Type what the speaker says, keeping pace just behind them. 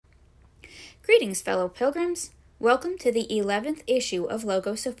Greetings, fellow pilgrims. Welcome to the 11th issue of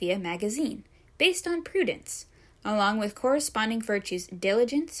Logosophia magazine, based on prudence, along with corresponding virtues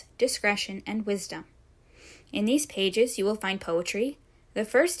diligence, discretion, and wisdom. In these pages you will find poetry, the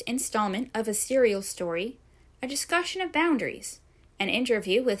first installment of a serial story, a discussion of boundaries, an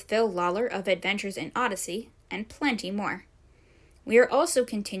interview with Phil Lawler of Adventures in Odyssey, and plenty more. We are also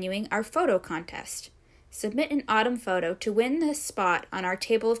continuing our photo contest. Submit an autumn photo to win this spot on our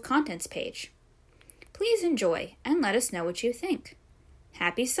table of contents page. Please enjoy and let us know what you think.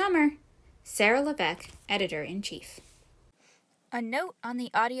 Happy summer! Sarah Levesque, Editor-in-Chief. A note on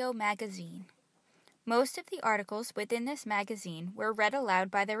the audio magazine. Most of the articles within this magazine were read aloud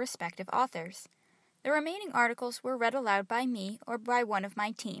by their respective authors. The remaining articles were read aloud by me or by one of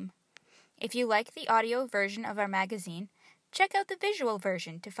my team. If you like the audio version of our magazine, check out the visual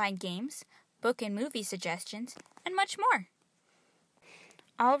version to find games, book and movie suggestions, and much more.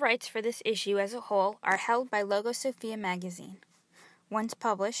 All rights for this issue as a whole are held by Logosophia magazine. Once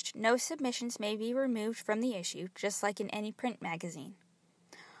published, no submissions may be removed from the issue, just like in any print magazine.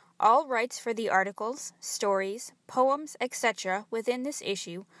 All rights for the articles, stories, poems, etc. within this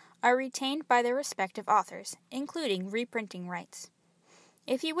issue are retained by their respective authors, including reprinting rights.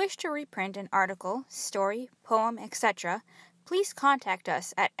 If you wish to reprint an article, story, poem, etc., please contact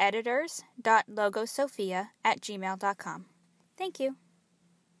us at editors.logosophia@gmail.com. Thank you.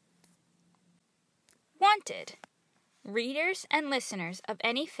 Wanted. Readers and listeners of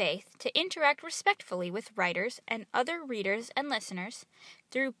any faith to interact respectfully with writers and other readers and listeners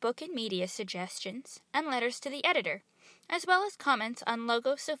through book and media suggestions and letters to the editor, as well as comments on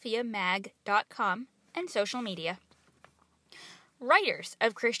logosophiamag.com and social media. Writers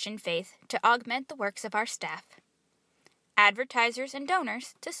of Christian faith to augment the works of our staff. Advertisers and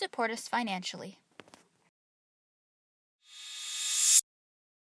donors to support us financially.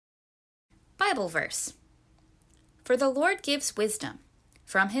 Bible verse. For the Lord gives wisdom.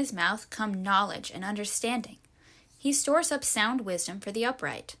 From his mouth come knowledge and understanding. He stores up sound wisdom for the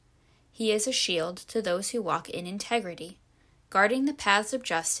upright. He is a shield to those who walk in integrity, guarding the paths of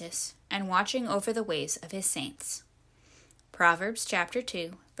justice and watching over the ways of his saints. Proverbs chapter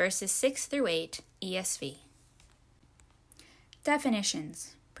 2, verses 6 through 8, ESV.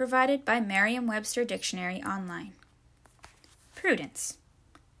 Definitions provided by Merriam-Webster Dictionary Online. Prudence.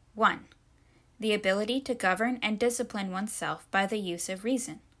 1. The ability to govern and discipline oneself by the use of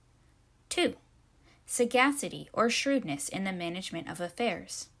reason. 2. Sagacity or shrewdness in the management of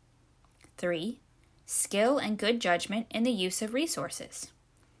affairs. 3. Skill and good judgment in the use of resources.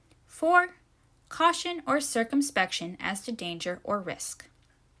 4. Caution or circumspection as to danger or risk.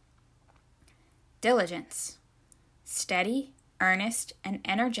 Diligence. Steady, earnest, and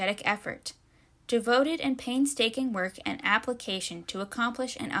energetic effort, devoted and painstaking work and application to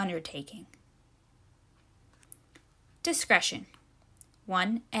accomplish an undertaking. Discretion.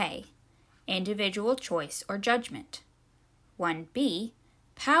 1a. Individual choice or judgment. 1b.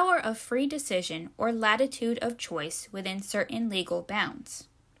 Power of free decision or latitude of choice within certain legal bounds.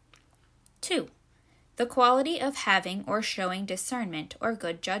 2. The quality of having or showing discernment or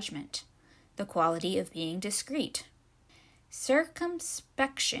good judgment. The quality of being discreet.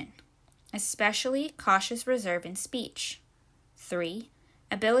 Circumspection, especially cautious reserve in speech. 3.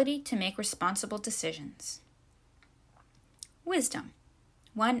 Ability to make responsible decisions. Wisdom.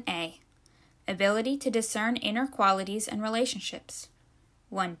 1a. Ability to discern inner qualities and relationships.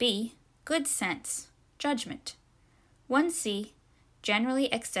 1b. Good sense, judgment. 1c.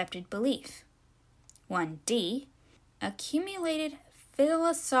 Generally accepted belief. 1d. Accumulated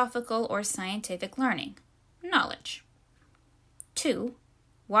philosophical or scientific learning, knowledge. 2.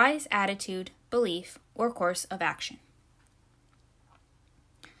 Wise attitude, belief, or course of action.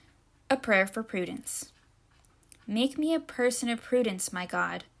 A prayer for prudence. Make me a person of prudence, my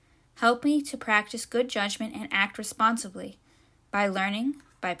God. Help me to practice good judgment and act responsibly, by learning,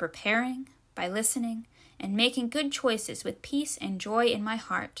 by preparing, by listening, and making good choices with peace and joy in my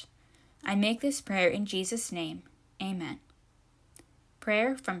heart. I make this prayer in Jesus' name. Amen.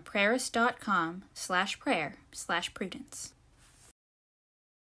 Prayer from prayerist.com/prayer/prudence.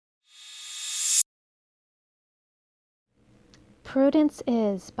 Prudence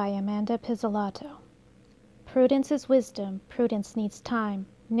Is by Amanda Pizzolato. Prudence is wisdom, prudence needs time,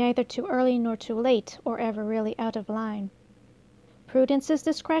 neither too early nor too late, or ever really out of line. Prudence is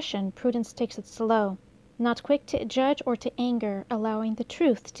discretion, prudence takes it slow, not quick to judge or to anger, allowing the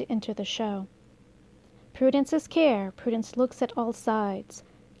truth to enter the show. Prudence is care, prudence looks at all sides,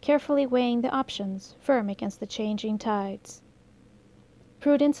 carefully weighing the options, firm against the changing tides.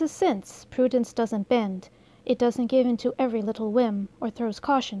 Prudence is sense, prudence doesn't bend, it doesn't give in to every little whim, or throws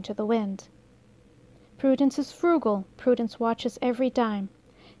caution to the wind. Prudence is frugal, prudence watches every dime,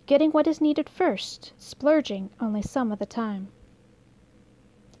 getting what is needed first, splurging only some of the time.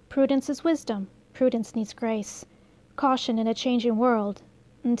 Prudence is wisdom, prudence needs grace, caution in a changing world,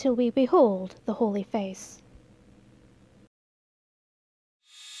 until we behold the holy face.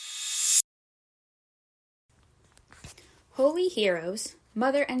 Holy Heroes,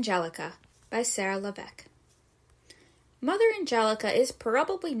 Mother Angelica by Sarah LeVesque. Mother Angelica is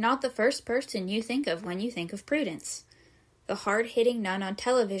probably not the first person you think of when you think of Prudence. The hard-hitting nun on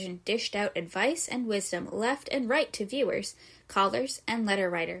television dished out advice and wisdom left and right to viewers, callers, and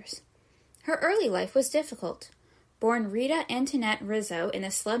letter writers. Her early life was difficult. Born Rita Antoinette Rizzo in the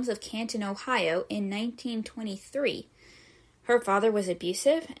slums of Canton, Ohio in 1923, her father was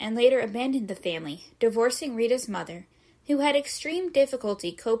abusive and later abandoned the family, divorcing Rita's mother, who had extreme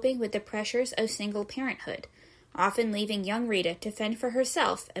difficulty coping with the pressures of single parenthood, often leaving young Rita to fend for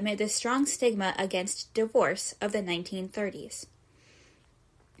herself amid the strong stigma against divorce of the 1930s.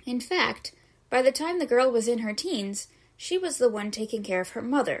 In fact, by the time the girl was in her teens, she was the one taking care of her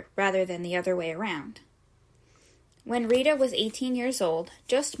mother rather than the other way around. When Rita was 18 years old,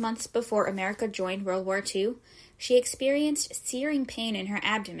 just months before America joined World War II, she experienced searing pain in her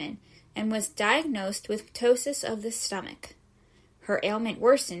abdomen and was diagnosed with ptosis of the stomach. Her ailment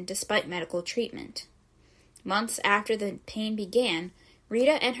worsened despite medical treatment. Months after the pain began,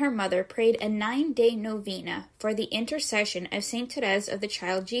 Rita and her mother prayed a 9-day novena for the intercession of Saint Therese of the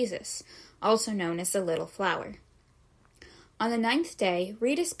Child Jesus, also known as the Little Flower. On the 9th day,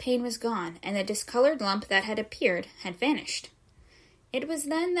 Rita's pain was gone, and the discolored lump that had appeared had vanished. It was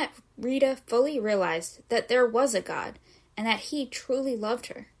then that Rita fully realized that there was a God, and that He truly loved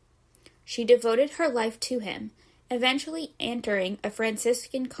her. She devoted her life to Him, eventually entering a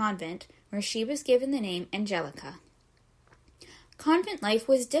Franciscan convent where she was given the name Angelica. Convent life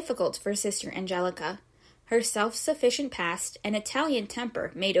was difficult for Sister Angelica. Her self-sufficient past and Italian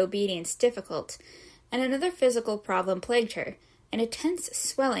temper made obedience difficult, and another physical problem plagued her, an intense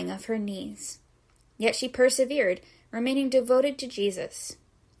swelling of her knees. Yet she persevered, remaining devoted to Jesus.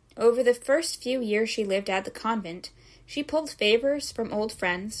 Over the first few years she lived at the convent, she pulled favors from old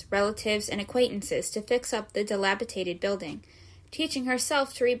friends, relatives, and acquaintances to fix up the dilapidated building, teaching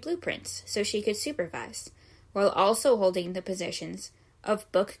herself to read blueprints so she could supervise, while also holding the positions of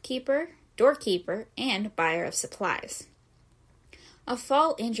bookkeeper, doorkeeper, and buyer of supplies. A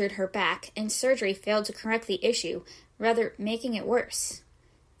fall injured her back, and surgery failed to correct the issue, rather making it worse.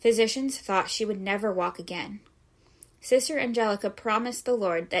 Physicians thought she would never walk again. Sister Angelica promised the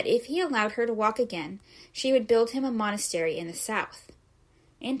Lord that if He allowed her to walk again, she would build Him a monastery in the south.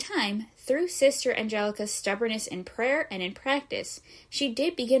 In time, through Sister Angelica's stubbornness in prayer and in practice, she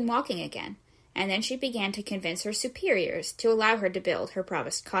did begin walking again, and then she began to convince her superiors to allow her to build her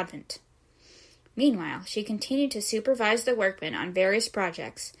promised convent. Meanwhile, she continued to supervise the workmen on various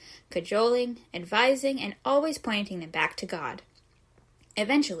projects, cajoling, advising, and always pointing them back to God.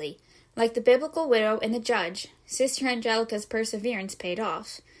 Eventually, like the biblical widow and the judge, Sister Angelica's perseverance paid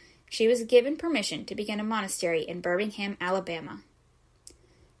off. She was given permission to begin a monastery in Birmingham, Alabama.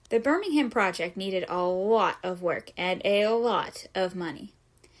 The Birmingham project needed a lot of work and a lot of money.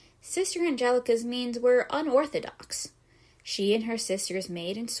 Sister Angelica's means were unorthodox. She and her sisters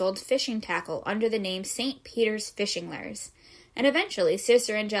made and sold fishing tackle under the name St. Peter's Fishing Lures, and eventually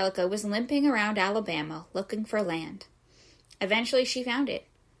Sister Angelica was limping around Alabama looking for land. Eventually she found it.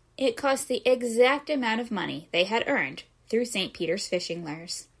 It cost the exact amount of money they had earned through St. Peter's Fishing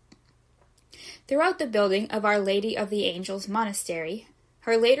Lures. Throughout the building of Our Lady of the Angels Monastery,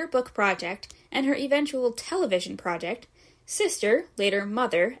 her later book project, and her eventual television project, Sister, later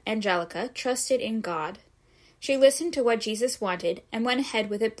Mother, Angelica, trusted in God. She listened to what Jesus wanted and went ahead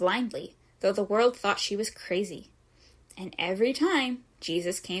with it blindly, though the world thought she was crazy. And every time,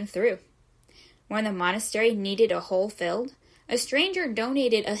 Jesus came through. When the monastery needed a hole filled, a stranger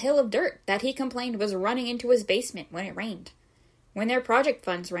donated a hill of dirt that he complained was running into his basement when it rained. When their project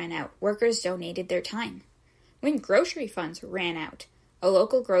funds ran out, workers donated their time. When grocery funds ran out, a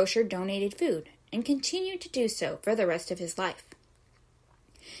local grocer donated food and continued to do so for the rest of his life.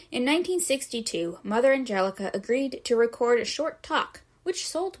 In 1962, Mother Angelica agreed to record a short talk, which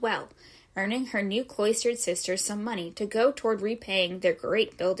sold well, earning her new cloistered sisters some money to go toward repaying their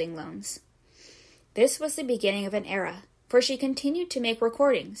great building loans. This was the beginning of an era, for she continued to make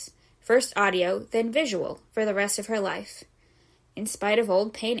recordings, first audio, then visual, for the rest of her life. In spite of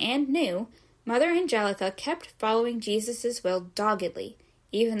old pain and new, Mother Angelica kept following Jesus' will doggedly,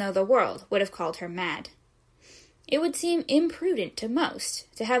 even though the world would have called her mad. It would seem imprudent to most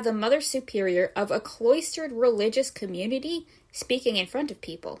to have the Mother Superior of a cloistered religious community speaking in front of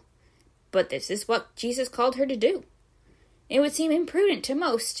people. but this is what Jesus called her to do. It would seem imprudent to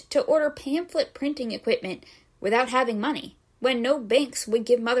most to order pamphlet printing equipment without having money, when no banks would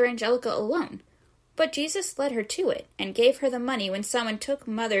give Mother Angelica a loan. But Jesus led her to it and gave her the money when someone took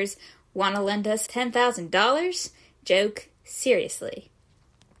Mother's "wanna lend us $10,000" joke seriously.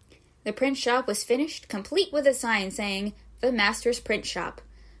 The print shop was finished, complete with a sign saying, "The Master's Print Shop.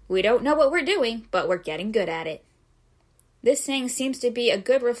 We don't know what we're doing, but we're getting good at it." This saying seems to be a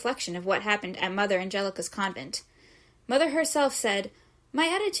good reflection of what happened at Mother Angelica's convent. Mother herself said, "My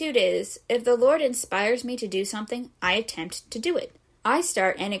attitude is, if the Lord inspires me to do something, I attempt to do it. I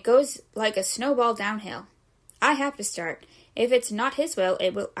start and it goes like a snowball downhill. I have to start. If it's not His will,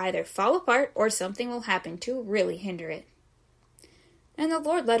 it will either fall apart or something will happen to really hinder it." And the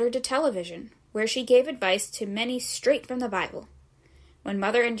Lord led her to television, where she gave advice to many straight from the Bible. When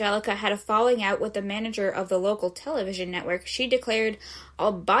Mother Angelica had a falling out with the manager of the local television network, she declared,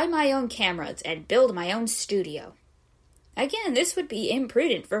 "I'll buy my own cameras and build my own studio." Again, this would be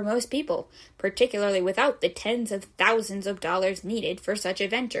imprudent for most people, particularly without the tens of thousands of dollars needed for such a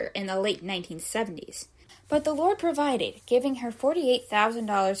venture in the late 1970s. But the Lord provided, giving her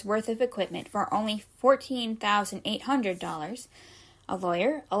 $48,000 worth of equipment for only $14,800, a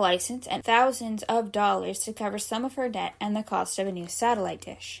lawyer, a license, and thousands of dollars to cover some of her debt and the cost of a new satellite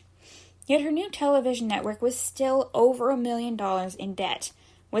dish. Yet her new television network was still over $1 million in debt,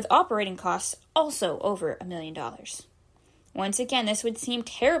 with operating costs also over $1 million. Once again, this would seem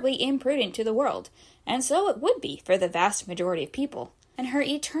terribly imprudent to the world, and so it would be for the vast majority of people. And her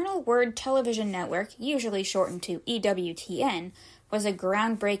Eternal Word television network, usually shortened to EWTN, was a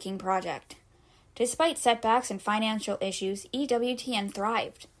groundbreaking project. Despite setbacks and financial issues, EWTN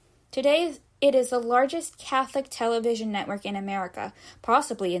thrived. Today, it is the largest Catholic television network in America,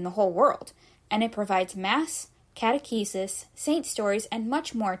 possibly in the whole world, and it provides Mass, catechesis, saint stories, and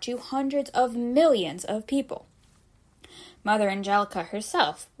much more to hundreds of millions of people. Mother Angelica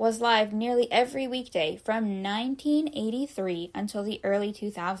herself was live nearly every weekday from 1983 until the early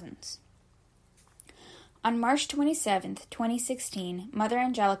 2000s. On March 27, 2016, Mother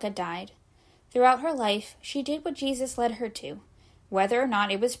Angelica died. Throughout her life, she did what Jesus led her to, whether or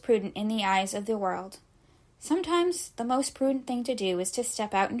not it was prudent in the eyes of the world. Sometimes the most prudent thing to do is to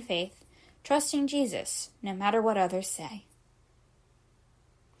step out in faith, trusting Jesus, no matter what others say.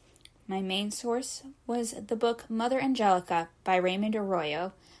 My main source was the book Mother Angelica by Raymond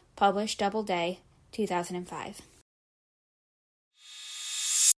Arroyo, published Doubleday, 2005.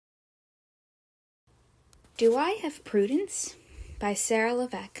 Do I Have Prudence? By Sarah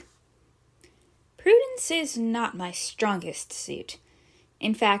Levesque. Prudence is not my strongest suit.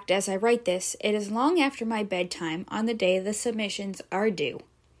 In fact, as I write this, it is long after my bedtime on the day the submissions are due.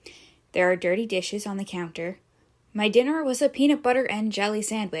 There are dirty dishes on the counter. My dinner was a peanut butter and jelly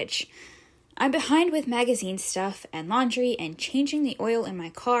sandwich. I'm behind with magazine stuff and laundry and changing the oil in my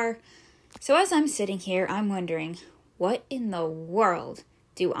car. So as I'm sitting here, I'm wondering, what in the world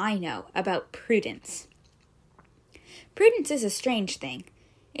do I know about prudence? Prudence is a strange thing.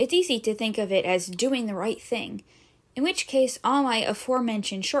 It's easy to think of it as doing the right thing, in which case all my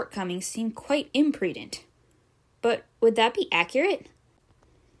aforementioned shortcomings seem quite imprudent. But would that be accurate?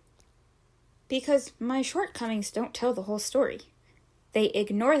 Because my shortcomings don't tell the whole story. They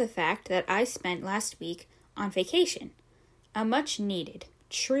ignore the fact that I spent last week on vacation, a much-needed,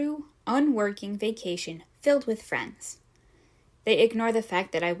 true, unworking vacation filled with friends. They ignore the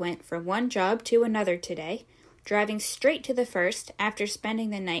fact that I went from one job to another today, driving straight to the first after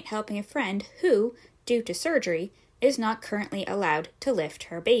spending the night helping a friend who, due to surgery, is not currently allowed to lift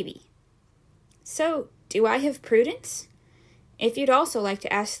her baby. So, do I have prudence? If you'd also like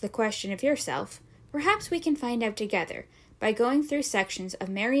to ask the question of yourself, perhaps we can find out together by going through sections of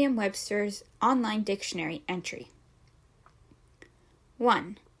Merriam-Webster's online dictionary entry.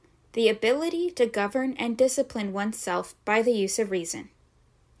 1. The ability to govern and discipline oneself by the use of reason.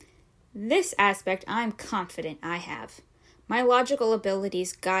 This aspect I'm confident I have. My logical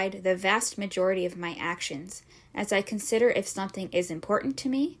abilities guide the vast majority of my actions, as I consider if something is important to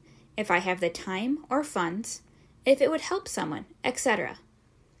me, if I have the time or funds, if it would help someone, etc.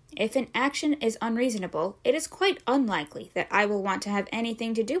 If an action is unreasonable, it is quite unlikely that I will want to have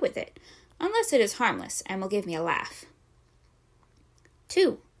anything to do with it, unless it is harmless and will give me a laugh.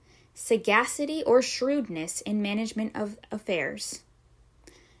 2. Sagacity or shrewdness in management of affairs.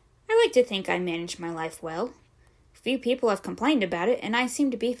 I like to think I manage my life well. Few people have complained about it, and I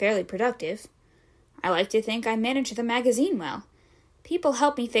seem to be fairly productive. I like to think I manage the magazine well. People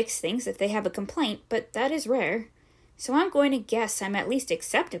help me fix things if they have a complaint, but that is rare. So I'm going to guess I'm at least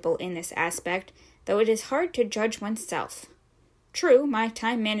acceptable in this aspect, though it is hard to judge oneself. True, my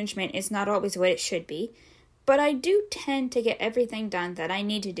time management is not always what it should be, but I do tend to get everything done that I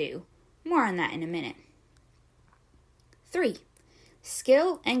need to do. More on that in a minute. 3.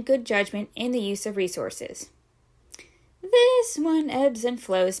 Skill and good judgment in the use of resources. This one ebbs and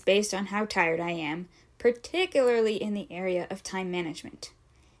flows based on how tired I am, particularly in the area of time management.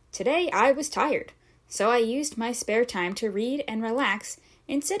 Today I was tired, so I used my spare time to read and relax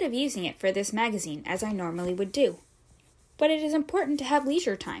instead of using it for this magazine as I normally would do. But it is important to have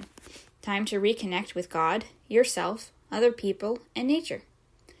leisure time, time to reconnect with God, yourself, other people, and nature.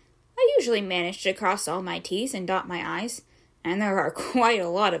 I usually manage to cross all my T's and dot my I's, and there are quite a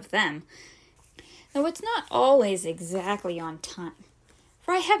lot of them, though it's not always exactly on time,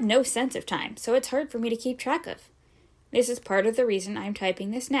 for I have no sense of time, so it's hard for me to keep track of. This is part of the reason I'm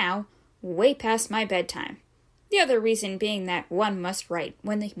typing this now, way past my bedtime. The other reason being that one must write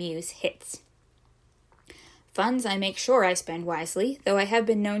when the muse hits. Funds I make sure I spend wisely, though I have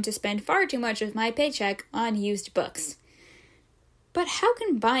been known to spend far too much of my paycheck on used books. But how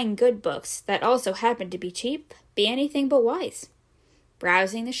can buying good books that also happen to be cheap be anything but wise?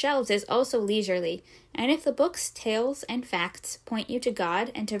 Browsing the shelves is also leisurely, and if the book's tales and facts point you to God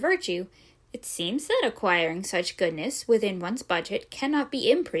and to virtue, it seems that acquiring such goodness within one's budget cannot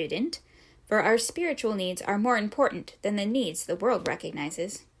be imprudent, for our spiritual needs are more important than the needs the world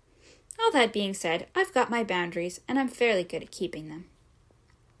recognizes. All that being said, I've got my boundaries, and I'm fairly good at keeping them.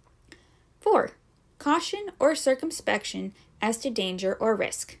 4. Caution or circumspection as to danger or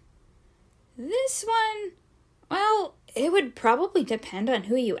risk. This one, well, it would probably depend on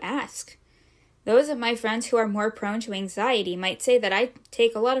who you ask. Those of my friends who are more prone to anxiety might say that I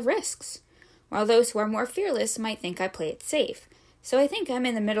take a lot of risks, while those who are more fearless might think I play it safe, so I think I'm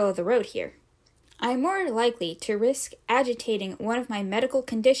in the middle of the road here. I'm more likely to risk agitating one of my medical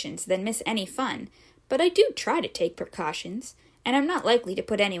conditions than miss any fun, but I do try to take precautions, and I'm not likely to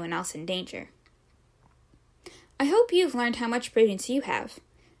put anyone else in danger. I hope you've learned how much prudence you have.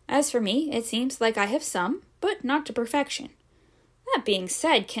 As for me, it seems like I have some, but not to perfection. That being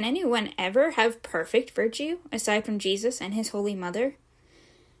said, can anyone ever have perfect virtue, aside from Jesus and his Holy Mother?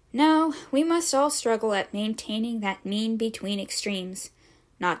 No, we must all struggle at maintaining that mean between extremes.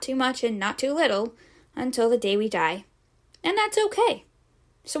 Not too much and not too little, until the day we die. And that's okay.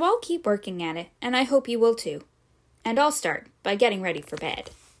 So I'll keep working at it, and I hope you will too. And I'll start by getting ready for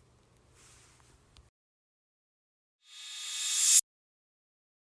bed.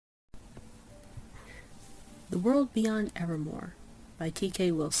 The World Beyond Evermore by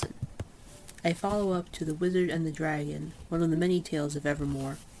T.K. Wilson. A follow-up to The Wizard and the Dragon, one of the many tales of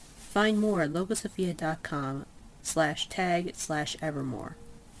Evermore. Find more at logosophia.com/tag/evermore.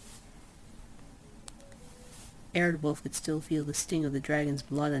 Erdwulf could still feel the sting of the dragon's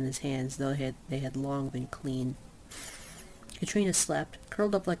blood on his hands, though they had long been clean. Katrina slept,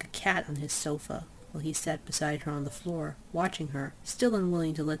 curled up like a cat on his sofa, while he sat beside her on the floor, watching her, still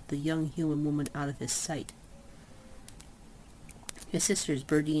unwilling to let the young human woman out of his sight. His sisters,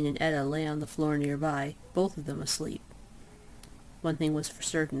 Berdine and Etta, lay on the floor nearby, both of them asleep. One thing was for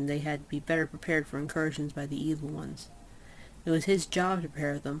certain, they had to be better prepared for incursions by the evil ones. It was his job to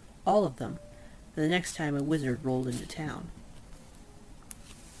prepare them, all of them, for the next time a wizard rolled into town.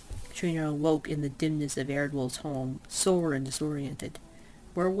 Katrina awoke in the dimness of Erdwulf's home, sore and disoriented.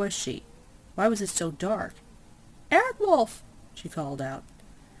 Where was she? Why was it so dark? "Erdwulf!" she called out.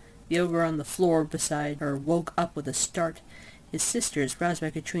 The ogre on the floor beside her woke up with a start. His sisters, roused by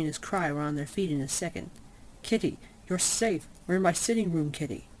Katrina's cry, were on their feet in a second. "Kitty, you're safe. We're in my sitting room,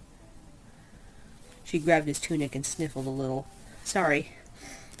 Kitty." She grabbed his tunic and sniffled a little. "Sorry,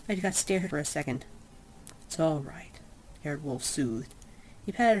 I got scared for a second." "It's all right," Erdwulf soothed.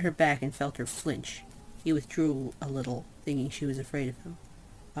 He patted her back and felt her flinch. He withdrew a little, thinking she was afraid of him.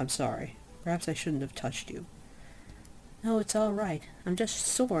 "I'm sorry. Perhaps I shouldn't have touched you." "No, it's all right. I'm just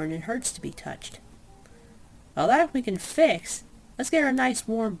sore and it hurts to be touched." "Well, that we can fix. Let's get her a nice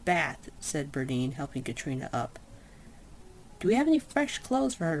warm bath," said Berdine, helping Katrina up. "Do we have any fresh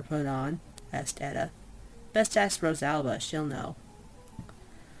clothes for her to put on?" asked Etta. "Best ask Rosalba. She'll know."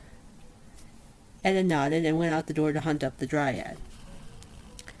 Etta nodded and went out the door to hunt up the dryad.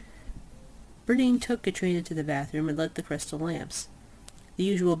 Berdine took Katrina to the bathroom and lit the crystal lamps. The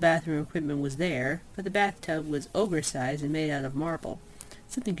usual bathroom equipment was there, but the bathtub was ogre-sized and made out of marble,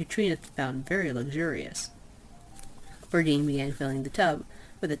 something Katrina found very luxurious. Berdine began filling the tub,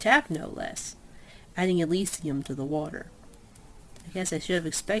 with a tap no less, adding Elysium to the water. "I guess I should have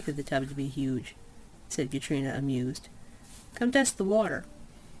expected the tub to be huge," said Katrina, amused. "Come test the water."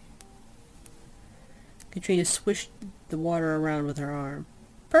 Katrina swished the water around with her arm.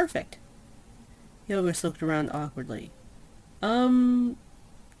 "Perfect." The ogress looked around awkwardly. Do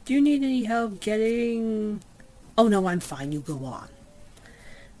you need any help getting... Oh, no, I'm fine. You go on.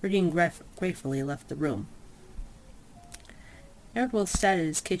 Verdine gratefully left the room. Erdwulf sat at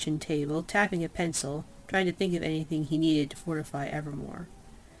his kitchen table, tapping a pencil, trying to think of anything he needed to fortify Evermore.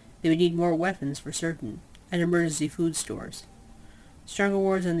 They would need more weapons for certain, and emergency food stores. Stronger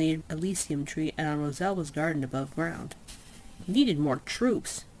wards on the Elysium tree and on Rosalba's garden above ground. He needed more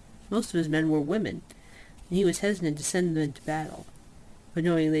troops. Most of his men were women, and he was hesitant to send them into battle. But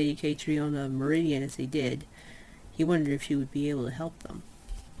knowing Lady Catriona of Meridian as he did, he wondered if she would be able to help them.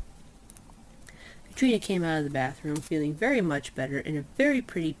 Katrina came out of the bathroom feeling very much better in a very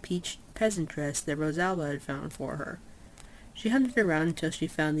pretty peach peasant dress that Rosalba had found for her. She hunted around until she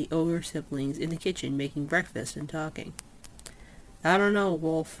found the ogre siblings in the kitchen making breakfast and talking. "I don't know,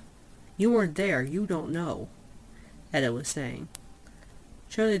 Wolf. You weren't there. You don't know," Edda was saying.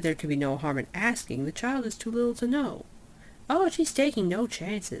 "Surely there could be no harm in asking. The child is too little to know." "Oh, she's taking no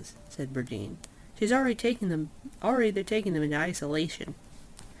chances," said Verdine. "She's already taking them into isolation."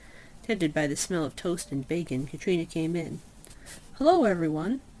 Tempted by the smell of toast and bacon, Katrina came in. "Hello,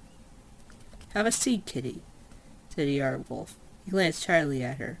 everyone." "Have a seat, Kitty," said Erdwulf. He glanced shyly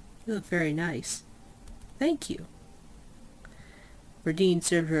at her. "You look very nice." "Thank you." Verdine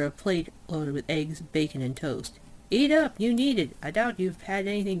served her a plate loaded with eggs, bacon, and toast. "Eat up, you need it. I doubt you've had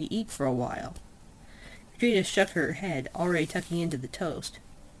anything to eat for a while." Katrina shook her head, already tucking into the toast.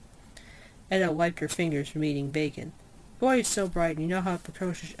 Edda wiped her fingers from eating bacon. "Boy is so bright, and you know how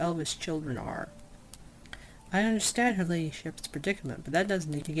precocious Elvish children are." "I understand her ladyship's predicament, but that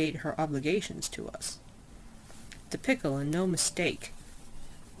doesn't negate her obligations to us." "It's a pickle, and no mistake."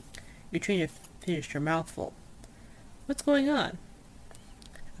 Katrina finished her mouthful. "What's going on?"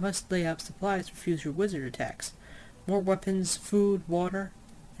 "I must lay up supplies for future wizard attacks. More weapons, food, water,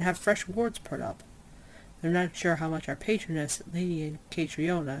 and have fresh wards put up. I'm not sure how much our patroness, Lady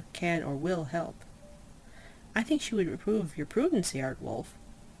Catriona, can or will help." "I think she would approve of your prudency, Erdwulf."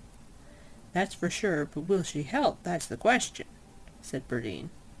 "That's for sure, but will she help? That's the question," said Verdine.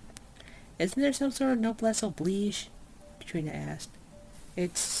 "Isn't there some sort of noblesse oblige?" Katrina asked.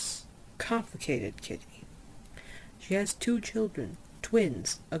 "It's complicated, Kitty. She has 2 children,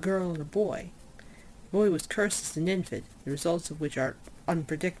 twins, a girl and a boy. The boy was cursed as an infant, the results of which are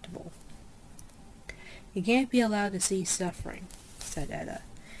unpredictable." "He can't be allowed to see suffering," said Edda.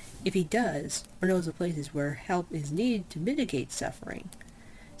 "If he does, or knows of places where help is needed to mitigate suffering,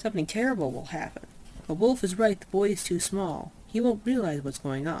 something terrible will happen. But Wolf is right, the boy is too small. He won't realize what's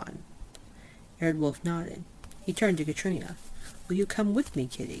going on." Erdwulf nodded. He turned to Katrina. "Will you come with me,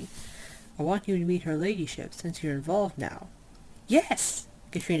 Kitty? I want you to meet her ladyship, since you're involved now." "Yes!"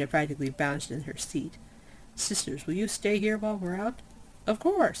 Katrina practically bounced in her seat. "Sisters, will you stay here while we're out?" "Of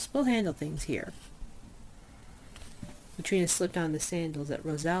course. We'll handle things here." Katrina slipped on the sandals that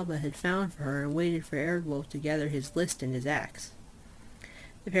Rosalba had found for her and waited for Erdwulf to gather his list and his axe.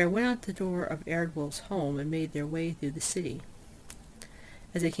 The pair went out the door of Erdwulf's home and made their way through the city.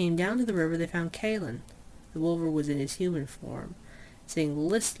 As they came down to the river, they found Calin. The wolver was in his human form, sitting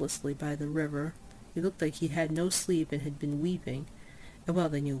listlessly by the river. He looked like he'd had no sleep and had been weeping, and well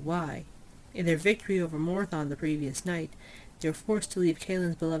they knew why. In their victory over Morthon the previous night, they were forced to leave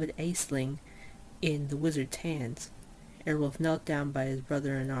Calin's beloved Aisling in the wizard's hands. Erdwulf knelt down by his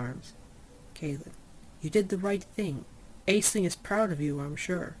brother in arms. "Calin, you did the right thing. Aisling is proud of you, I'm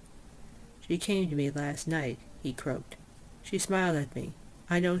sure." "She came to me last night," he croaked. "She smiled at me.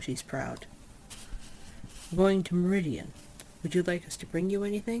 I know she's proud." "I'm going to Meridian. Would you like us to bring you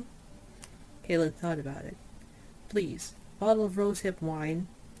anything?" Calin thought about it. "Please, a bottle of rosehip wine,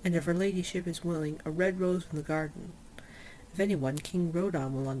 and if her ladyship is willing, a red rose from the garden. If anyone, King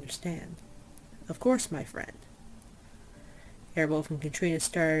Rodan will understand." "Of course, my friend." Erdwulf and Katrina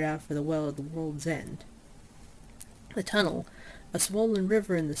started out for the Well at the World's End. The tunnel, a swollen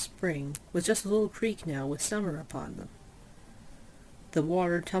river in the spring, was just a little creek now with summer upon them. The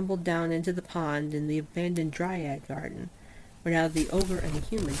water tumbled down into the pond in the abandoned Dryad Garden, where now the ogre and the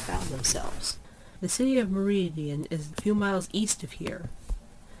human found themselves. The city of Meridian is a few miles east of here.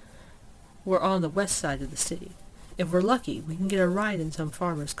 We're on the west side of the city. If we're lucky, we can get a ride in some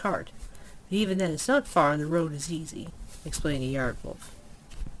farmer's cart. But even then, it's not far and the road is easy," explained Erdwulf.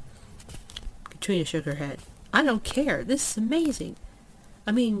 Katrina shook her head. "I don't care. This is amazing.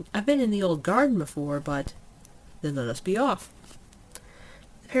 I mean, I've been in the old garden before, but—" "Then let us be off."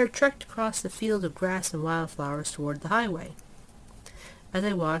 The pair trekked across the field of grass and wildflowers toward the highway. As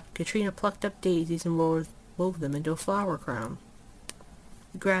they walked, Katrina plucked up daisies and wove them into a flower crown.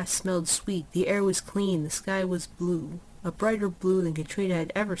 The grass smelled sweet, the air was clean, the sky was blue, a brighter blue than Katrina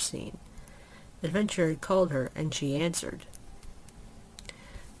had ever seen. Adventure had called her, and she answered.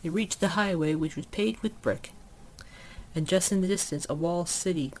 They reached the highway, which was paved with brick, and just in the distance a walled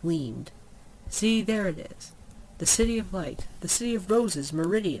city gleamed. See, there it is, the City of Light, the City of Roses,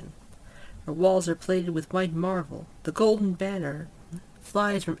 Meridian. Her walls are plated with white marble. The golden banner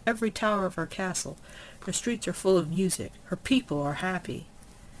flies from every tower of her castle. Her streets are full of music. Her people are happy,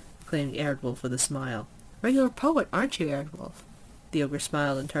 exclaimed Erdwulf with a smile. Regular poet, aren't you, Erdwulf? The ogre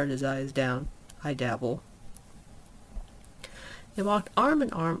smiled and turned his eyes down. I dabble. They walked arm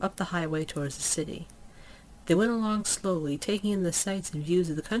in arm up the highway towards the city. They went along slowly, taking in the sights and views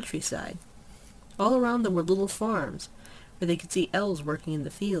of the countryside. All around them were little farms, where they could see elves working in the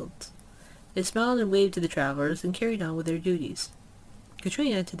fields. They smiled and waved to the travelers and carried on with their duties.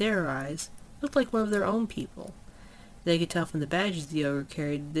 Katrina, to their eyes, looked like one of their own people. They could tell from the badges the ogre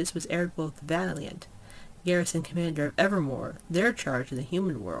carried that this was Erdwulf the Valiant, garrison commander of Evermore, their charge in the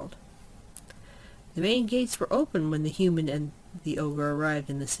human world. The main gates were open when the human and the ogre arrived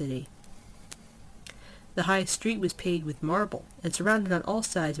in the city. The high street was paved with marble, and surrounded on all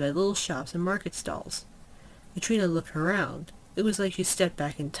sides by little shops and market stalls. Katrina looked around. It was like she stepped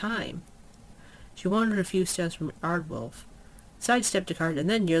back in time. She wandered a few steps from Erdwulf, sidestepped a cart, and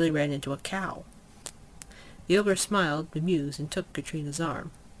then nearly ran into a cow. The ogre smiled, bemused, and took Katrina's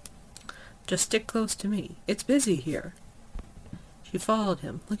arm. Just stick close to me. It's busy here. She followed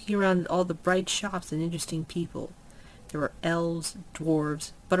him, looking around at all the bright shops and interesting people. There were elves,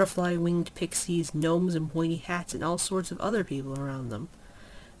 dwarves, butterfly-winged pixies, gnomes in pointy hats, and all sorts of other people around them.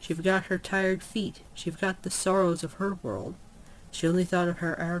 She forgot her tired feet. She forgot the sorrows of her world. She only thought of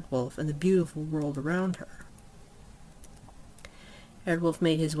her Erdwulf and the beautiful world around her. Erdwulf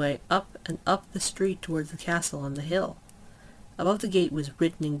made his way up and up the street towards the castle on the hill. Above the gate was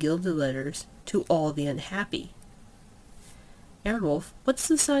written in gilded letters, "To all the unhappy." Erdwulf, what's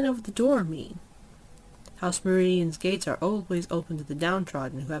the sign over the door mean? House Meridian's gates are always open to the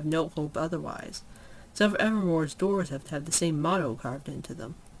downtrodden who have no hope otherwise. Some of Evermore's doors have to have the same motto carved into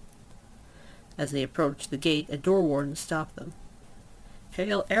them. As they approached the gate, a door warden stopped them.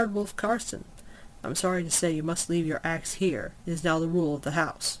 Hail, Erdwulf Carson. I'm sorry to say you must leave your axe here. It is now the rule of the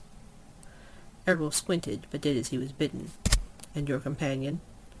house. Erdwulf squinted, but did as he was bidden. And your companion?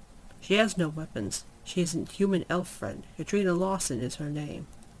 She has no weapons. She is a human elf friend. Katrina Lawson is her name.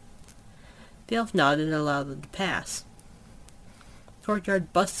 The elf nodded and allowed them to pass. The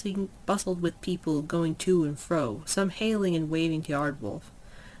courtyard bustled with people going to and fro, some hailing and waving to Erdwulf,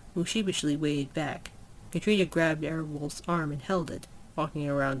 who sheepishly waved back. Katrina grabbed Erdwulf's arm and held it, walking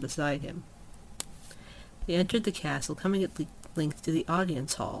around beside him. They entered the castle, coming at length to the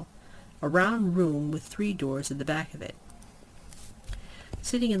audience hall, a round room with 3 doors at the back of it.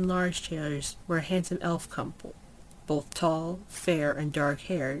 Sitting in large chairs were a handsome elf couple, both tall, fair, and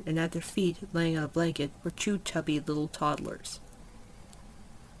dark-haired, and at their feet, laying on a blanket, were 2 chubby little toddlers.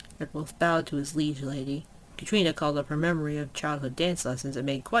 Erdwulf bowed to his liege lady. Katrina called up her memory of childhood dance lessons and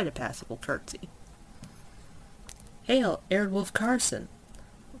made quite a passable curtsy. Hail, Erdwulf Carson,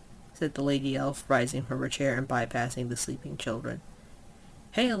 said the lady elf, rising from her chair and bypassing the sleeping children.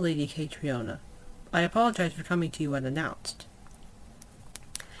 Hail, Lady Catriona. I apologize for coming to you unannounced.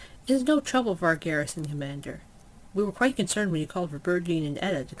 It is no trouble for our garrison commander. We were quite concerned when you called for Birdine and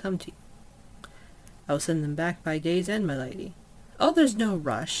Etta to come to you. I will send them back by day's end, my lady. Oh, there's no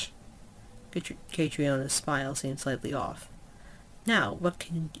rush. Catriona's smile seemed slightly off. Now, what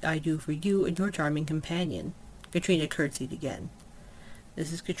can I do for you and your charming companion? Katrina curtsied again.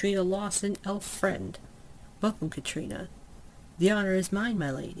 This is Katrina Lawson, elf friend. Welcome, Katrina. The honor is mine,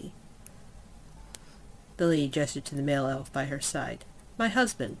 my lady. The lady gestured to the male elf by her side. My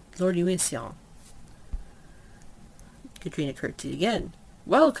husband, Lord Uision. Katrina curtsied again.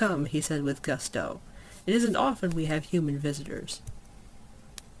 Welcome, he said with gusto. It isn't often we have human visitors.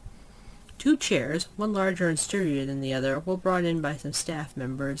 2 chairs, one larger and sturdier than the other, were brought in by some staff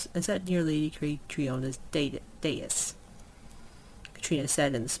members and sat near Lady Catriona's dais. Katrina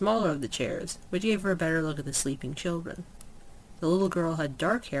sat in the smaller of the chairs, which gave her a better look at the sleeping children. The little girl had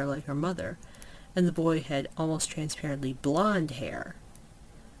dark hair like her mother, and the boy had almost transparently blonde hair.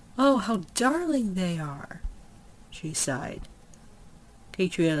 Oh, how darling they are, she sighed.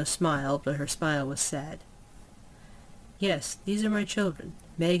 Catriona smiled, but her smile was sad. Yes, these are my children,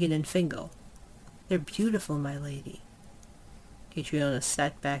 Megan and Fingal. They're beautiful, my lady. Catriona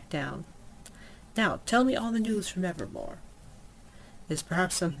sat back down. Now, tell me all the news from Evermore. It's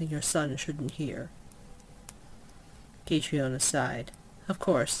perhaps something your son shouldn't hear. Catriona sighed. Of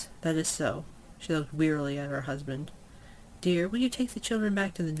course, that is so. She looked wearily at her husband. Dear, will you take the children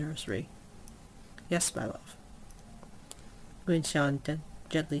back to the nursery? Yes, my love. Uision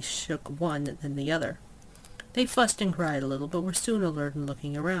gently shook one, then the other. They fussed and cried a little, but were soon alert and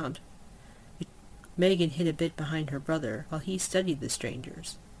looking around. Megan hid a bit behind her brother while he studied the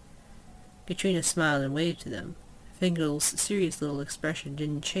strangers. Katrina smiled and waved to them. Fingal's serious little expression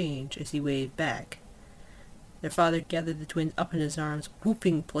didn't change as he waved back. Their father gathered the twins up in his arms,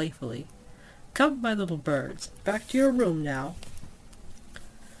 whooping playfully. "Come, my little birds, back to your room now."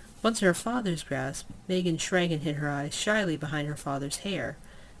 Once in her father's grasp, Megan shrank and hid her eyes shyly behind her father's hair,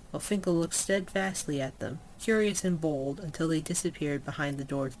 while Fingal looked steadfastly at them, curious and bold, until they disappeared behind the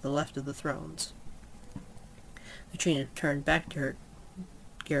door to the left of the thrones. Katrina turned back to her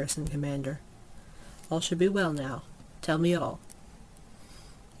garrison commander. "All should be well now. Tell me all."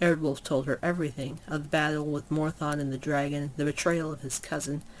 Eardwolf told her everything, of the battle with Morthon and the dragon, the betrayal of his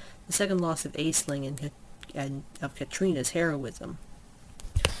cousin, the second loss of Aisling, and of Katrina's heroism.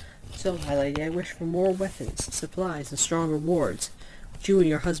 "So, my lady, I wish for more weapons, supplies, and strong rewards, which you and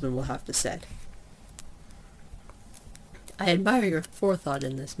your husband will have to set. I admire your forethought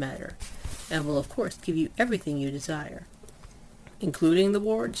in this matter, and will of course give you everything you desire." "Including the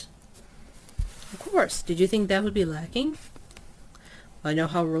wards?" "Of course. Did you think that would be lacking?" "I know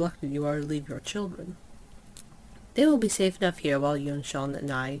how reluctant you are to leave your children." "They will be safe enough here while Yunshon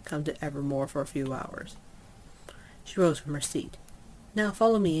and I come to Evermore for a few hours." She rose from her seat. "Now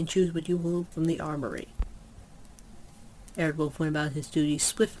follow me and choose what you will from the armory." Eardwolf went about his duties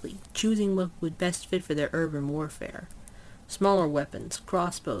swiftly, choosing what would best fit for their urban warfare. Smaller weapons,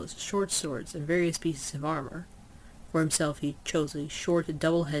 crossbows, short swords, and various pieces of armor. For himself he chose a short,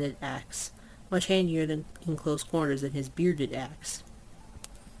 double-headed axe, much handier in close quarters than his bearded axe.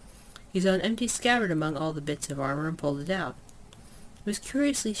 He saw an empty scabbard among all the bits of armor and pulled it out. It was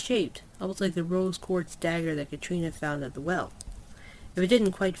curiously shaped, almost like the rose quartz dagger that Katrina found at the well. If it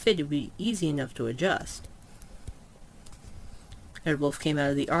didn't quite fit, it would be easy enough to adjust. Eardwolf came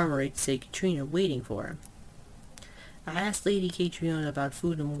out of the armory to see Katrina waiting for him. "I asked Lady Catriona about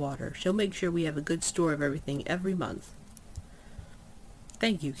food and water. She'll make sure we have a good store of everything every month."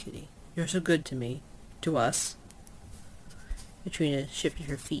 "Thank you, Kitty. You're so good to me. To us." Katrina shifted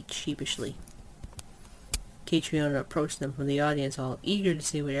her feet sheepishly. Catriona approached them from the audience hall, eager to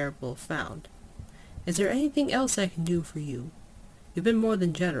see what Eardwolf found. "Is there anything else I can do for you? You've been more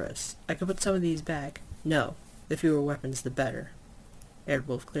than generous. I could put some of these back." "No. The fewer weapons, the better."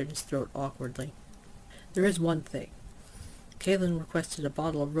 Eardwolf cleared his throat awkwardly. "There is one thing. Kaelin requested a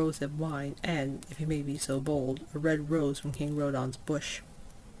bottle of rosehip wine and, if he may be so bold, a red rose from King Rodon's bush.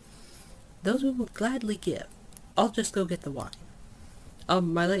 Those we will gladly give. I'll just go get the wine."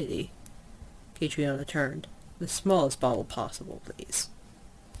 My lady." Catriona turned. "The smallest bottle possible, please."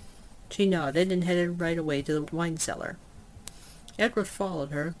 She nodded and headed right away to the wine cellar. Edward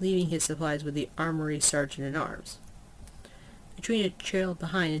followed her, leaving his supplies with the armory sergeant-at-arms. Katrina trailed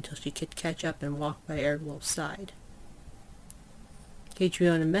behind until she could catch up and walk by Eardwolf's side.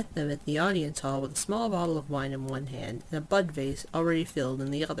 Catriona met them at the audience hall with a small bottle of wine in one hand and a bud vase already filled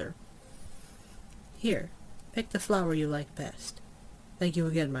in the other. "Here, pick the flower you like best." "Thank you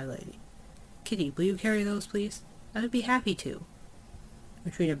again, my lady." "Kitty, will you carry those, please?" "I would be happy to."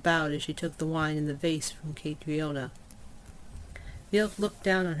 Katrina bowed as she took the wine and the vase from Catriona. The elf looked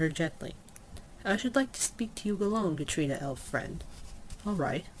down on her gently. "I should like to speak to you alone, Katrina, elf friend." "All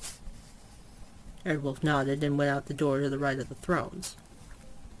right." Eardwolf nodded and went out the door to the right of the thrones.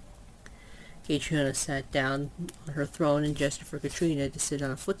 Catriona sat down on her throne and gestured for Katrina to sit on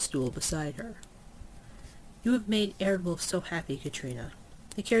a footstool beside her. "You have made Eardwolf so happy, Katrina.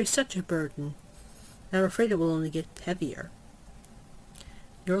 He carries such a burden, and I'm afraid it will only get heavier.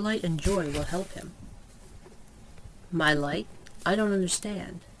 Your light and joy will help him." "My light? I don't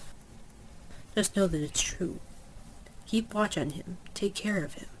understand." "Just know that it's true. Keep watch on him. Take care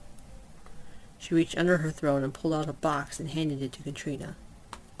of him." She reached under her throne and pulled out a box and handed it to Katrina.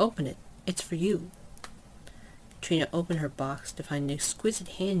 "Open it. It's for you." Katrina opened her box to find an exquisite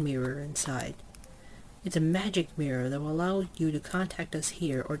hand mirror inside. "It's a magic mirror that will allow you to contact us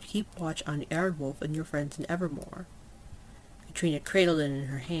here or to keep watch on Eardwolf and your friends in Evermore." Katrina cradled it in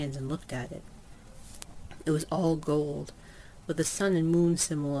her hands and looked at it. It was all gold, with the sun and moon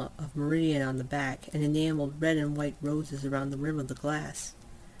symbol of Meridian on the back and enameled red and white roses around the rim of the glass.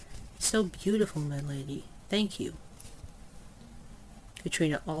 "It's so beautiful, my lady. Thank you."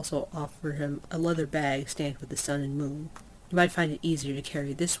 Katrina also offered him a leather bag stamped with the sun and moon. "You might find it easier to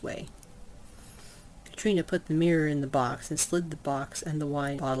carry this way." Katrina put the mirror in the box and slid the box and the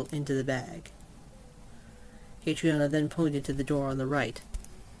wine bottle into the bag. Catriona then pointed to the door on the right.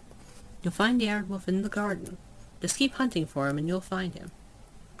 "You'll find the Eardwolf in the garden. Just keep hunting for him and you'll find him."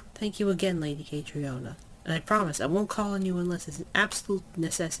 "Thank you again, Lady Catriona, and I promise I won't call on you unless it's an absolute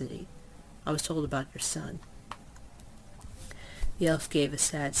necessity. I was told about your son." The elf gave a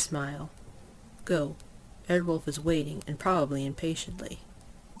sad smile. Go. Erdwulf is waiting, and probably impatiently.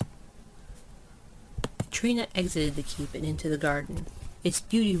 Katrina exited the keep and into the garden. Its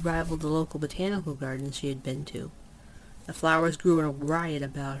beauty rivaled the local botanical gardens she had been to. The flowers grew in a riot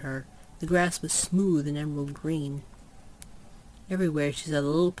about her. The grass was smooth and emerald green. Everywhere she saw the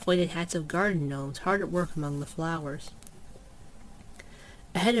little pointed hats of garden gnomes hard at work among the flowers.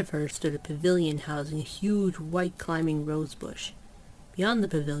 Ahead of her stood a pavilion housing a huge white climbing rose bush. Beyond the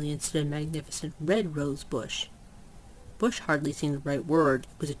pavilion stood a magnificent red rose bush. Bush hardly seemed the right word.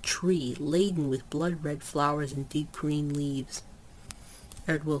 It was a tree laden with blood-red flowers and deep green leaves.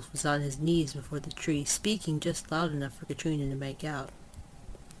 Erdwulf was on his knees before the tree, speaking just loud enough for Katrina to make out.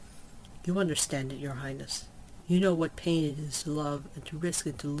 You understand it, Your Highness. You know what pain it is to love and to risk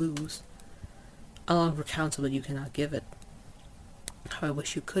and to lose. I long for counsel, but you cannot give it. How I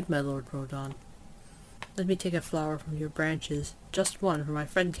wish you could, my Lord Rodon. Let me take a flower from your branches, just one, for my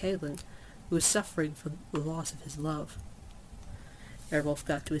friend Kaelin, who is suffering for the loss of his love. Erdwulf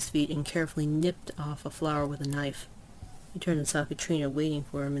got to his feet and carefully nipped off a flower with a knife. He turned and saw Katrina waiting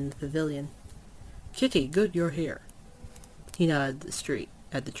for him in the pavilion. Kitty, good you're here. He nodded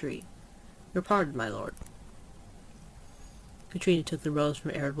at the tree. Your pardon, my lord. Katrina took the rose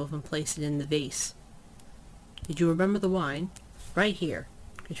from Erdwulf and placed it in the vase. Did you remember the wine? Right here.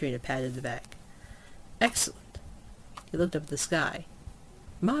 Katrina patted the back. Excellent. He looked up at the sky.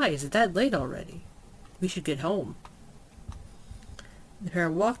 My, is it that late already? We should get home. The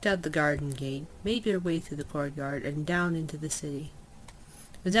pair walked out the garden gate, made their way through the courtyard, and down into the city.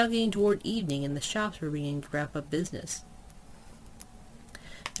 It was now getting toward evening, and the shops were beginning to wrap up business.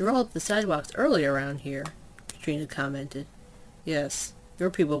 They rolled up the sidewalks early around here, Katrina commented. Yes, your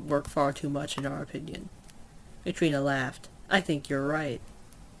people work far too much, in our opinion. Katrina laughed. I think you're right.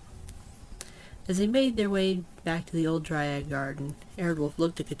 As they made their way back to the old Dryad garden, Erdwulf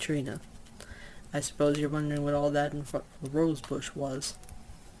looked at Katrina. I suppose you're wondering what all that in front of the rose bush was,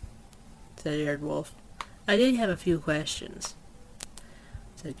 said Erdwulf. I did have a few questions,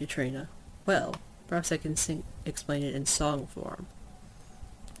 said Katrina. Well, perhaps I can explain it in song form.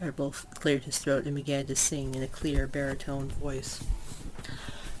 Erdwulf cleared his throat and began to sing in a clear baritone voice.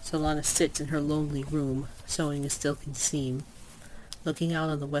 Solana sits in her lonely room, sewing a silken seam, looking out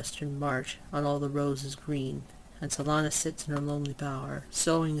on the western march, on all the roses green, and Solana sits in her lonely bower,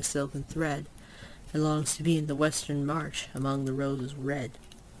 sewing a silken thread, and longs to be in the western march among the roses red.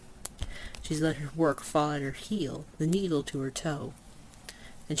 She's let her work fall at her heel, the needle to her toe,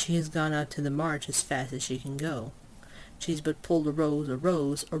 and she has gone out to the march as fast as she can go. She's but pulled a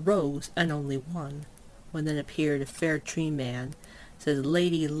rose, and only one, when then appeared a fair tree man, says,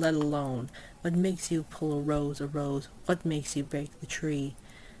 Lady, let alone, what makes you pull a rose, what makes you break the tree,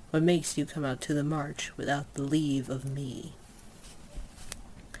 what makes you come out to the march without the leave of me?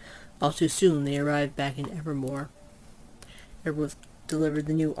 All too soon they arrived back in Evermore. Erdwulf delivered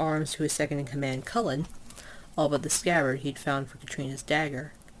the new arms to his second-in-command, Cullen, all but the scabbard he'd found for Katrina's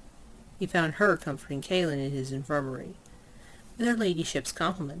dagger. He found her comforting Kaelin in his infirmary. With her ladyship's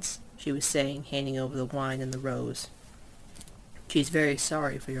compliments, she was saying, handing over the wine and the rose. She's very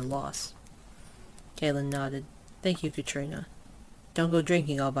sorry for your loss. Kaelin nodded. Thank you, Katrina. Don't go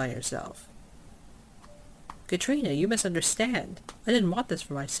drinking all by yourself. Katrina, you misunderstand. I didn't want this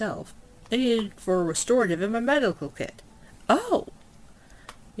for myself. I needed it for a restorative in my medical kit. Oh!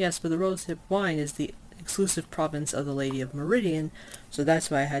 Yes, but the rosehip wine is the exclusive province of the Lady of Meridian, so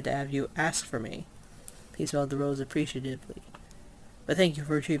that's why I had to have you ask for me. He smelled the rose appreciatively. But thank you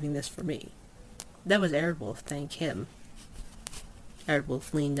for retrieving this for me. That was Erdwulf, thank him.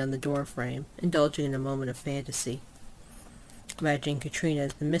 Erdwulf leaned on the door frame, indulging in a moment of fantasy, imagining Katrina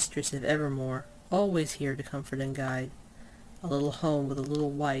as the mistress of Evermore, always here to comfort and guide. A little home with a little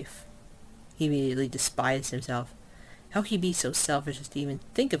wife. He immediately despised himself. How could he be so selfish as to even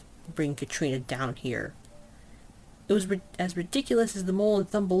think of bringing Katrina down here? It was as ridiculous as the mole in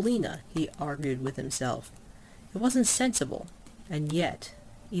Thumbelina, he argued with himself. It wasn't sensible. And yet,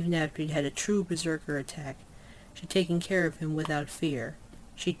 even after he'd had a true berserker attack, she'd taken care of him without fear.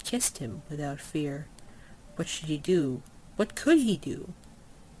 She'd kissed him without fear. What should he do? What could he do?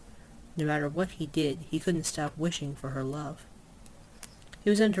 No matter what he did, he couldn't stop wishing for her love. He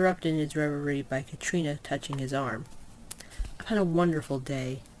was interrupted in his reverie by Katrina touching his arm. I've had a wonderful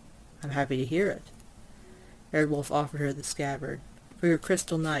day. I'm happy to hear it. Erdwulf offered her the scabbard. For your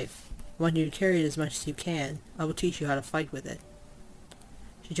crystal knife. I want you to carry it as much as you can. I will teach you how to fight with it.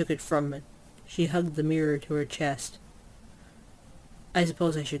 She took it from him. She hugged the mirror to her chest. I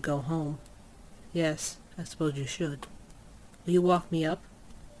suppose I should go home. Yes, I suppose you should. Will you walk me up?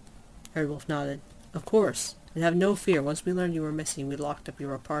 Erdwulf nodded. Of course. And have no fear, once we learned you were missing, we locked up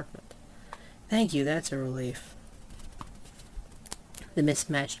your apartment. Thank you, that's a relief. The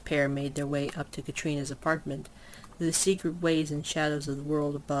mismatched pair made their way up to Katrina's apartment, through the secret ways and shadows of the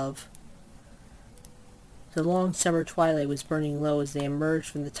world above. The long summer twilight was burning low as they emerged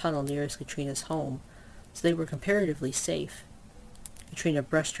from the tunnel nearest Katrina's home, so they were comparatively safe. Katrina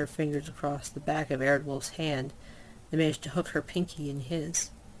brushed her fingers across the back of Erdwulf's hand and managed to hook her pinky in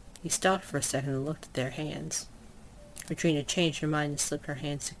his. He stopped for a second and looked at their hands. Katrina changed her mind and slipped her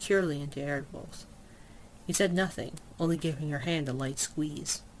hand securely into Erdwulf's. He said nothing, only giving her hand a light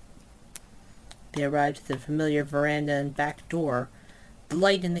squeeze. They arrived at the familiar veranda and back door. The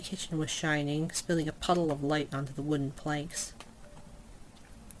light in the kitchen was shining, spilling a puddle of light onto the wooden planks.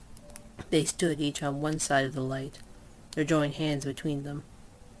 They stood each on one side of the light, their joined hands between them.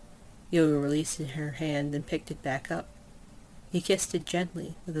 Yoga released her hand and picked it back up. He kissed it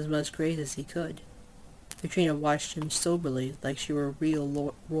gently, with as much grace as he could. Katrina watched him soberly, like she were a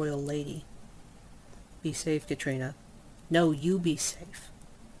real royal lady. Be safe, Katrina. No, you be safe.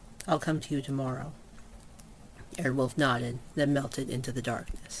 I'll come to you tomorrow. Erdwulf nodded, then melted into the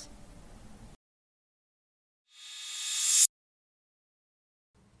darkness.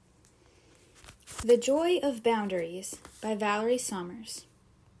 The Joy of Boundaries by Valerie Sommers.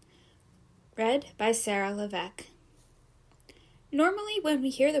 Read by Sarah Levesque. Normally, when we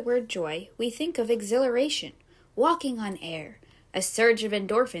hear the word joy, we think of exhilaration, walking on air, a surge of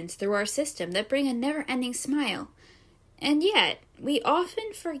endorphins through our system that bring a never-ending smile. And yet, we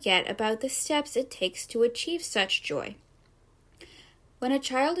often forget about the steps it takes to achieve such joy. When a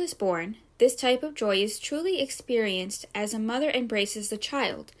child is born, this type of joy is truly experienced as a mother embraces the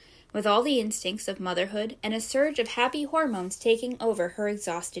child, with all the instincts of motherhood and a surge of happy hormones taking over her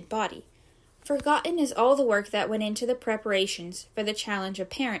exhausted body. Forgotten is all the work that went into the preparations for the challenge of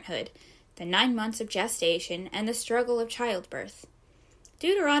parenthood, the 9 months of gestation, and the struggle of childbirth.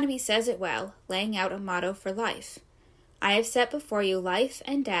 Deuteronomy says it well, laying out a motto for life. I have set before you life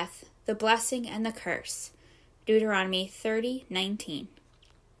and death, the blessing and the curse. Deuteronomy 30:19.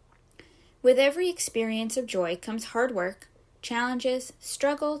 With every experience of joy comes hard work, challenges,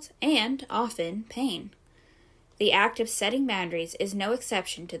 struggles, and, often, pain. The act of setting boundaries is no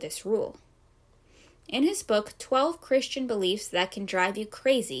exception to this rule. In his book, 12 Christian Beliefs That Can Drive You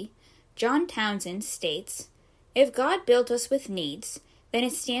Crazy, John Townsend states, if God built us with needs, then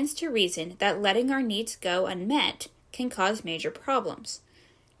it stands to reason that letting our needs go unmet can cause major problems.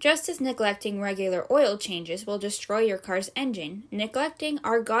 Just as neglecting regular oil changes will destroy your car's engine, neglecting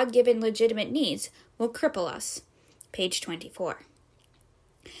our God-given legitimate needs will cripple us. Page 24.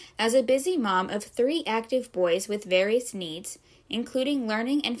 As a busy mom of 3 active boys with various needs, including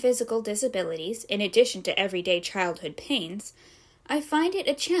learning and physical disabilities, in addition to everyday childhood pains, I find it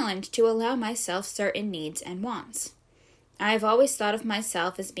a challenge to allow myself certain needs and wants. I have always thought of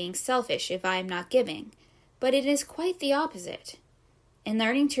myself as being selfish if I am not giving, but it is quite the opposite. In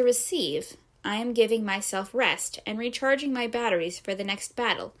learning to receive, I am giving myself rest and recharging my batteries for the next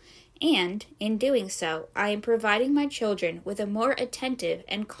battle, and, in doing so, I am providing my children with a more attentive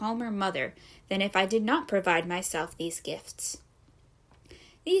and calmer mother than if I did not provide myself these gifts.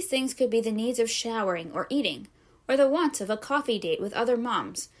 These things could be the needs of showering or eating, or the wants of a coffee date with other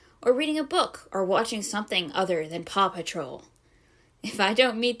moms, or reading a book, or watching something other than Paw Patrol. If I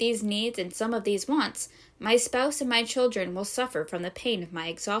don't meet these needs and some of these wants, my spouse and my children will suffer from the pain of my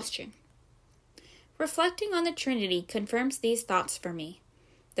exhaustion. Reflecting on the Trinity confirms these thoughts for me.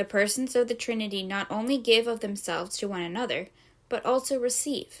 The persons of the Trinity not only give of themselves to one another, but also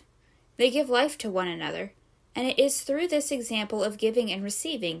receive. They give life to one another, and it is through this example of giving and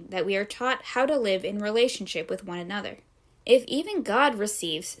receiving that we are taught how to live in relationship with one another. If even God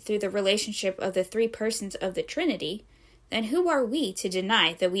receives through the relationship of the 3 persons of the Trinity, then who are we to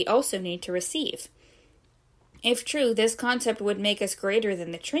deny that we also need to receive? If true, this concept would make us greater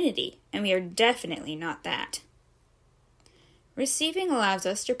than the Trinity, and we are definitely not that. Receiving allows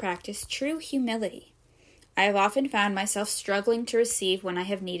us to practice true humility. I have often found myself struggling to receive when I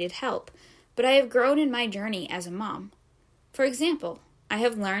have needed help, but I have grown in my journey as a mom. For example, I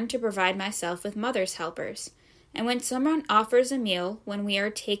have learned to provide myself with mother's helpers, and when someone offers a meal when we are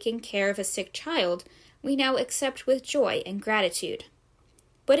taking care of a sick child, we now accept with joy and gratitude.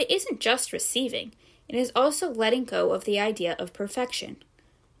 But it isn't just receiving, it is also letting go of the idea of perfection.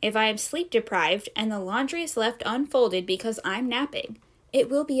 If I am sleep deprived and the laundry is left unfolded because I'm napping, it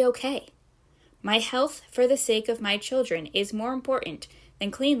will be okay. My health for the sake of my children is more important than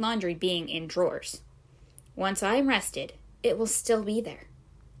clean laundry being in drawers. Once I am rested, it will still be there.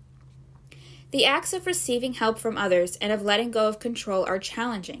 The acts of receiving help from others and of letting go of control are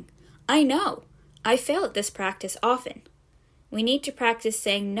challenging. I know. I fail at this practice often. We need to practice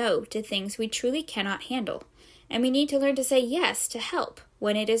saying no to things we truly cannot handle, and we need to learn to say yes to help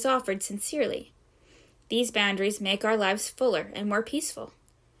when it is offered sincerely. These boundaries make our lives fuller and more peaceful.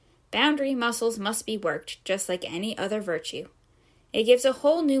 Boundary muscles must be worked just like any other virtue. It gives a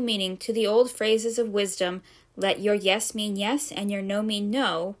whole new meaning to the old phrases of wisdom, let your yes mean yes and your no mean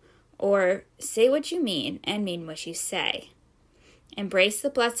no, or say what you mean and mean what you say. Embrace the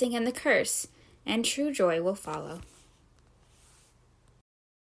blessing and the curse, and true joy will follow.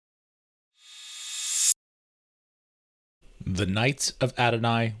 The Knights of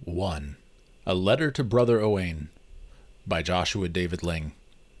Adonai 1. A Letter to Brother Owain by Joshua David Ling.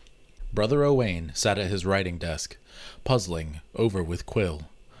 Brother Owain sat at his writing desk, puzzling over with quill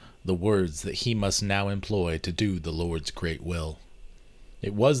the words that he must now employ to do the Lord's great will.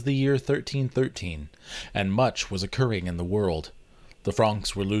 It was the year 1313, and much was occurring in the world. The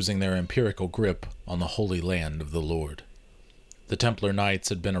Franks were losing their imperial grip on the holy land of the Lord. The Templar Knights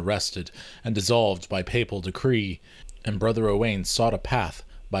had been arrested and dissolved by papal decree, and Brother Owain sought a path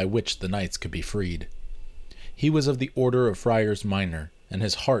by which the knights could be freed. He was of the order of Friars Minor, and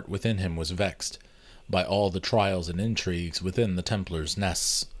his heart within him was vexed by all the trials and intrigues within the Templars'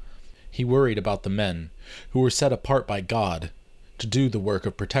 nests. He worried about the men who were set apart by God to do the work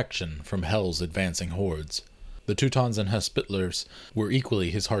of protection from hell's advancing hordes. The Teutons and Hospitallers were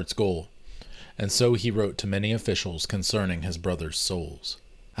equally his heart's goal, and so he wrote to many officials concerning his brothers' souls.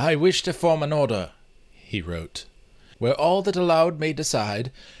 "I wish to form an order," he wrote, "where all that allowed may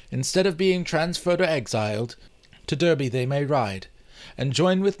decide, instead of being transferred or exiled, to Derby they may ride, and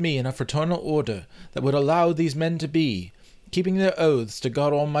join with me in a fraternal order that would allow these men to be, keeping their oaths to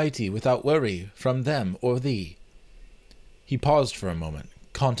God Almighty without worry from them or thee." He paused for a moment,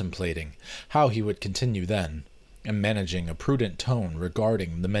 contemplating how he would continue then, and managing a prudent tone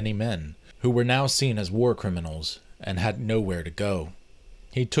regarding the many men who were now seen as war criminals and had nowhere to go.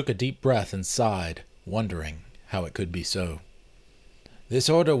 He took a deep breath and sighed, wondering how it could be so. "This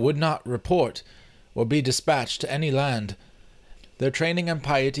order would not report or be dispatched to any land. Their training and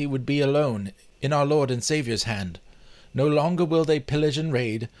piety would be alone in our Lord and Saviour's hand. No longer will they pillage and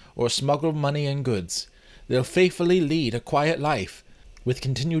raid, or smuggle money and goods. They'll faithfully lead a quiet life, with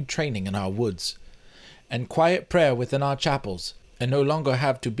continued training in our woods, and quiet prayer within our chapels, and no longer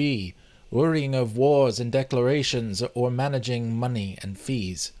have to be worrying of wars and declarations or managing money and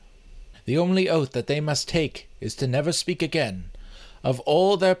fees. The only oath that they must take is to never speak again of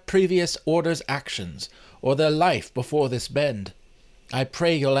all their previous order's actions, or their life before this bend. I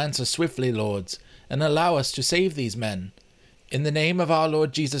pray you'll answer swiftly, lords, and allow us to save these men. In the name of our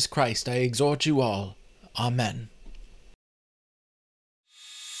Lord Jesus Christ, I exhort you all. Amen."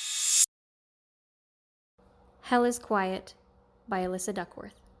 Hell is Quiet by Alyssa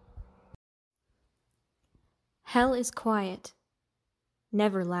Duckworth. Hell is quiet,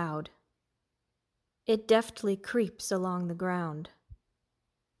 never loud. It deftly creeps along the ground.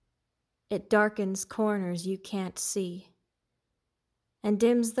 It darkens corners you can't see, and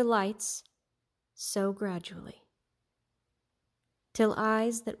dims the lights so gradually, till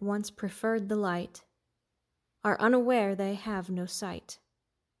eyes that once preferred the light are unaware they have no sight.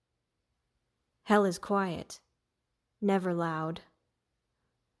 Hell is quiet, never loud,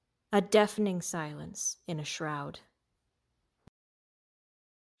 a deafening silence in a shroud.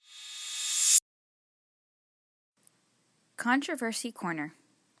 Controversy Corner.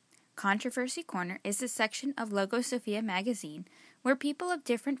 Controversy Corner is a section of Logosophia magazine where people of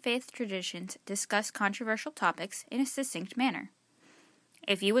different faith traditions discuss controversial topics in a succinct manner.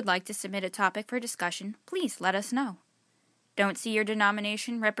 If you would like to submit a topic for discussion, please let us know. Don't see your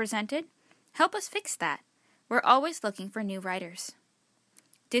denomination represented? Help us fix that. We're always looking for new writers.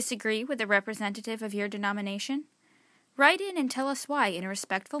 Disagree with a representative of your denomination? Write in and tell us why in a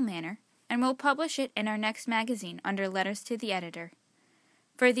respectful manner, and we'll publish it in our next magazine under Letters to the Editor.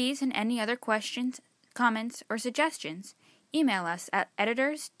 For these and any other questions, comments, or suggestions, email us at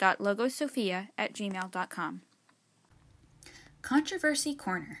editors.logosophia@gmail.com. Controversy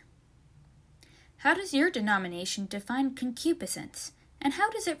Corner. How does your denomination define concupiscence, and how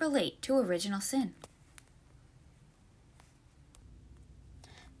does it relate to original sin?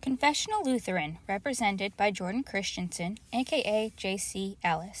 Confessional Lutheran, represented by Jordan Christensen, aka J.C.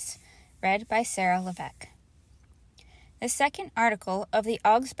 Ellis. Read by Sarah Levesque. The second article of the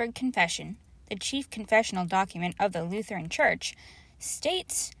Augsburg Confession, the chief confessional document of the Lutheran Church,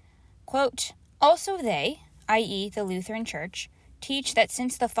 states, quote, "Also they, i.e. the Lutheran Church, teach that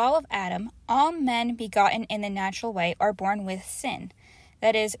since the fall of Adam, all men begotten in the natural way are born with sin,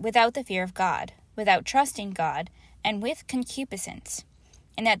 that is, without the fear of God, without trusting God, and with concupiscence.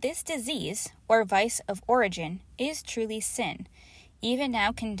 and that this disease, or vice of origin, is truly sin, even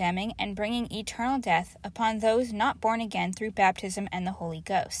now condemning and bringing eternal death upon those not born again through baptism and the Holy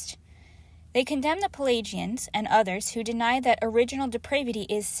Ghost. They condemn the Pelagians and others who deny that original depravity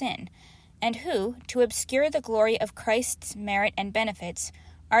is sin, and who, to obscure the glory of Christ's merit and benefits,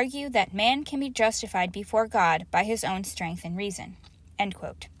 argue that man can be justified before God by his own strength and reason." End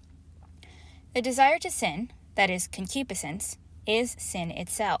quote. The desire to sin, that is, concupiscence, is sin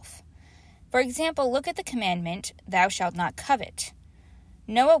itself. For example, look at the commandment, "Thou shalt not covet."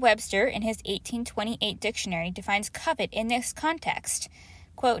 Noah Webster, in his 1828 dictionary, defines covet in this context,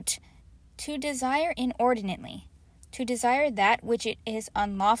 quote, "to desire inordinately, to desire that which it is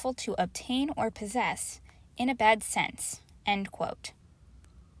unlawful to obtain or possess, in a bad sense." End quote.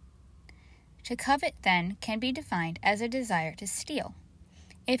 To covet, then, can be defined as a desire to steal.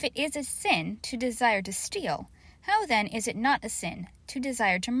 If it is a sin to desire to steal, how then is it not a sin to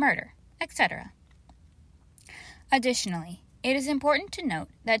desire to murder, etc.? Additionally, it is important to note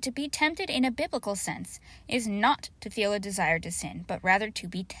that to be tempted in a biblical sense is not to feel a desire to sin, but rather to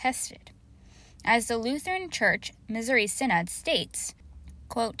be tested. As the Lutheran Church Missouri Synod states,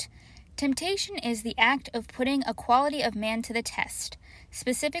 quote, "Temptation is the act of putting a quality of man to the test,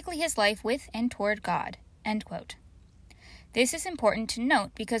 specifically his life with and toward God." End quote. This is important to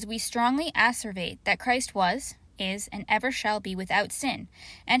note because we strongly asseverate that Christ was, is, and ever shall be without sin,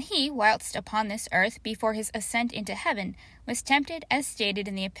 and he, whilst upon this earth before his ascent into heaven, was tempted as stated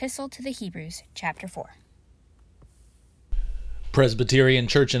in the Epistle to the Hebrews, chapter 4. Presbyterian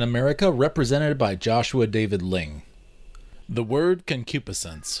Church in America, represented by Joshua David Ling. The word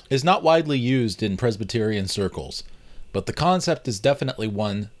concupiscence is not widely used in Presbyterian circles, but the concept is definitely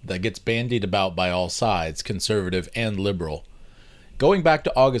one that gets bandied about by all sides, conservative and liberal. Going back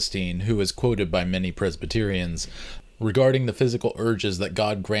to Augustine, who is quoted by many Presbyterians, regarding the physical urges that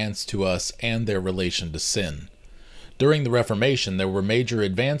God grants to us and their relation to sin. During the Reformation, there were major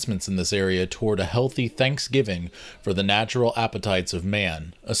advancements in this area toward a healthy thanksgiving for the natural appetites of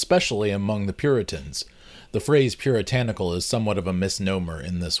man, especially among the Puritans. The phrase puritanical is somewhat of a misnomer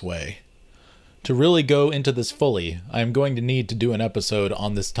in this way. To really go into this fully, I am going to need to do an episode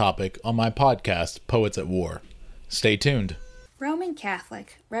on this topic on my podcast, Poets at War. Stay tuned. Roman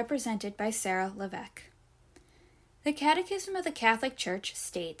Catholic, represented by Sarah Levesque. The Catechism of the Catholic Church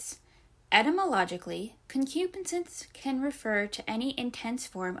states, "Etymologically, concupiscence can refer to any intense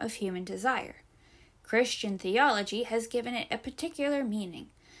form of human desire. Christian theology has given it a particular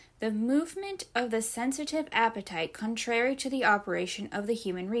meaning, the movement of the sensitive appetite contrary to the operation of the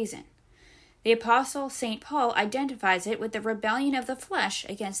human reason. The Apostle St. Paul identifies it with the rebellion of the flesh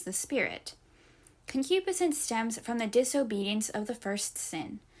against the spirit. Concupiscence stems from the disobedience of the first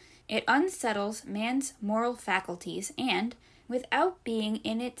sin. It unsettles man's moral faculties and, without being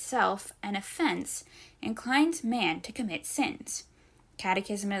in itself an offense, inclines man to commit sins."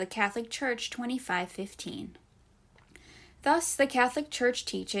 Catechism of the Catholic Church 2515. Thus, the Catholic Church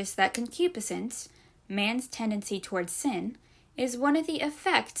teaches that concupiscence, man's tendency towards sin, is one of the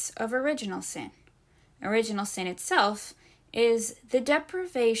effects of original sin. Original sin itself is the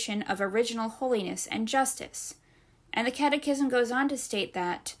deprivation of original holiness and justice. And the Catechism goes on to state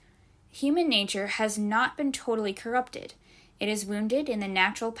that human nature has not been totally corrupted. It is wounded in the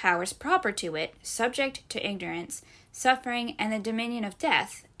natural powers proper to it, subject to ignorance, suffering, and the dominion of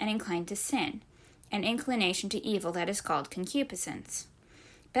death, and inclined to sin, an inclination to evil that is called concupiscence.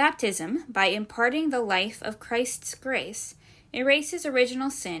 Baptism, by imparting the life of Christ's grace, erases original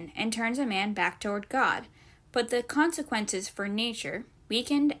sin and turns a man back toward God, but the consequences for nature,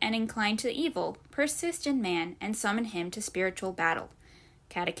 weakened and inclined to evil, persist in man and summon him to spiritual battle.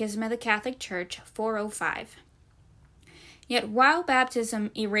 Catechism of the Catholic Church 405. Yet while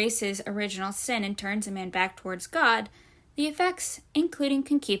baptism erases original sin and turns a man back towards God, the effects, including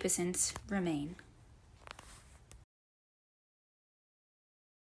concupiscence, remain.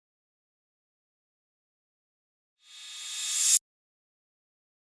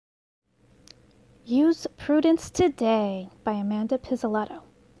 Use Prudence Today by Amanda Pizzolato.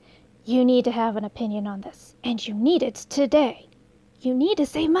 You need to have an opinion on this, and you need it today. You need to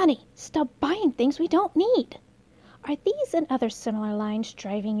save money. Stop buying things we don't need. Are these and other similar lines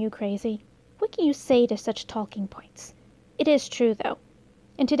driving you crazy? What can you say to such talking points? It is true, though.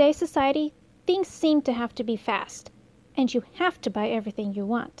 In today's society, things seem to have to be fast, and you have to buy everything you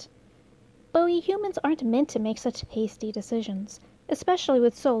want. But we humans aren't meant to make such hasty decisions, especially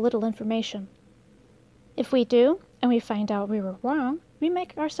with so little information. If we do, and we find out we were wrong, we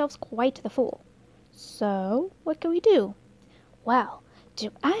make ourselves quite the fool. So, what can we do? Well,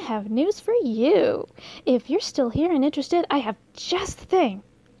 do I have news for you? If you're still here and interested, I have just the thing.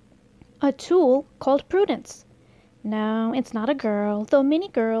 A tool called Prudence. No, it's not a girl, though many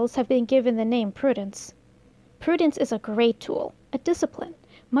girls have been given the name Prudence. Prudence is a great tool, a discipline,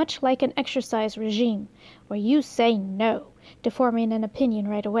 much like an exercise regime, where you say no to forming an opinion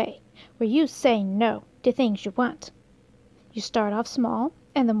right away, where you say no to things you want. You start off small,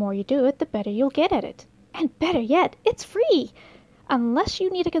 and the more you do it, the better you'll get at it. And better yet, it's free! Unless you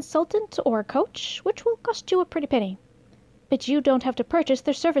need a consultant or a coach, which will cost you a pretty penny. But you don't have to purchase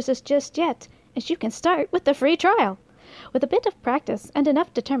their services just yet, as you can start with the free trial. With a bit of practice and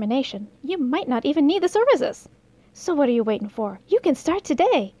enough determination, you might not even need the services. So what are you waiting for? You can start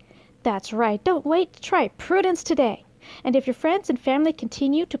today. That's right, don't wait, try Prudence today. And if your friends and family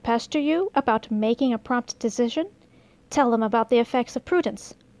continue to pester you about making a prompt decision, tell them about the effects of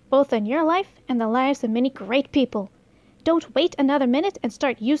Prudence, both in your life and the lives of many great people. Don't wait another minute and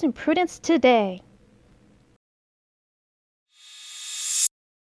start using Prudence today.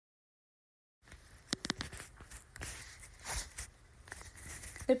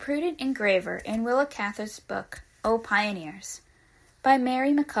 The Prudent Engraver in Willa Cather's book, O Pioneers, by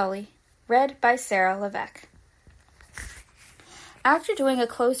Mary McCulley, read by Sarah Levesque. After doing a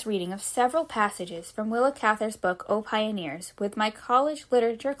close reading of several passages from Willa Cather's book, O Pioneers, with my college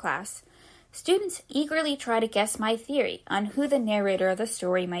literature class, students eagerly try to guess my theory on who the narrator of the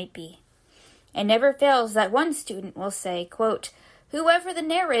story might be. It never fails that one student will say, quote, "Whoever the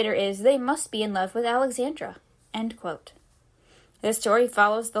narrator is, they must be in love with Alexandra," end quote. The story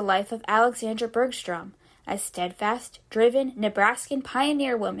follows the life of Alexandra Bergstrom, a steadfast, driven Nebraskan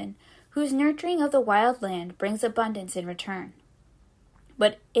pioneer woman whose nurturing of the wild land brings abundance in return.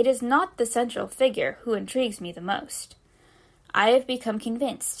 But it is not the central figure who intrigues me the most. I have become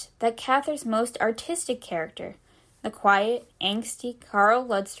convinced that Cather's most artistic character, the quiet, angsty Karl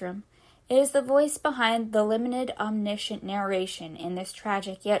Ludstrom, is the voice behind the limited, omniscient narration in this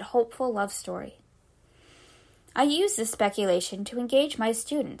tragic yet hopeful love story. I use this speculation to engage my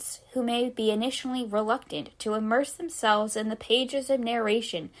students, who may be initially reluctant to immerse themselves in the pages of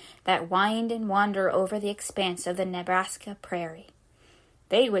narration that wind and wander over the expanse of the Nebraska prairie.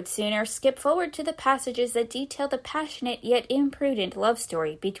 They would sooner skip forward to the passages that detail the passionate yet imprudent love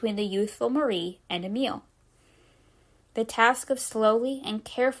story between the youthful Marie and Emile. The task of slowly and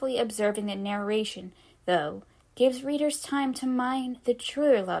carefully observing the narration, though, gives readers time to mine the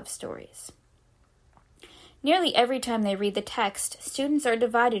truer love stories. Nearly every time they read the text, students are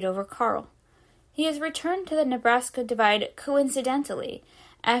divided over Karl. He has returned to the Nebraska Divide coincidentally,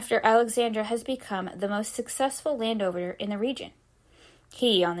 after Alexandra has become the most successful landowner in the region.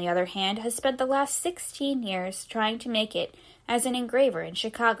 He, on the other hand, has spent the last 16 years trying to make it as an engraver in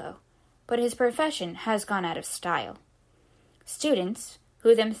Chicago, but his profession has gone out of style. Students,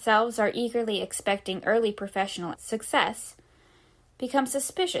 who themselves are eagerly expecting early professional success, become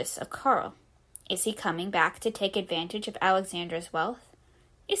suspicious of Karl. Is he coming back to take advantage of Alexandra's wealth?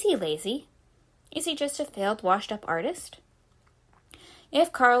 Is he lazy? Is he just a failed, washed-up artist?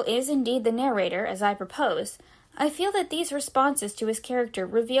 If Karl is indeed the narrator, as I propose, I feel that these responses to his character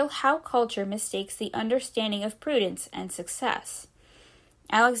reveal how culture mistakes the understanding of prudence and success.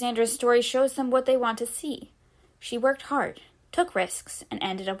 Alexandra's story shows them what they want to see. She worked hard, took risks, and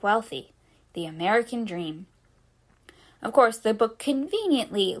ended up wealthy. The American dream. Of course, the book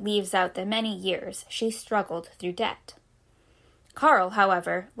conveniently leaves out the many years she struggled through debt. Karl,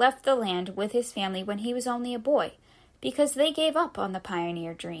 however, left the land with his family when he was only a boy, because they gave up on the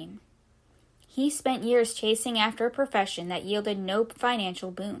pioneer dream. He spent years chasing after a profession that yielded no financial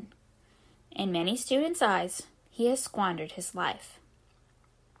boon. In many students' eyes, he has squandered his life.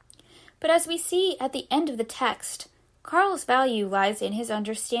 But as we see at the end of the text, Karl's value lies in his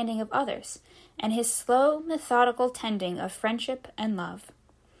understanding of others, and his slow, methodical tending of friendship and love.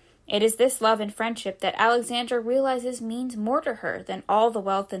 It is this love and friendship that Alexandra realizes means more to her than all the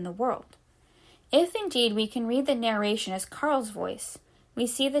wealth in the world. If indeed we can read the narration as Karl's voice, we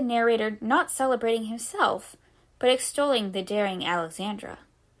see the narrator not celebrating himself, but extolling the daring Alexandra.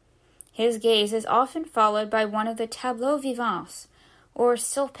 His gaze is often followed by one of the tableaux vivants, or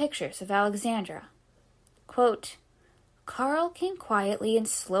still pictures of Alexandra. Quote, Karl came quietly and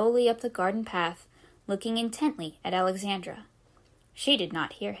slowly up the garden path, looking intently at Alexandra. She did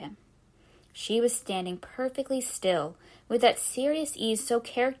not hear him. She was standing perfectly still, with that serious ease so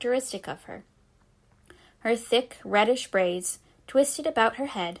characteristic of her. Her thick, reddish braids, twisted about her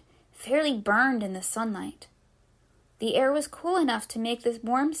head, fairly burned in the sunlight. The air was cool enough to make the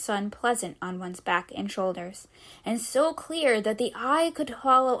warm sun pleasant on one's back and shoulders, and so clear that the eye could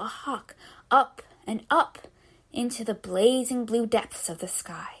follow a hawk up and up into the blazing blue depths of the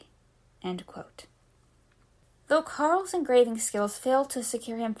sky. End quote. Though Carl's engraving skills failed to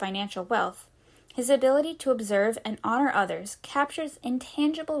secure him financial wealth, his ability to observe and honor others captures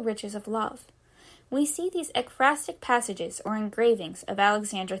intangible riches of love. We see these ekphrastic passages or engravings of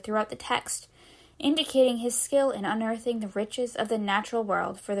Alexandra throughout the text, indicating his skill in unearthing the riches of the natural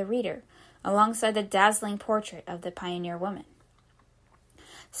world for the reader, alongside the dazzling portrait of the pioneer woman.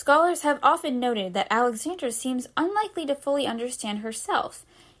 Scholars have often noted that Alexandra seems unlikely to fully understand herself,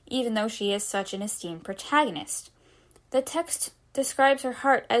 even though she is such an esteemed protagonist. The text describes her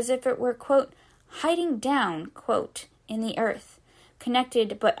heart as if it were, quote, hiding down, quote, in the earth,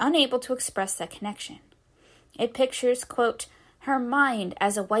 connected but unable to express that connection. It pictures, quote, her mind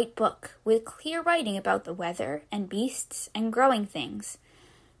as a white book with clear writing about the weather and beasts and growing things.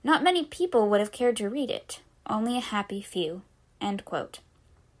 Not many people would have cared to read it, only a happy few, end quote.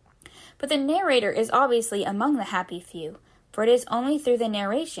 But the narrator is obviously among the happy few, for it is only through the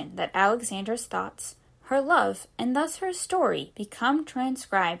narration that Alexandra's thoughts, her love, and thus her story become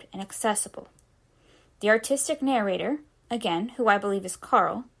transcribed and accessible. The artistic narrator, again, who I believe is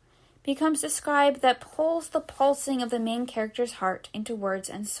Carl, becomes the scribe that pulls the pulsing of the main character's heart into words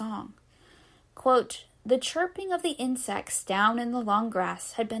and song. Quote, the chirping of the insects down in the long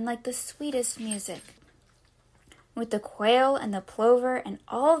grass had been like the sweetest music, with the quail and the plover and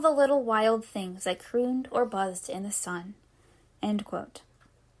all the little wild things that crooned or buzzed in the sun. End quote.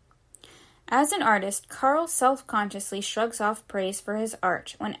 As an artist, Carl self-consciously shrugs off praise for his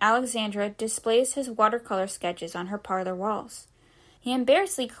art when Alexandra displays his watercolor sketches on her parlor walls. He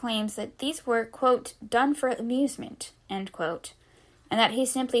embarrassedly claims that these were, quote, done for amusement, end quote, and that he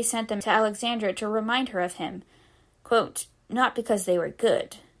simply sent them to Alexandra to remind her of him, quote, not because they were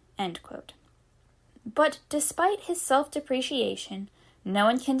good, end quote. But despite his self-depreciation, no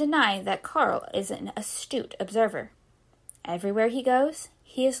one can deny that Carl is an astute observer. Everywhere he goes,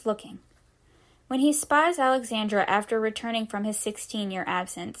 he is looking. When he spies Alexandra after returning from his 16-year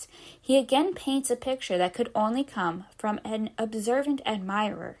absence, he again paints a picture that could only come from an observant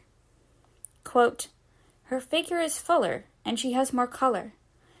admirer. Quote, her figure is fuller, and she has more color.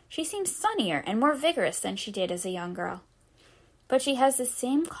 She seems sunnier and more vigorous than she did as a young girl. But she has the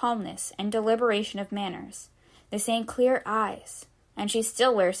same calmness and deliberation of manners, the same clear eyes, and she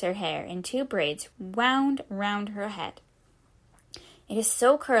still wears her hair in 2 braids wound round her head. It is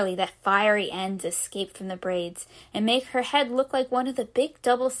so curly that fiery ends escape from the braids and make her head look like one of the big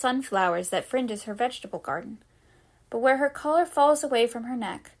double sunflowers that fringes her vegetable garden. But where her collar falls away from her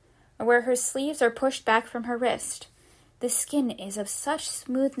neck, or where her sleeves are pushed back from her wrist, the skin is of such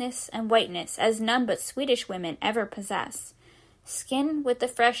smoothness and whiteness as none but Swedish women ever possess, skin with the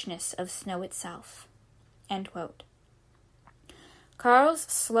freshness of snow itself. End quote. Carl's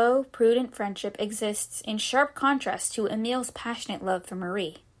slow, prudent friendship exists in sharp contrast to Emil's passionate love for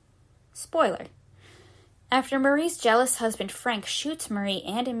Marie. Spoiler. After Marie's jealous husband Frank shoots Marie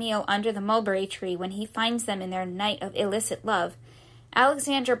and Emil under the mulberry tree when he finds them in their night of illicit love,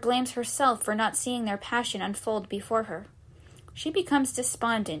 Alexandra blames herself for not seeing their passion unfold before her. She becomes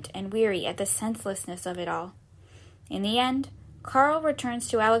despondent and weary at the senselessness of it all. In the end, Carl returns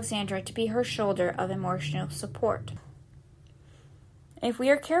to Alexandra to be her shoulder of emotional support. If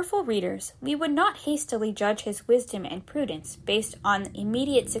we are careful readers, we would not hastily judge his wisdom and prudence based on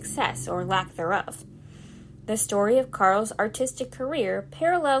immediate success or lack thereof. The story of Carl's artistic career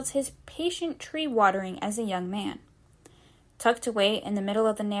parallels his patient tree watering as a young man. Tucked away in the middle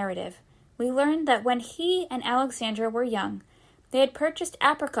of the narrative, we learn that when he and Alexandra were young, they had purchased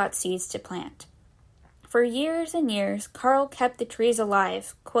apricot seeds to plant. For years and years, Carl kept the trees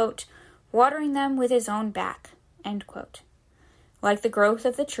alive, quote, watering them with his own back, end quote. Like the growth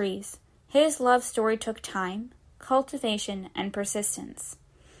of the trees, his love story took time, cultivation, and persistence.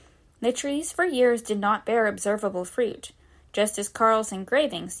 The trees for years did not bear observable fruit, just as Carl's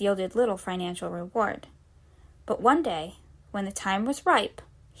engravings yielded little financial reward. But one day, when the time was ripe,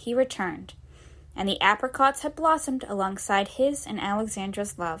 he returned, and the apricots had blossomed alongside his and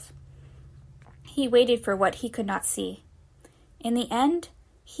Alexandra's love. He waited for what he could not see. In the end,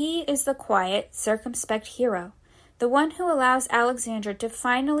 he is the quiet, circumspect hero, the one who allows Alexandra to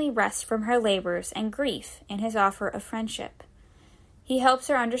finally rest from her labors and grief in his offer of friendship. He helps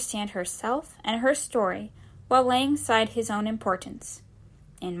her understand herself and her story while laying aside his own importance.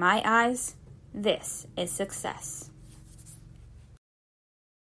 In my eyes, this is success.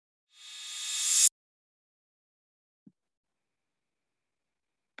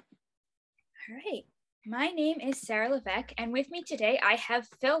 All right. My name is Sarah Levesque, and with me today I have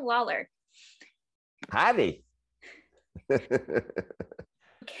Phil Lawler. Howdy. Can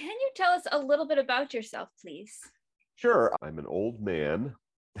you tell us a little bit about yourself, please? Sure. I'm an old man.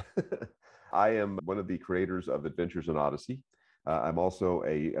 I am one of the creators of Adventures in Odyssey. I'm also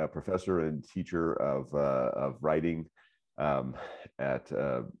a professor and teacher of writing at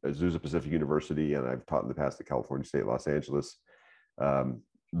Azusa Pacific University, and I've taught in the past at California State, Los Angeles,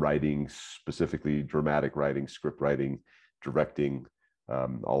 writing, specifically dramatic writing, script writing, directing,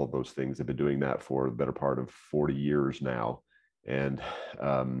 all of those things. I've been doing that for the better part of 40 years now. And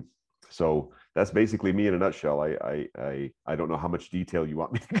so that's basically me in a nutshell. I don't know how much detail you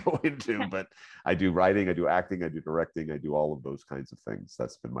want me to go into, but I do writing, I do acting, I do directing, I do all of those kinds of things.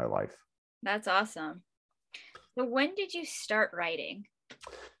 That's been my life. That's awesome. So when did you start writing?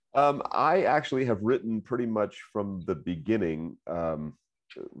 I actually have written pretty much from the beginning.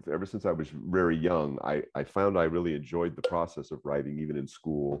 Ever since I was very young, I found I really enjoyed the process of writing, even in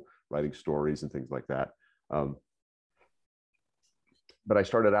school, writing stories and things like that. But I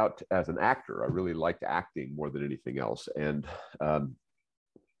started out as an actor. I really liked acting more than anything else. And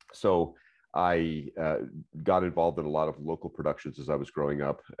so I got involved in a lot of local productions as I was growing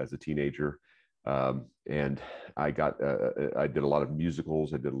up as a teenager. And I did a lot of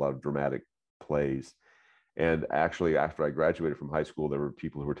musicals. I did a lot of dramatic plays. And actually, after I graduated from high school, there were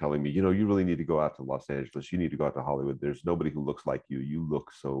people who were telling me, you really need to go out to Los Angeles. You need to go out to Hollywood. There's nobody who looks like you. You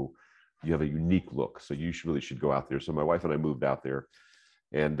have a unique look. So you really should go out there. So my wife and I moved out there.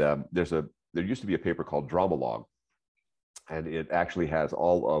 And there used to be a paper called Dramalog. And it actually has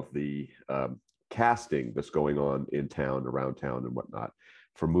all of the casting that's going on in town, around town and whatnot,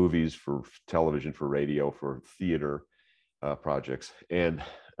 for movies, for television, for radio, for theater projects. And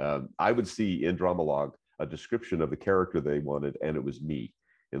I would see in Dramalog a description of the character they wanted, and it was me.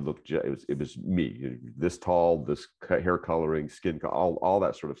 It was me, this tall, this hair coloring, skin, all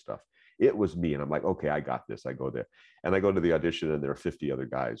that sort of stuff. It was me, and I'm like, okay, I got this. I go there, and I go to the audition, and there are 50 other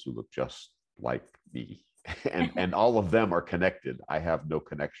guys who look just like me, and all of them are connected. I have no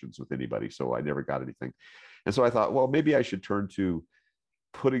connections with anybody, so I never got anything. And so I thought, well, maybe I should turn to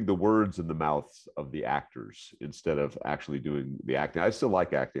putting the words in the mouths of the actors instead of actually doing the acting. I still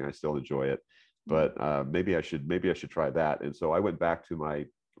like acting. I still enjoy it. But maybe I should try that. And so I went back to my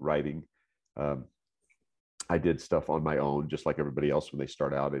writing. I did stuff on my own, just like everybody else when they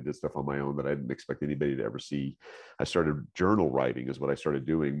start out. I did stuff on my own that I didn't expect anybody to ever see. I started journal writing is what I started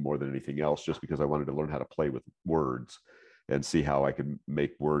doing more than anything else, just because I wanted to learn how to play with words and see how I could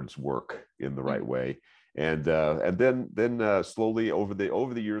make words work in the right way. And then slowly over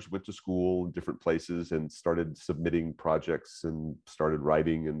the years went to school in different places and started submitting projects and started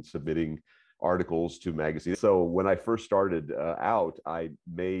writing and submitting articles to magazines. So when I first started out, I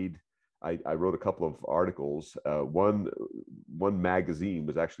wrote a couple of articles. One magazine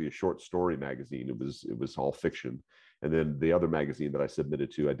was actually a short story magazine. It was all fiction. And then the other magazine that I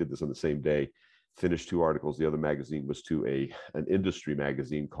submitted to, I did this on the same day, finished 2 articles. The other magazine was to an industry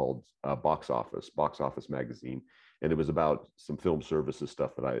magazine called Box Office Magazine. And it was about some film services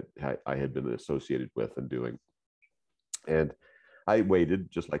stuff that I had been associated with and doing. And I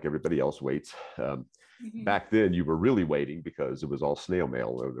waited just like everybody else waits. Back then, you were really waiting because it was all snail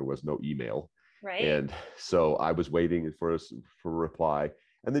mail. There was no email. Right. And so I was waiting for a reply.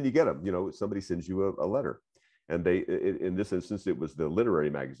 And then you get them. Somebody sends you a letter. And in this instance, it was the literary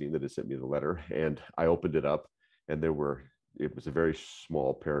magazine that had sent me the letter. And I opened it up, and it was a very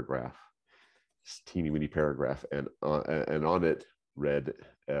small paragraph, teeny weeny paragraph. And on it read,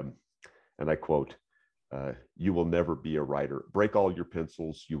 and I quote, "You will never be a writer. Break all your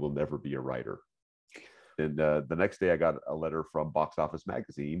pencils. You will never be a writer." And the next day I got a letter from Box Office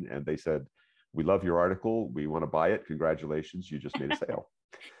Magazine, and they said, "We love your article. We want to buy it. Congratulations. You just made a sale."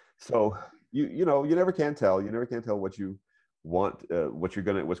 So you never can tell. You never can tell what you want, what's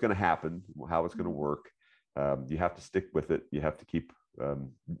going to happen, how it's going to work. You have to stick with it. You have to keep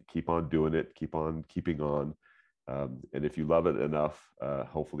on doing it, keep on keeping on. And if you love it enough,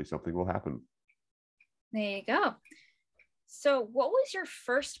 hopefully something will happen. There you go. So what was your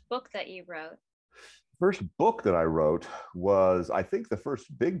first book that you wrote? First book that I wrote was, I think the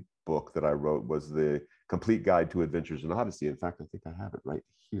first big book that I wrote was The Complete Guide to Adventures in Odyssey. In fact, I think I have it right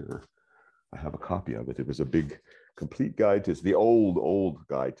here. I have a copy of it. It was a big complete guide to, it's the old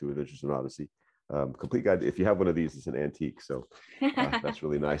guide to Adventures in Odyssey. Complete guide. If you have one of these, it's an antique. So that's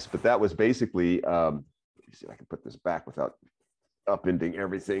really nice. But that was basically, let me see if I can put this back without upending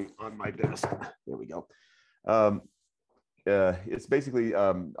everything on my desk. There we go. It's basically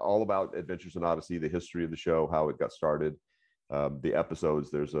all about Adventures in Odyssey, the history of the show, how it got started, the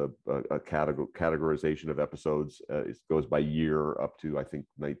episodes. There's a categorization of episodes. It goes by year up to, I think,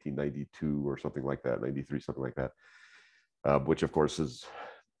 1992 or something like that, 93, something like that, which of course is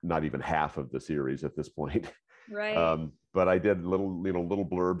not even half of the series at this point. Right. But I did little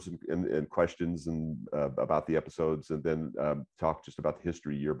blurbs and questions and about the episodes, and then talked just about the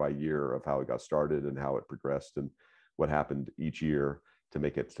history year by year of how it got started and how it progressed and what happened each year to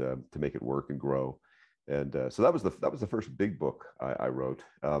make it work and grow. And so that was the first big book I wrote,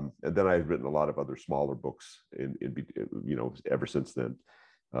 and then I've written a lot of other smaller books ever since then,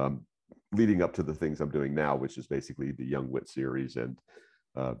 leading up to the things I'm doing now, which is basically the Young Wit series and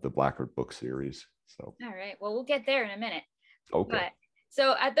the Blackguard book series. So all right, well, we'll get there in a minute. Okay. But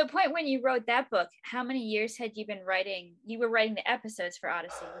so at the point when you wrote that book, how many years had you been writing? You were writing the episodes for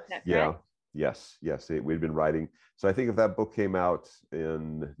Odyssey, is that correct? Yes. We'd been writing. So I think if that book came out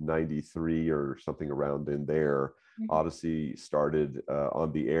in 93 or something around in there, Odyssey started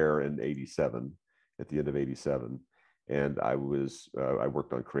on the air in 87, at the end of 87. And I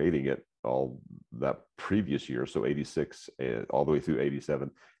worked on creating it all that previous year. So 86 and all the way through 87.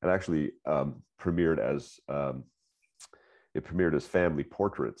 And actually premiered as family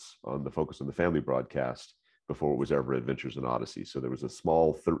portraits on the Focus on the Family broadcast before it was ever Adventures in Odyssey. So there was a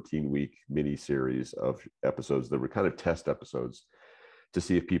small 13-week mini series of episodes that were kind of test episodes to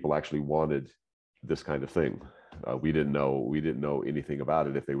see if people actually wanted this kind of thing. We didn't know anything about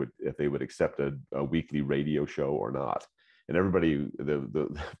it, if they would accept a weekly radio show or not. And everybody, the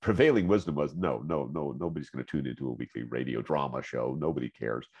prevailing wisdom was no, nobody's going to tune into a weekly radio drama show. Nobody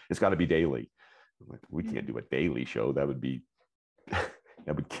cares. It's got to be daily. Like, we can't do a daily show. That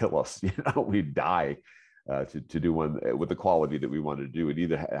would kill us. We'd die. To do one with the quality that we wanted to do.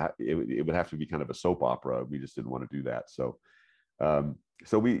 It would have to be kind of a soap opera. We just didn't want to do that.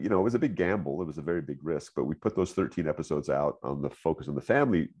 So we, it was a big gamble. It was a very big risk, but we put those 13 episodes out on the Focus on the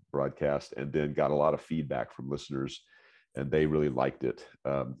Family broadcast, and then got a lot of feedback from listeners, and they really liked it,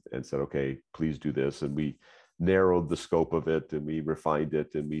 and said, okay, please do this. And we narrowed the scope of it, and we refined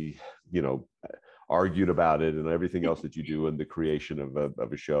it, and we, argued about it and everything else that you do in the creation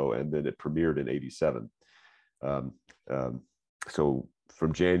of a show. And then it premiered in 87. So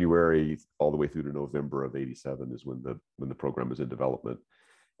from January all the way through to November of 87 is when the program was in development.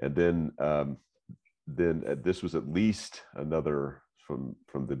 And then this was at least another from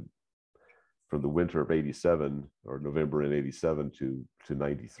the winter of 87 or November in 87 to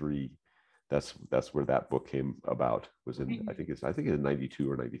 93. That's where that book came about, was in, I think in 92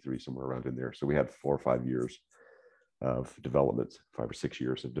 or 93, somewhere around in there. So we had 4 or 5 years of development, 5 or 6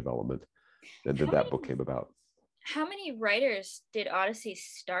 years of development. And then that book came about. How many writers did Odyssey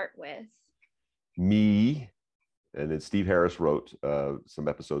start with? Me, and then Steve Harris wrote some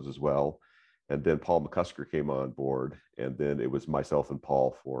episodes as well. And then Paul McCusker came on board. And then it was myself and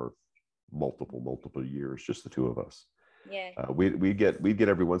Paul for multiple years, just the two of us. Yeah. We'd get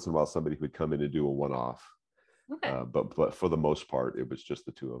every once in a while somebody who would come in and do a one-off. Okay. But for the most part, it was just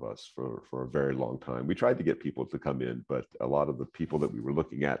the two of us for a very long time. We tried to get people to come in, but a lot of the people that we were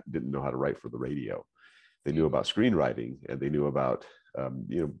looking at didn't know how to write for the radio. They knew about screenwriting, and they knew about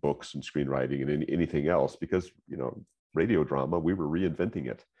books and screenwriting and anything else, because radio drama, we were reinventing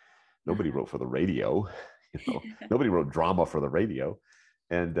it. Nobody wrote for the radio. Nobody wrote drama for the radio.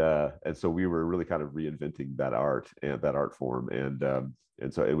 And so we were really kind of reinventing that art form,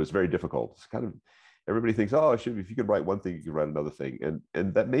 and so it was very difficult. It's kind of, everybody thinks, oh, if you could write one thing, you could write another thing,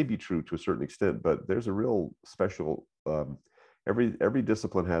 and that may be true to a certain extent, but there's a real special. Every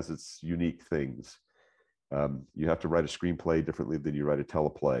discipline has its unique things. You have to write a screenplay differently than you write a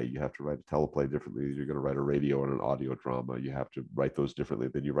teleplay. You have to write a teleplay differently than you're going to write a radio and an audio drama. You have to write those differently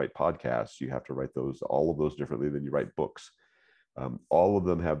than you write podcasts. You have to write all of those differently than you write books. All of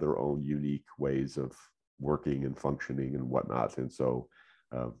them have their own unique ways of working and functioning and whatnot. And so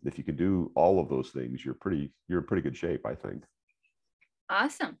if you can do all of those things, you're in pretty good shape, I think.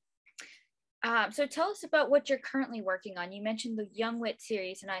 Awesome. So tell us about what you're currently working on. You mentioned the Young Wit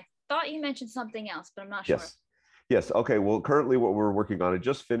series, and I thought you mentioned something else, but I'm not sure. Yes. Okay. Well, currently what we're working on, I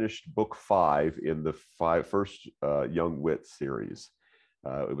just finished book 5 in the first Young Wit series.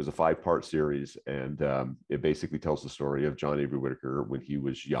 It was a 5-part series, and it basically tells the story of John Avery Whitaker when he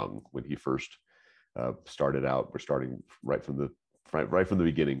was young, when he first started out. We're starting right from the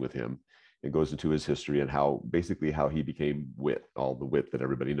beginning with him. It goes into his history and how he became wit, all the wit that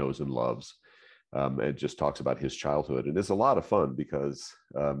everybody knows and loves. And just talks about his childhood. And it's a lot of fun because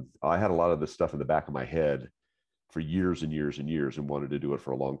I had a lot of this stuff in the back of my head for years and years and years, and wanted to do it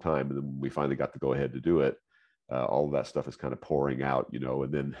for a long time. And then when we finally got to go ahead to do it, all of that stuff is kind of pouring out,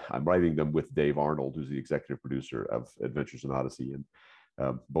 and then I'm writing them with Dave Arnold, who's the executive producer of Adventures in Odyssey.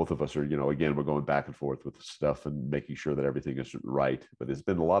 And both of us are, again, we're going back and forth with the stuff and making sure that everything is right. But it's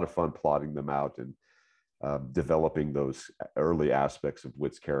been a lot of fun plotting them out and developing those early aspects of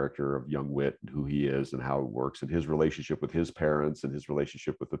Whit's character, of young Whit, and who he is and how it works, and his relationship with his parents and his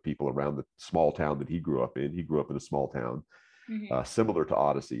relationship with the people around the small town that he grew up in. He grew up in a small town, similar to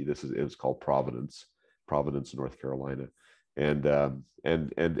Odyssey. It was called Providence, North Carolina. And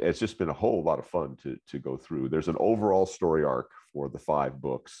it's just been a whole lot of fun to go through. There's an overall story arc for the 5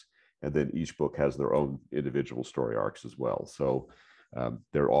 books, and then each book has their own individual story arcs as well. So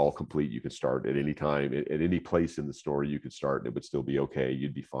they're all complete. You can start at any time, at any place in the story. You could start, and it would still be okay.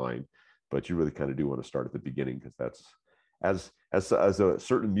 You'd be fine. But you really kind of do want to start at the beginning, because that's, as a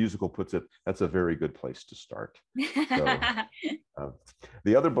certain musical puts it, that's a very good place to start. So,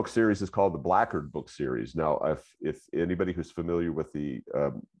 the other book series is called the Blackguard book series. Now, if anybody who's familiar with the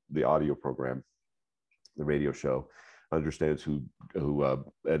audio program, the radio show, understands who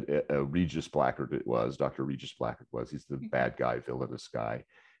Regis Blackguard was, Dr. Regis Blackguard was. He's the bad guy, villainous guy,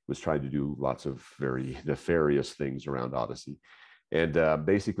 was trying to do lots of very nefarious things around Odyssey. And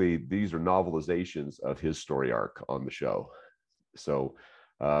basically, these are novelizations of his story arc on the show. So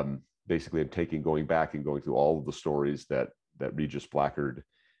basically, I'm going back and going through all of the stories that Regis Blackguard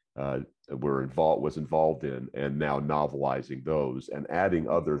was involved in, and now novelizing those and adding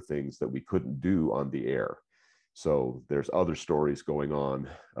other things that we couldn't do on the air. So there's other stories going on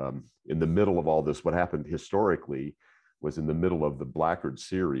in the middle of all this. What happened historically was, in the middle of the Blackguard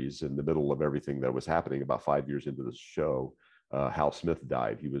series, in the middle of everything that was happening, about 5 years into the show, Hal Smith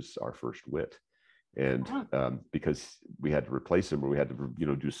died. He was our first Whit. And because we had to replace him, or we had to,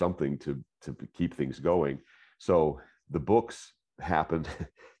 do something to keep things going. So the books happened.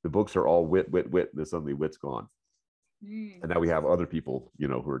 The books are all Whit, and then suddenly Whit's gone. And now we have other people,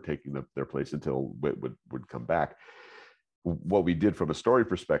 who are taking their place until Whit would come back. What we did from a story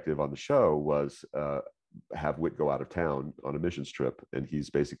perspective on the show was have Whit go out of town on a missions trip, and he's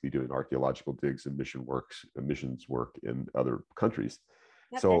basically doing archaeological digs and missions work in other countries.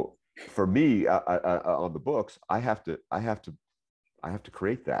 Okay. So for me, on the books, I have to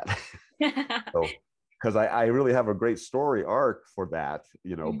create that. So, because I really have a great story arc for that,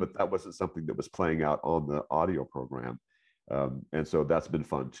 but that wasn't something that was playing out on the audio program. And so that's been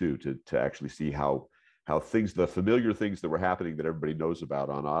fun too, to actually see how things, the familiar things that were happening that everybody knows about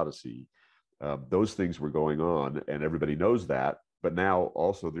on Odyssey, those things were going on, and everybody knows that. But now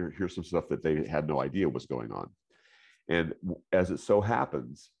also here's some stuff that they had no idea was going on. And as it so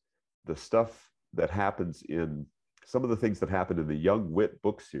happens, the stuff that happens in some of the things that happened in the Young Whit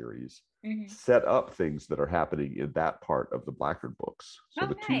book series set up things that are happening in that part of the Blackguard books. So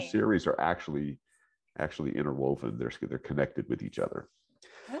the two series are actually interwoven. They're connected with each other.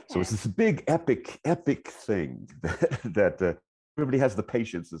 Okay. So it's this big epic thing that everybody has the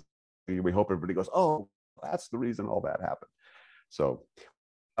patience. We hope everybody goes, oh, that's the reason all that happened. So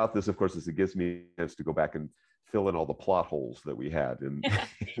about this, of course, is it gives me a chance to go back and fill in all the plot holes that we had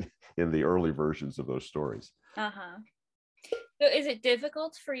in the early versions of those stories. So is it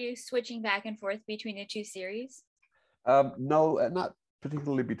difficult for you switching back and forth between the two series? No, not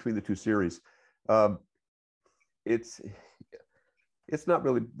particularly between the two series. It's not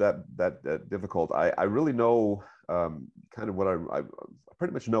really that difficult. I really know kind of what I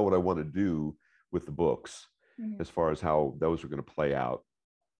pretty much know what I want to do with the books, as far as how those are going to play out.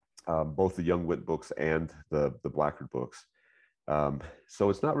 Both the Young Whit books and the Blackguard books. So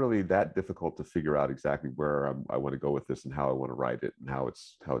it's not really that difficult to figure out exactly where I want to go with this, and how I want to write it, and how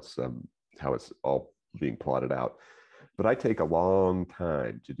it's all being plotted out. But I take a long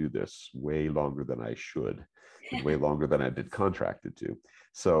time to do this, way longer than I should, and way longer than I've been contracted to.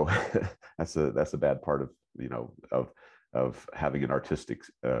 So that's a bad part of having an artistic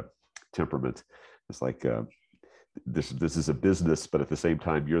temperament. It's like this is a business, but at the same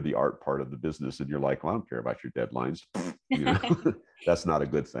time, you're the art part of the business, and you're like, well, I don't care about your deadlines. That's not a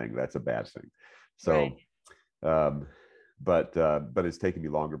good thing. That's a bad thing. So, right. But it's taken me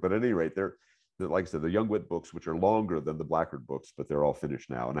longer. But at any rate, like I said, the Young Whit books, which are longer than the Blackguard books, but they're all finished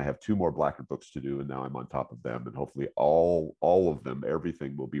now. And I have 2 more Blackguard books to do, and now I'm on top of them. And hopefully all of them,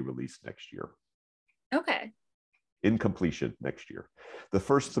 everything will be released next year. Okay. In completion next year. The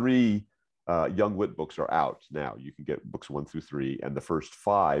first 3 Young Whit books are out now. You can get books 1 through 3, and the first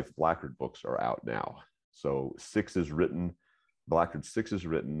 5 Blackguard books are out now. So 6 is written. Blackguard 6 is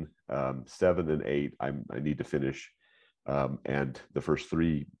written. 7 and 8 I need to finish. And the first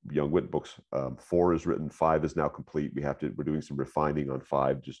 3 Young Whit books, 4 is written, 5 is now complete. We're doing some refining on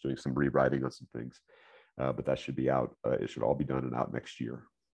 5, just doing some rewriting on some things. But that should be out. It should all be done and out next year.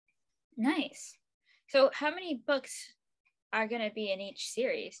 Nice. So how many books are going to be in each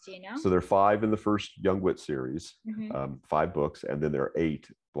series? Do you know? So there are 5 in the first Young Whit series, 5 books, and then there are 8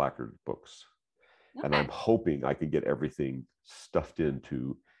 Blackguard books. And I'm hoping I can get everything stuffed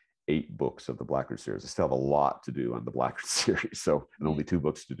into 8 books of the Blackguard series. I still have a lot to do on the Blackguard series, so and only 2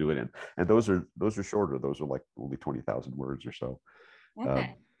 books to do it in. And those are shorter. Those are like only 20,000 words or so.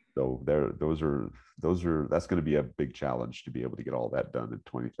 So that's going to be a big challenge to be able to get all that done in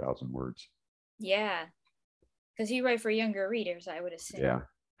 20,000 words. Yeah, because you write for younger readers, I would assume. Yeah.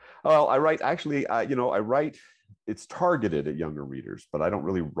 Well, I write actually. I write. It's targeted at younger readers, but I don't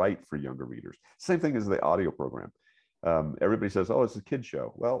really write for younger readers. Same thing as the audio program. Everybody says, "Oh, it's a kid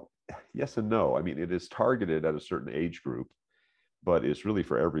show." Well, yes and no. I mean, it is targeted at a certain age group, but it's really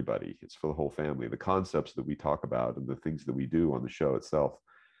for everybody. It's for the whole family. The concepts that we talk about and the things that we do on the show itself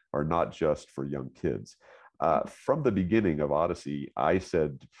are not just for young kids. From the beginning of Odyssey, I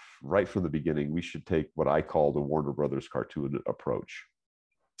said right from the beginning, we should take what I call the Warner Brothers cartoon approach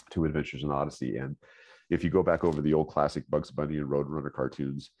to Adventures in Odyssey. And if you go back over the old classic Bugs Bunny and Roadrunner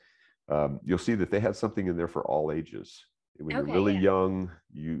cartoons, you'll see that they had something in there for all ages. When you're really young,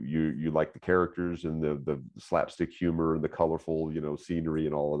 you like the characters and the slapstick humor and the colorful, scenery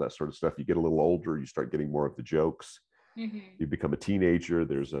and all of that sort of stuff. You get a little older, you start getting more of the jokes. You become a teenager.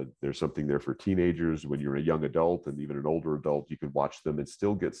 There's something there for teenagers. When you're a young adult and even an older adult, you can watch them and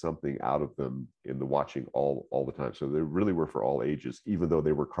still get something out of them in the watching all the time. So they really were for all ages, even though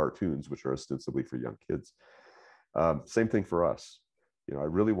they were cartoons, which are ostensibly for young kids. Same thing for us. I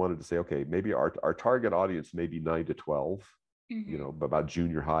really wanted to say, okay, maybe our target audience may be 9 to 12, about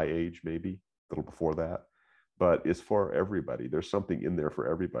junior high age, maybe a little before that. But it's for everybody. There's something in there for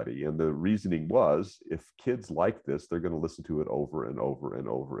everybody. And the reasoning was, if kids like this, they're going to listen to it over and over and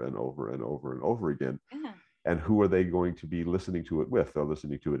over and over and over and over again. And who are they going to be listening to it with? They're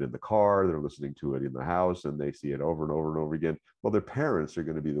listening to it in the car, they're listening to it in the house, and they see it over and over and over again. Well, their parents are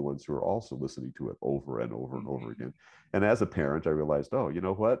going to be the ones who are also listening to it over and over and over again. And as a parent, I realized, oh, you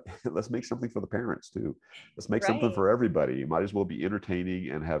know what? Let's make something for the parents too. Let's make something for everybody. You might as well be entertaining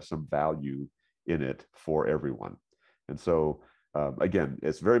and have some value in it for everyone. And so again,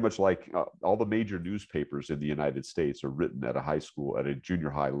 it's very much like all the major newspapers in the United States are written at a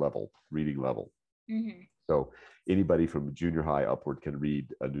junior high level, reading level. So anybody from junior high upward can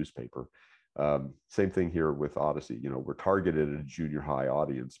read a newspaper. Same thing here with Odyssey. We're targeted at a junior high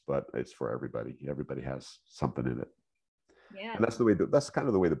audience, but it's for everybody. Everybody has something in it. Yeah. And that's kind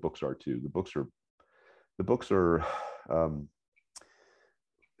of the way the books are too. The books are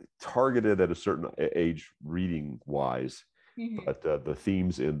targeted at a certain age reading wise, but the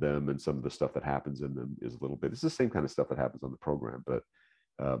themes in them and some of the stuff that happens in them is a little bit, it's the same kind of stuff that happens on the program, but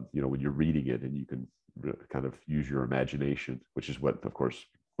when you're reading it and you can kind of use your imagination, which is what, of course,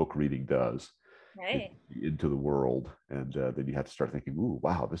 book reading does, into the world. And then you have to start thinking, ooh,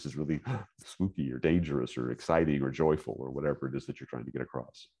 wow, this is really spooky or dangerous or exciting or joyful or whatever it is that you're trying to get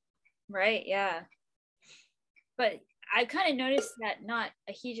across. Right, yeah. But I kind of noticed that, not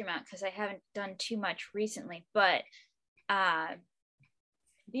a huge amount because I haven't done too much recently, but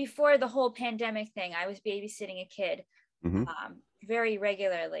before the whole pandemic thing, I was babysitting a kid very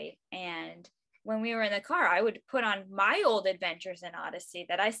regularly. And when we were in the car, I would put on my old Adventures in Odyssey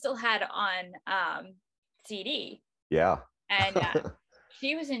that I still had on CD. Yeah. And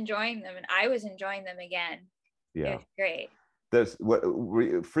she was enjoying them and I was enjoying them again. Yeah. It was great. There's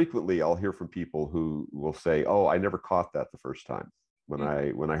frequently I'll hear from people who will say, oh, I never caught that the first time. When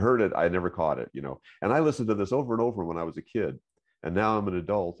I heard it, I never caught it, and I listened to this over and over when I was a kid. And now I'm an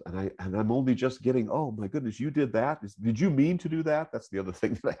adult and I'm only just getting, oh my goodness, you did that? Did you mean to do that? That's the other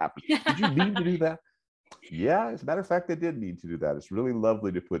thing that happened. Did you mean to do that? Yeah, as a matter of fact, I did mean to do that. It's really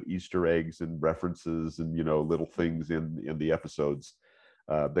lovely to put Easter eggs and references and, little things in the episodes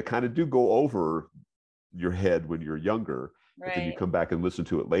that kind of do go over your head when you're younger. Right. But then you come back and listen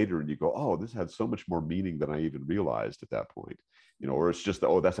to it later and you go, oh, this had so much more meaning than I even realized at that point. Or it's just,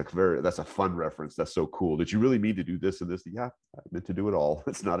 oh, that's a fun reference. That's so cool. Did you really mean to do this and this? Yeah, I meant to do it all.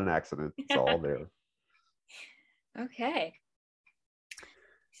 It's not an accident. It's all there. Okay.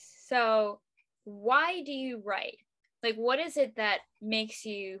 So why do you write? Like, what is it that makes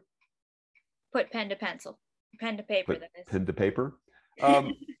you put pen to pencil, pen to paper? Pen to paper?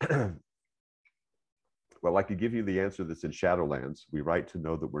 Well, I could give you the answer that's in Shadowlands. We write to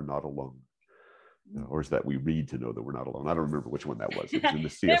know that we're not alone. Or is that we read to know that we're not alone? I don't remember which one that was. It was in the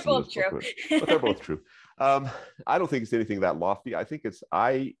C.S. They're both true. Book, but they're both true. I don't think it's anything that lofty. I think it's,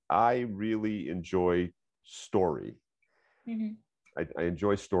 I really enjoy story. I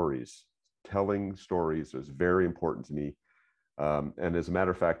enjoy stories. Telling stories is very important to me. And as a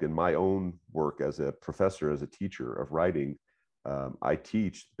matter of fact, in my own work as a professor, as a teacher of writing, I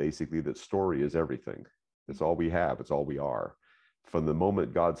teach basically that story is everything. It's all we have. It's all we are. From the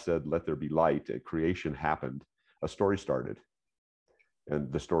moment God said, "Let there be light," and creation happened, a story started.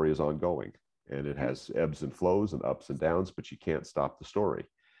 And the story is ongoing. And it has ebbs and flows and ups and downs, but you can't stop the story.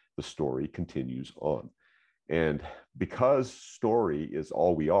 The story continues on. And because story is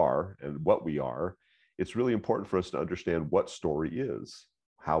all we are and what we are, it's really important for us to understand what story is,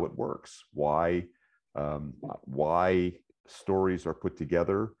 how it works, why stories are put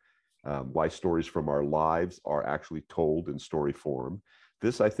together, why stories from our lives are actually told in story form.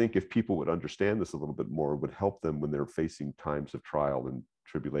 This, I think, if people would understand this a little bit more, would help them when they're facing times of trial and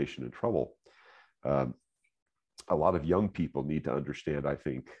tribulation and trouble. A lot of young people need to understand, I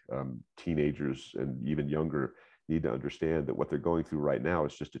think, teenagers and even younger need to understand that what they're going through right now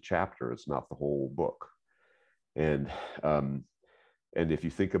is just a chapter. It's not the whole book. And if you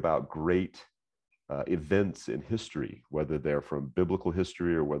think about great events in history, whether they're from biblical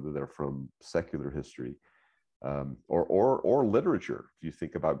history or whether they're from secular history, or literature, if you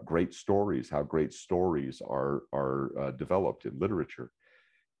think about great stories, how great stories are developed in literature,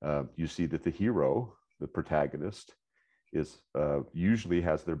 you see that the hero, the protagonist, is usually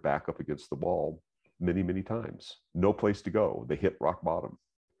has their back up against the wall many, many times. No place to go. They hit rock bottom.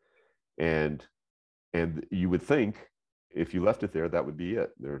 And you would think if you left it there, that would be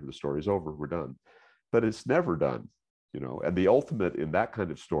it. The story's over. We're done. But it's never done, you know. And the ultimate in that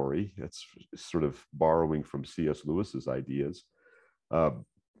kind of story, it's sort of borrowing from C.S. Lewis's ideas,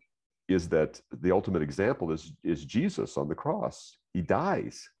 is that the ultimate example is Jesus on the cross. He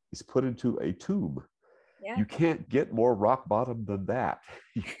dies. He's put into a tomb. Yeah. You can't get more rock bottom than that.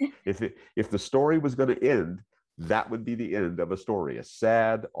 If the story was going to end, that would be the end of a story. A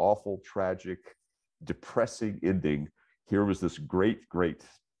sad, awful, tragic, depressing ending. Here was this great, great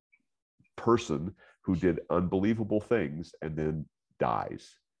person who did unbelievable things and then dies.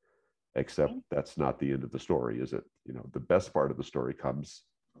 Except that's not the end of the story, is it? You know, the best part of the story comes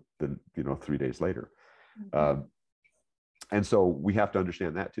then, 3 days later. Mm-hmm. And so we have to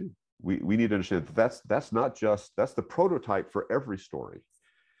understand that too. We need to understand that's not just, that's the prototype for every story.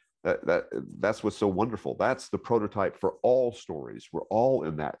 That's what's so wonderful. That's the prototype for all stories. We're all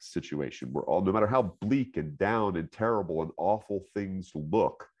in that situation. We're all, no matter how bleak and down and terrible and awful things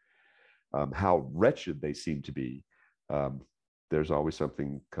look, how wretched they seem to be, there's always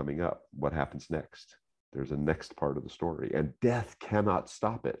something coming up. What happens next? There's a next part of the story, and death cannot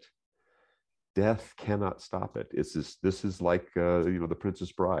stop it. Death cannot stop it. This is like the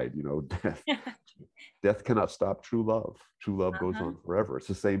Princess Bride. Death cannot stop true love. True love goes on forever. It's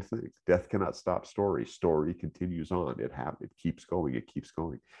the same thing. Death cannot stop story. Story continues on. It keeps going. It keeps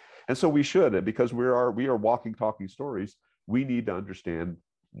going. And so we should, because we are walking, talking stories. We need to understand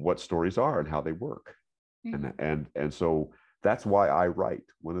what stories are and how they work. Mm-hmm. And so that's why I write.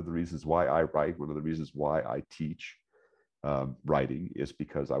 One of the reasons why I write, one of the reasons why I teach writing, is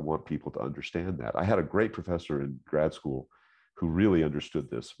because I want people to understand that. I had a great professor in grad school who really understood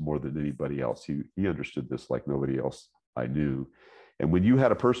this more than anybody else. He understood this like nobody else I knew. And when you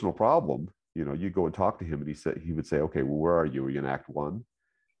had a personal problem, you go and talk to him, and he would say, okay, well, where are you? Are you in Act 1?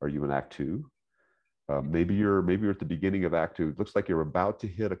 Are you in Act 2? Maybe you're at the beginning of Act 2. It looks like you're about to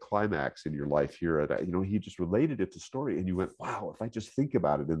hit a climax in your life here. He just related it to story, and you went, wow, if I just think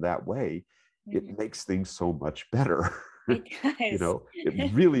about it in that way, it makes things so much better. It does.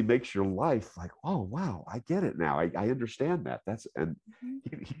 It really makes your life like, oh, wow, I get it now. I understand that.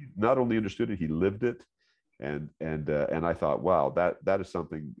 He not only understood it, he lived it. And I thought, wow, that is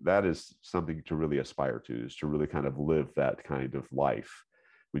something to really aspire to, is to really kind of live that kind of life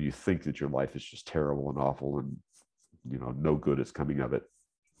when you think that your life is just terrible and awful and no good is coming of it.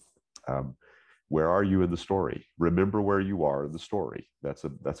 Where are you in the story? Remember where you are in the story. That's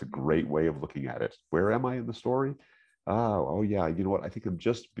a great way of looking at it. Where am I in the story? Oh yeah, you know what? I think I'm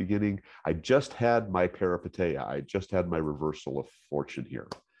just beginning. I just had my peripeteia. I just had my reversal of fortune here.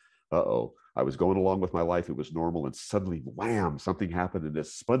 I was going along with my life. It was normal, and suddenly, wham, something happened, and it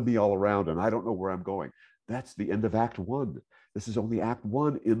spun me all around, and I don't know where I'm going. That's the end of Act 1. This is only Act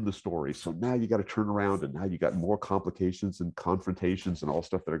 1 in the story. So now you got to turn around, and now you got more complications and confrontations and all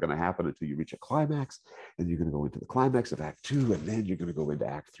stuff that are going to happen until you reach a climax. And you're going to go into the climax of Act 2, and then you're going to go into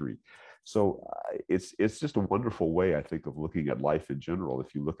Act 3. So it's just a wonderful way, I think, of looking at life in general,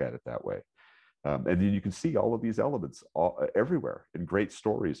 if you look at it that way. And then you can see all of these elements everywhere in great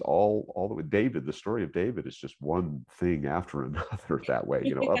stories, all the way. The story of David is just one thing after another that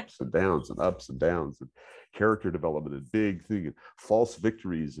way, ups and downs and character development and big thing, and false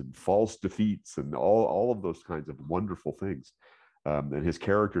victories and false defeats and all of those kinds of wonderful things. And his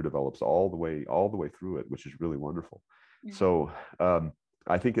character develops all the way through it, which is really wonderful. Mm-hmm. So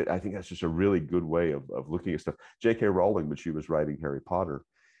I think that's just a really good way of looking at stuff. J.K. Rowling, when she was writing Harry Potter,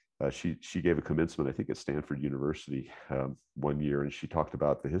 she gave a commencement, I think, at Stanford University one year, and she talked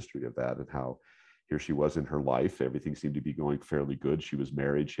about the history of that and how here she was in her life. Everything seemed to be going fairly good. She was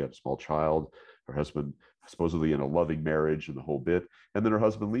married. She had a small child. Her husband supposedly in a loving marriage and the whole bit. And then her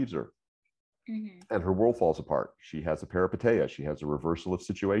husband leaves her. Mm-hmm. And her world falls apart. She has a peripeteia. She has a reversal of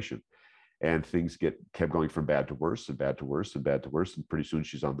situation. And things kept going from bad to worse and bad to worse and bad to worse. And pretty soon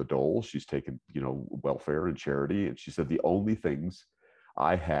she's on the dole. She's taken, welfare and charity. And she said, the only things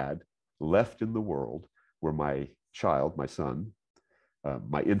I had left in the world were my child, my son,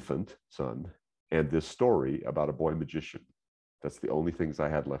 my infant son, and this story about a boy magician. That's the only things I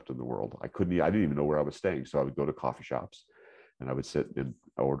had left in the world. I didn't even know where I was staying. So I would go to coffee shops and I would sit and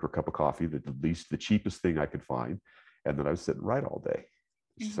order a cup of coffee, the cheapest thing I could find. And then I would sit and write all day.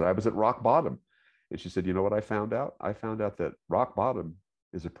 She said, I was at rock bottom. And she said, you know what I found out? I found out that rock bottom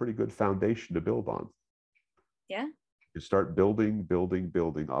is a pretty good foundation to build on. Yeah. You start building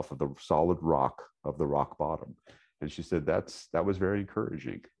off of the solid rock of the rock bottom. And she said, that was very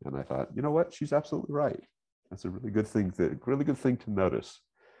encouraging. And I thought, you know what? She's absolutely right. That's a really good thing to notice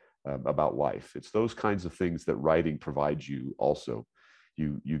about life. It's those kinds of things that writing provides you also.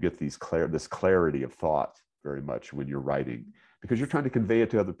 You get this clarity of thought very much when you're writing, because you're trying to convey it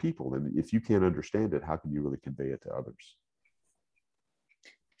to other people. And if you can't understand it, how can you really convey it to others?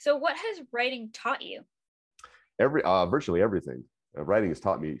 So what has writing taught you? Virtually everything. Writing has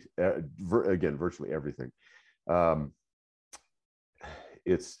taught me, virtually everything.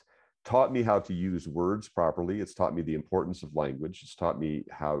 It's taught me how to use words properly. It's taught me the importance of language. It's taught me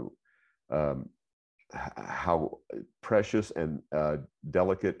how precious and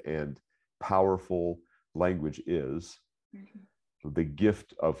delicate and powerful language is. Mm-hmm. The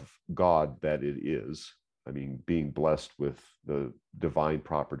gift of God that it is. I mean, being blessed with the divine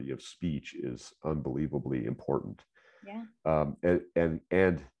property of speech is unbelievably important. Yeah.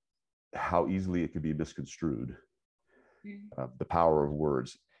 And how easily it can be misconstrued. Mm-hmm. The power of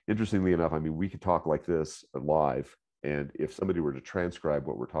words. Interestingly enough, I mean, we could talk like this live, and if somebody were to transcribe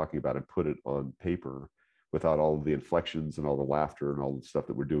what we're talking about and put it on paper without all of the inflections and all the laughter and all the stuff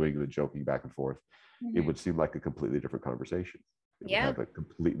that we're doing and the joking back and forth, mm-hmm. it would seem like a completely different conversation. It would have a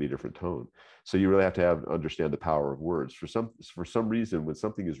completely different tone. So you really have to understand the power of words. For some reason, when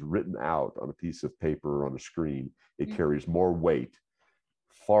something is written out on a piece of paper or on a screen, it mm-hmm. carries more weight,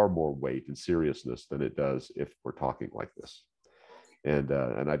 far more weight and seriousness than it does if we're talking like this. And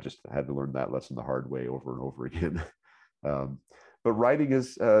I just had to learn that lesson the hard way over and over again. But writing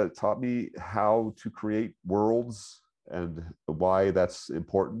has taught me how to create worlds and why that's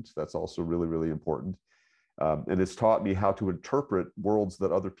important. That's also really, really important. And it's taught me how to interpret worlds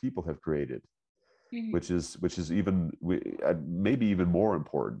that other people have created, mm-hmm. which is even maybe even more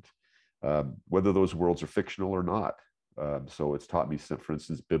important, whether those worlds are fictional or not. So it's taught me, for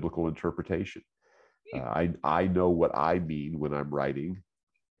instance, biblical interpretation. I know what I mean when I'm writing.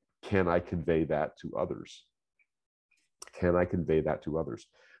 Can I convey that to others?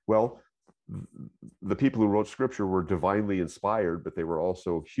 Well, the people who wrote scripture were divinely inspired, but they were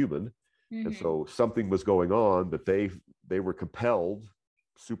also human. Mm-hmm. And so something was going on that they were compelled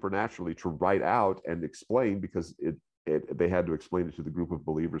supernaturally to write out and explain, because they had to explain it to the group of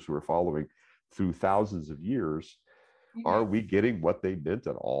believers who were following through thousands of years. Mm-hmm. Are we getting what they meant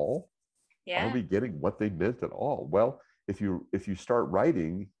at all? Yeah. Are we getting what they meant at all? Well, if you start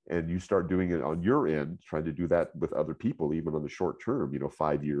writing and you start doing it on your end, trying to do that with other people, even on the short term,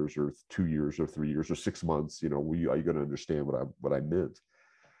 5 years or 2 years or 3 years or 6 months, are you going to understand what I meant?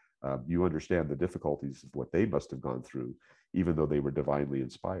 You understand the difficulties of what they must have gone through, even though they were divinely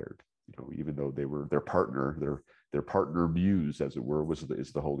inspired. Even though they were their partner muse, as it were,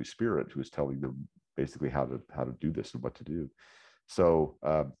 is the Holy Spirit, who is telling them basically how to do this and what to do. So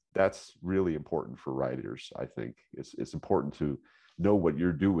that's really important for writers. I think it's important to know what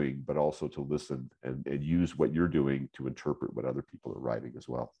you're doing, but also to listen and use what you're doing to interpret what other people are writing as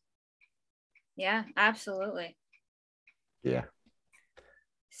well. Yeah, absolutely. Yeah.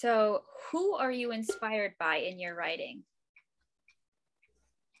 So who are you inspired by in your writing?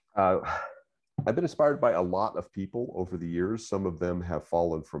 I've been inspired by a lot of people over the years. Some of them have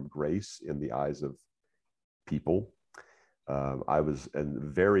fallen from grace in the eyes of people. I was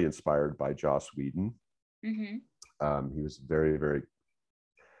very inspired by Joss Whedon. Mm-hmm. He was a very, very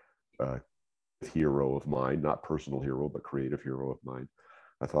hero of mine, not personal hero, but creative hero of mine.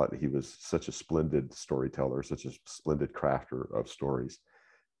 I thought he was such a splendid storyteller, such a splendid crafter of stories.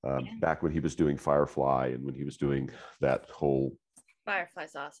 Back when he was doing Firefly and when he was doing that whole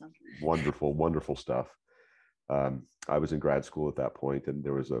Firefly's awesome. Wonderful, wonderful stuff. I was in grad school at that point, and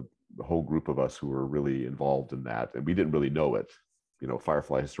there was a whole group of us who were really involved in that, and we didn't really know it.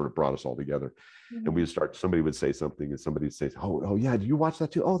 Firefly has sort of brought us all together. Mm-hmm. And we would start, somebody would say something and somebody would say, oh yeah, do you watch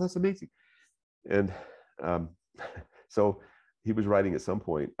that too? Oh, that's amazing. And so he was writing at some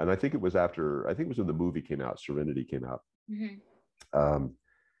point, and I think it was when the movie came out, Serenity came out. Mm-hmm.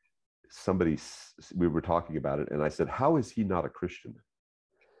 We were talking about it, and I said, how is he not a Christian?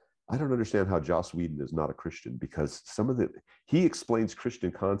 I don't understand how Joss Whedon is not a Christian, because he explains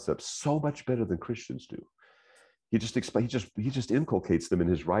Christian concepts so much better than Christians do. He just inculcates them in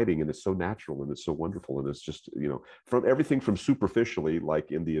his writing, and it's so natural and it's so wonderful. And it's just, from everything from superficially,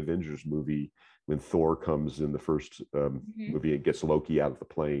 like in the Avengers movie, when Thor comes in the first movie and gets Loki out of the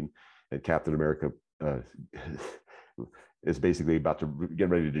plane, and Captain America is basically about to get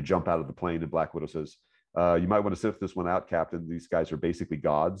ready to jump out of the plane, and Black Widow says, you might want to sift this one out, Captain. These guys are basically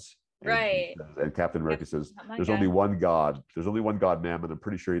gods. Right. And Captain America says, there's only one God. There's only one God, ma'am, and I'm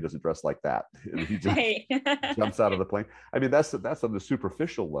pretty sure he doesn't dress like that. And he just jumps out of the plane. I mean, that's on the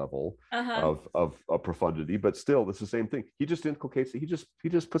superficial level of profundity, but still, it's the same thing. He just inculcates it. He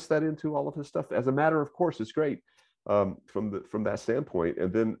just puts that into all of his stuff. As a matter of course, it's great from that standpoint.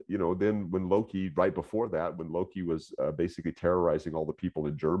 And then, then when Loki, right before that, when Loki was basically terrorizing all the people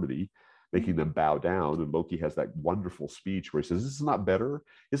in Germany, making them bow down, and Loki has that wonderful speech where he says, "This is not better.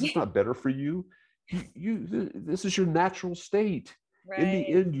 Is this not better for you? This is your natural state. Right. In the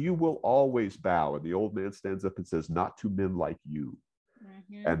end, you will always bow." And the old man stands up and says, "Not to men like you."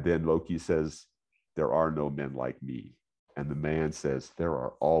 Mm-hmm. And then Loki says, "There are no men like me." And the man says, "There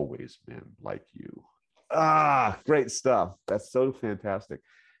are always men like you." Great stuff. That's so fantastic.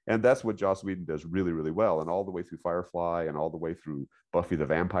 And that's what Joss Whedon does really, really well. And all the way through Firefly, and all the way through Buffy the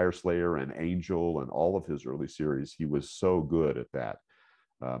Vampire Slayer and Angel, and all of his early series, he was so good at that.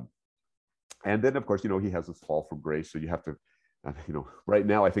 And then, of course, he has this fall from grace. So you have to, right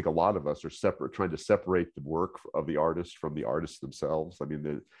now, I think a lot of us are trying to separate the work of the artist from the artists themselves. I mean,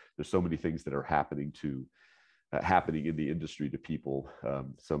 there's so many things that are happening in the industry to people.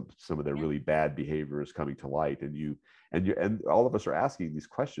 Some of their really bad behavior is coming to light, and all of us are asking these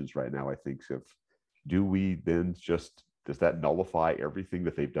questions right now, I think, of, do we then does that nullify everything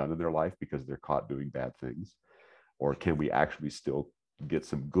that they've done in their life because they're caught doing bad things? Or can we actually still get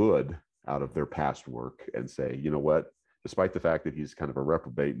some good out of their past work and say, you know what, despite the fact that he's kind of a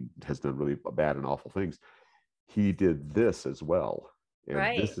reprobate and has done really bad and awful things, he did this as well.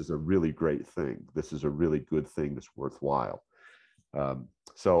 And This is a really great thing. This is a really good thing that's worthwhile.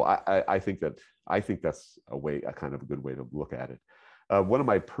 So I think that's a kind of a good way to look at it. One of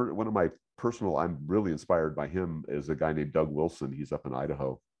my personal, I'm really inspired by him, is a guy named Doug Wilson. He's up in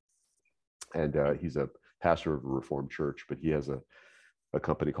Idaho, and he's a pastor of a Reformed church, but he has a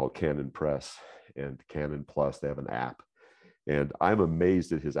company called Canon Press and Canon Plus. They have an app, and I'm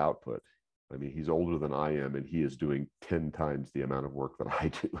amazed at his output. I mean, he's older than I am, and he is doing 10 times the amount of work that I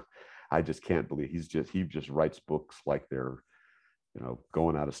do. I just can't believe he just writes books like they're,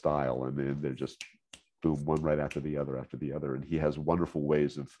 going out of style, and then they're just boom, one right after the other. And he has wonderful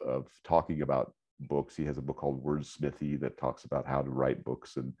ways of talking about books. He has a book called Wordsmithy that talks about how to write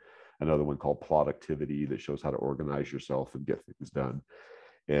books, and another one called Productivity that shows how to organize yourself and get things done.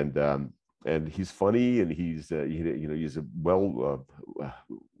 And he's funny, and he's a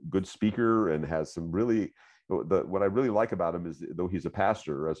good speaker, and has some really, what I really like about him is, though he's a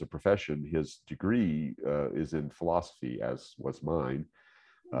pastor as a profession, his degree is in philosophy, as was mine.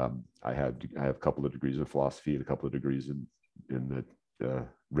 I have a couple of degrees in philosophy and a couple of degrees in the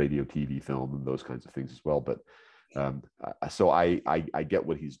radio, TV, film, and those kinds of things as well. But so I get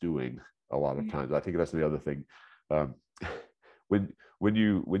what he's doing a lot of times. I think that's the other thing. When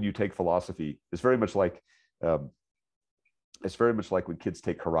you take philosophy, it's very much like when kids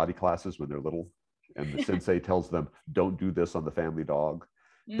take karate classes when they're little, and the sensei tells them, "Don't do this on the family dog.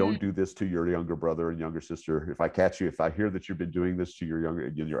 Don't do this to your younger brother and younger sister. If I hear that you've been doing this to your younger,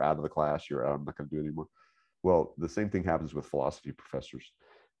 you're out of the class. You're out. I'm not going to do it anymore." Well, the same thing happens with philosophy professors.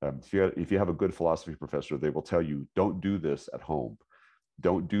 If you have a good philosophy professor, they will tell you, "Don't do this at home.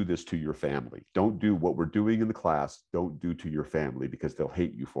 Don't do this to your family. Don't do what we're doing in the class. Don't do to your family, because they'll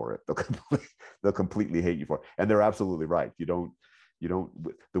hate you for it. They'll completely hate you for it." And they're absolutely right. The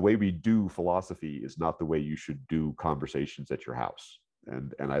way we do philosophy is not the way you should do conversations at your house.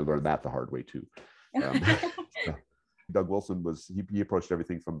 And I learned that the hard way too. Doug Wilson he approached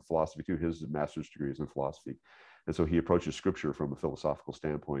everything from philosophy too. His master's degree is in philosophy. And so he approaches scripture from a philosophical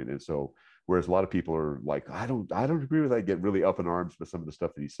standpoint. And so, whereas a lot of people are like, I don't agree with that, get really up in arms with some of the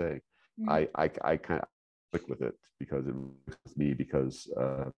stuff that he's saying. I kind of click with it, because it works with me, because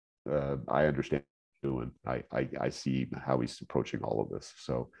I understand doing. I see how he's approaching all of this.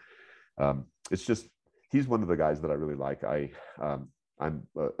 So it's just, he's one of the guys that I really like. I'm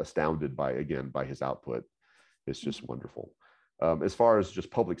astounded by his output. It's just wonderful. As far as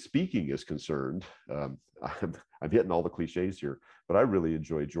just public speaking is concerned, I'm hitting all the cliches here, but I really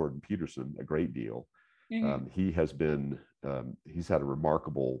enjoy Jordan Peterson a great deal. He has been, he's had a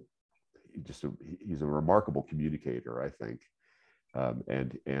remarkable, he's a remarkable communicator, I think.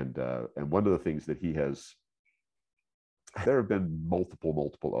 And one of the things that he has, there have been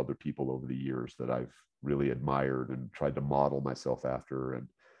multiple other people over the years that I've really admired and tried to model myself after, and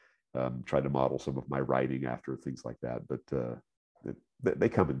tried to model some of my writing after, things like that. But they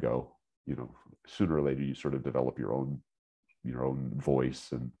come and go. You know, sooner or later, you sort of develop your own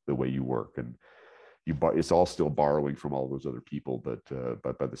voice and the way you work, and it's all still borrowing from all those other people, but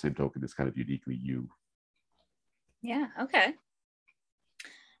by the same token, it's kind of uniquely you. Yeah. Okay.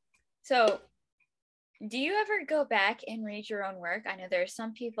 So, do you ever go back and read your own work? I know there are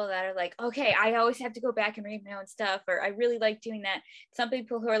some people that are like, okay, I always have to go back and read my own stuff, or I really like doing that. Some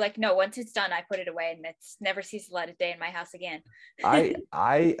people who are like, no, once it's done, I put it away and it's never sees the light of day in my house again. I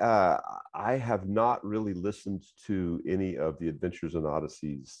have not really listened to any of the Adventures and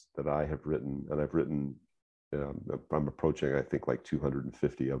Odysseys that I have written, and I've written, I'm approaching, I think, like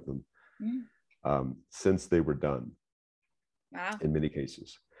 250 of them since they were done. Wow. In many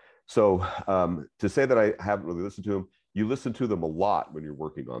cases. So to say that I haven't really listened to them, you listen to them a lot when you're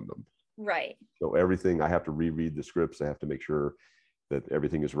working on them. Right. So everything, I have to reread the scripts. I have to make sure that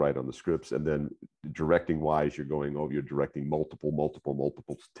everything is right on the scripts. And then directing wise, you're directing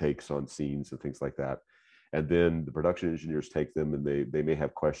multiple takes on scenes and things like that. And then the production engineers take them, and they may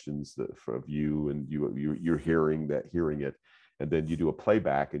have questions of you, and you're hearing it. And then you do a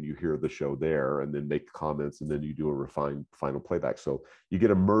playback and you hear the show there, and then make comments, and then you do a refined final playback. So you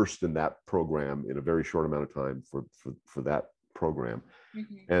get immersed in that program in a very short amount of time for that program.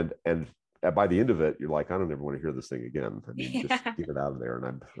 And by the end of it, you're like, I don't ever want to hear this thing again. I mean, just get it out of there.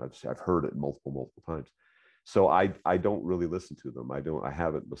 And I've heard it multiple times. So I don't really listen to them. I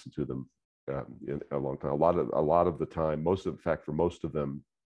haven't listened to them in a long time. A lot of the time, in fact, for most of them,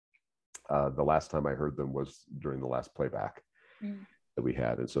 the last time I heard them was during the last playback that we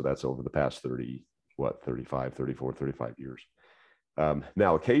had. And so that's over the past 35 years.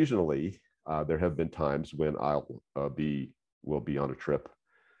 Now, occasionally, there have been times when we'll be on a trip,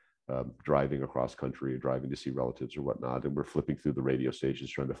 driving across country, driving to see relatives or whatnot, and we're flipping through the radio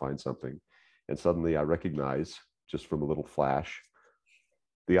stations trying to find something. And suddenly I recognize, just from a little flash,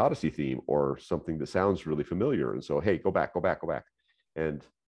 the Odyssey theme or something that sounds really familiar. And so, hey, go back. And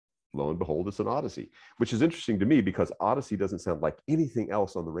lo and behold, it's an Odyssey, which is interesting to me because Odyssey doesn't sound like anything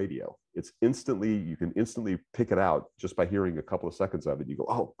else on the radio. You can instantly pick it out just by hearing a couple of seconds of it. You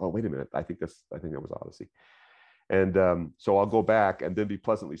go, oh, wait a minute. I think that was Odyssey. And so I'll go back and then be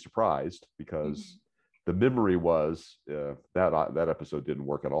pleasantly surprised, because the memory was that episode didn't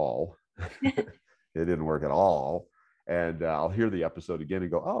work at all. It didn't work at all. And I'll hear the episode again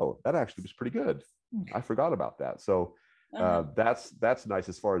and go, oh, that actually was pretty good. I forgot about that. So that's nice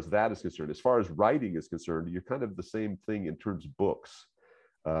as far as that is concerned. As far as writing is concerned, you're kind of the same thing in terms of books.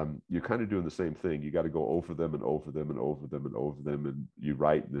 You're kind of doing the same thing. You got to go over them and over them and over them and over them, and you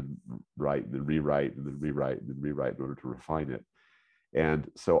write and then write and then rewrite and then rewrite and then rewrite in order to refine it.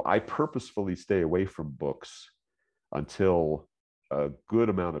 And so I purposefully stay away from books until a good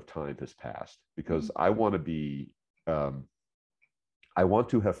amount of time has passed, because I want to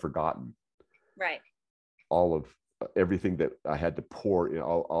have forgotten all of everything that I had to pour in,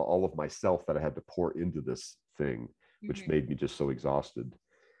 all of myself that I had to pour into this thing, which made me just so exhausted.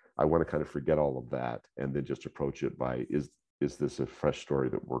 I want to kind of forget all of that and then just approach it by, is this a fresh story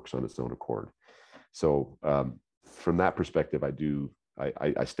that works on its own accord? So from that perspective, I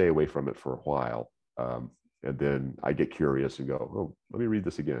stay away from it for a while. And then I get curious and go, oh, let me read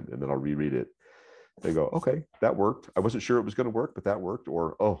this again. And then I'll reread it. They go, okay, that worked. I wasn't sure it was going to work, but that worked.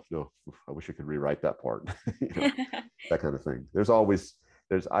 Or, oh no, I wish I could rewrite that part. That kind of thing. There's always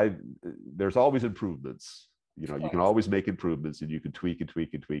improvements. You can always make improvements, and you can tweak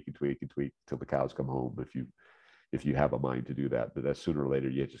till the cows come home if you have a mind to do that. But sooner or later,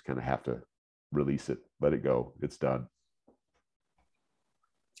 you just kind of have to release it, let it go. It's done.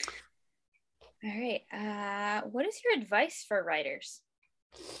 All right. What is your advice for writers?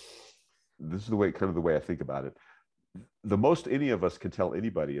 This is the way I think about it. The most any of us can tell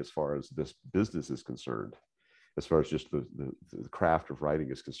anybody as far as this business is concerned, as far as just the craft of writing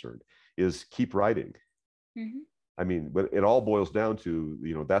is concerned, is keep writing. I mean, but it all boils down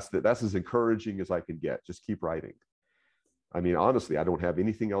to, that's as encouraging as I can get. Just keep writing. I mean, honestly, I don't have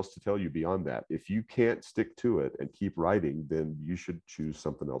anything else to tell you beyond that. If you can't stick to it and keep writing, then you should choose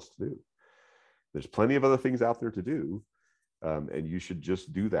something else to do. There's plenty of other things out there to do, and you should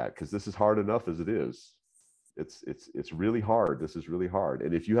just do that, because this is hard enough as it is. It's really hard. This is really hard.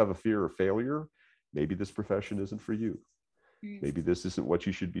 And if you have a fear of failure, maybe this profession isn't for you. Maybe this isn't what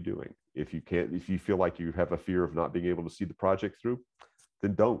you should be doing. If you feel like you have a fear of not being able to see the project through,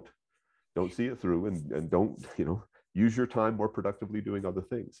 then don't see it through, and don't, use your time more productively doing other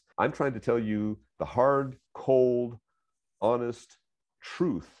things. I'm trying to tell you the hard, cold, honest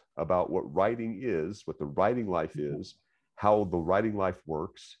truth about what writing is, what the writing life is, how the writing life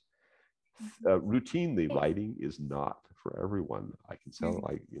works. Routinely, writing is not for everyone. I can tell.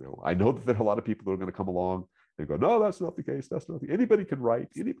 I know that there are a lot of people that are going to come along and go, no, that's not the case. That's not the. Anybody can write.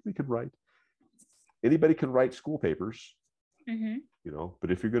 Anybody can write. Anybody can write school papers.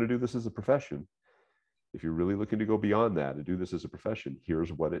 But if you're going to do this as a profession, if you're really looking to go beyond that and do this as a profession,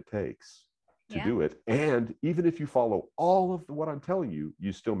 here's what it takes to do it. And even if you follow all of what I'm telling you,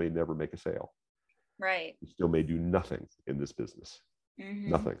 you still may never make a sale. Right. You still may do nothing in this business.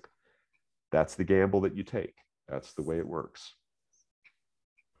 Nothing. That's the gamble that you take. That's the way it works.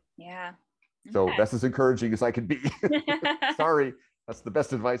 Yeah. Okay. So that's as encouraging as I can be. Sorry. That's the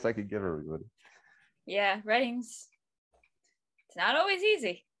best advice I can give everybody. Yeah. Writing's, it's not always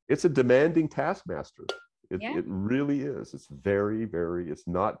easy. It's a demanding taskmaster. It really is. It's very, very, it's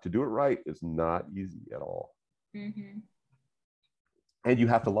not, to do it right is not easy at all. And you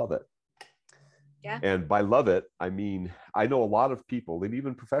have to love it. Yeah. And by love it, I mean, I know a lot of people, and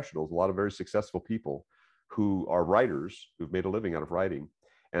even professionals, a lot of very successful people who are writers, who've made a living out of writing.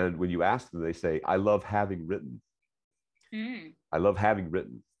 And when you ask them, they say, I love having written. I love having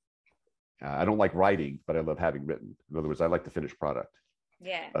written. I don't like writing, but I love having written. In other words, I like the finished product.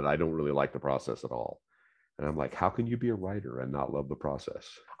 Yeah. But I don't really like the process at all. And I'm like, how can you be a writer and not love the process?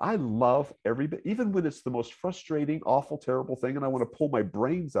 I love every bit, even when it's the most frustrating, awful, terrible thing, and I want to pull my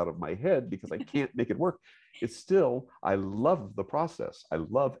brains out of my head because I can't make it work. It's still, I love the process. I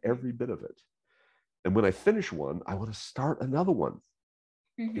love every bit of it. And when I finish one, I want to start another one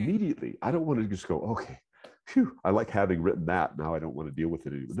immediately. I don't want to just go, okay, phew, I like having written that. Now I don't want to deal with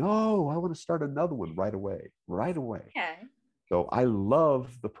it anymore. No, I want to start another one right away. Okay. So I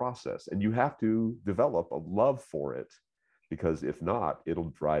love the process, and you have to develop a love for it, because if not, it'll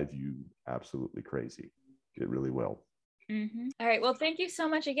drive you absolutely crazy. It really will. All right. Well, thank you so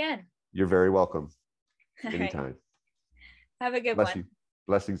much again. You're very welcome. All Anytime. right. Have a good Bless one. you.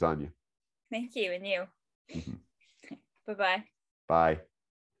 Blessings on you. Thank you. And you. Bye-bye. Bye.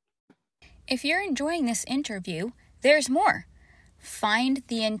 If you're enjoying this interview, there's more. Find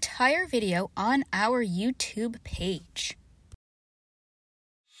the entire video on our YouTube page.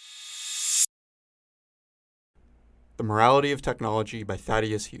 The Morality of Technology by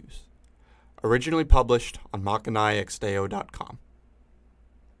Thaddeus Hughes. Originally published on MachinaeXDeo.com.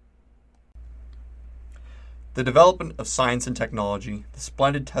 The development of science and technology, the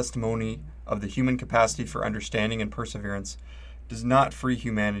splendid testimony of the human capacity for understanding and perseverance, does not free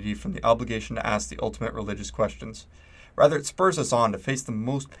humanity from the obligation to ask the ultimate religious questions. Rather, it spurs us on to face the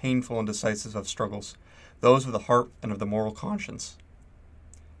most painful and decisive of struggles, those of the heart and of the moral conscience.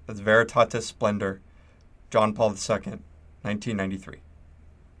 That's Veritatis Splendor, John Paul II, 1993.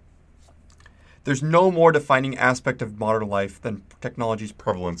 There's no more defining aspect of modern life than technology's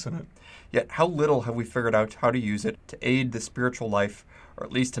prevalence in it. Yet how little have we figured out how to use it to aid the spiritual life, or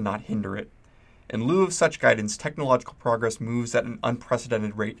at least to not hinder it. In lieu of such guidance, technological progress moves at an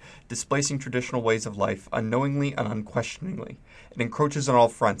unprecedented rate, displacing traditional ways of life unknowingly and unquestioningly. It encroaches on all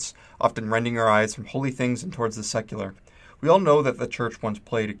fronts, often rending our eyes from holy things and towards the secular. We all know that the Church once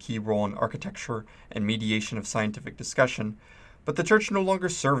played a key role in architecture and mediation of scientific discussion, but the Church no longer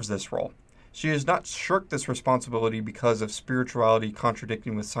serves this role. She has not shirked this responsibility because of spirituality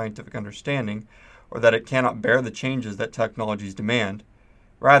contradicting with scientific understanding, or that it cannot bear the changes that technologies demand.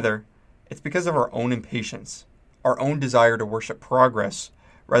 Rather, it's because of our own impatience, our own desire to worship progress,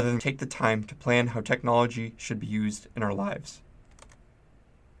 rather than take the time to plan how technology should be used in our lives.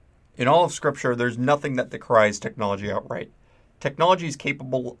 In all of Scripture, there's nothing that decries technology outright. Technology is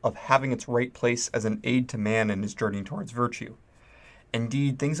capable of having its right place as an aid to man in his journey towards virtue.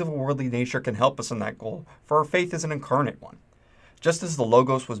 Indeed, things of a worldly nature can help us in that goal, for our faith is an incarnate one. Just as the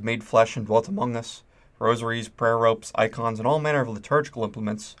Logos was made flesh and dwelt among us, rosaries, prayer ropes, icons, and all manner of liturgical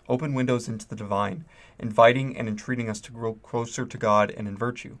implements open windows into the divine, inviting and entreating us to grow closer to God and in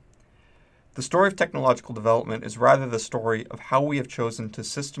virtue. The story of technological development is rather the story of how we have chosen to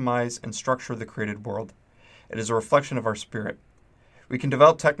systemize and structure the created world. It is a reflection of our spirit. We can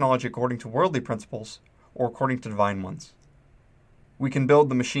develop technology according to worldly principles or according to divine ones. We can build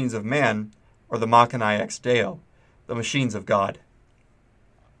the machines of man, or the Machina ex Deo, the machines of God.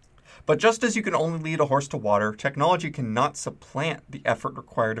 But just as you can only lead a horse to water, technology cannot supplant the effort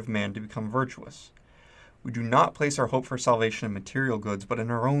required of man to become virtuous. We do not place our hope for salvation in material goods, but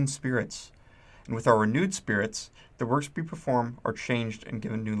in our own spirits. And with our renewed spirits, the works we perform are changed and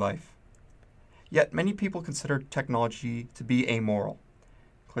given new life. Yet many people consider technology to be amoral.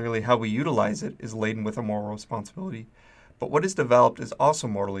 Clearly, how we utilize it is laden with a moral responsibility, but what is developed is also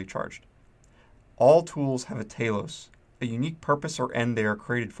morally charged. All tools have a telos, a unique purpose or end they are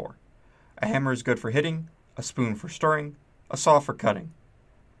created for. A hammer is good for hitting, a spoon for stirring, a saw for cutting.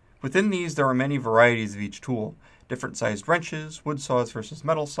 Within these, there are many varieties of each tool, different sized wrenches, wood saws versus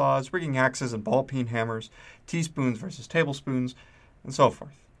metal saws, rigging axes and ball-peen hammers, teaspoons versus tablespoons, and so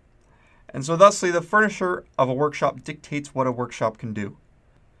forth. And so thusly, the furnisher of a workshop dictates what a workshop can do.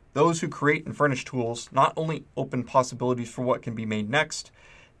 Those who create and furnish tools not only open possibilities for what can be made next,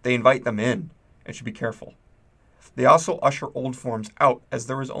 they invite them in and should be careful. They also usher old forms out, as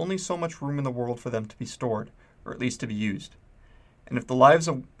there is only so much room in the world for them to be stored, or at least to be used. And if the lives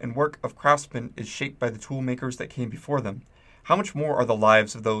and work of craftsmen is shaped by the tool makers that came before them, how much more are the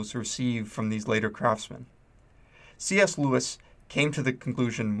lives of those who receive from these later craftsmen? C.S. Lewis came to the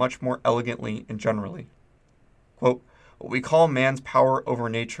conclusion much more elegantly and generally. Quote, "What we call man's power over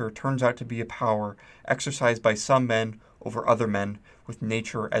nature turns out to be a power exercised by some men over other men with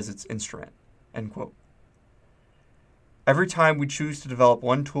nature as its instrument." End quote. Every time we choose to develop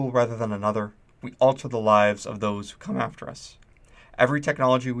one tool rather than another, we alter the lives of those who come after us. Every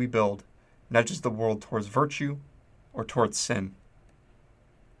technology we build nudges the world towards virtue or towards sin.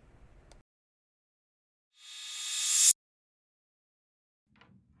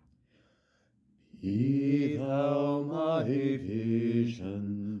 Be thou my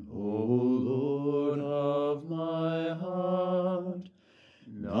vision, O Lord of my heart.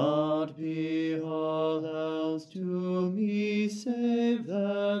 Not be all else to me save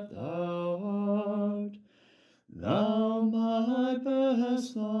that thou art. Thou my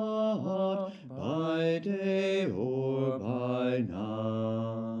best thought, by day or by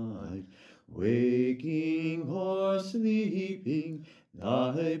night, waking or sleeping,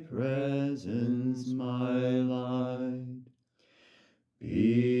 thy presence my light.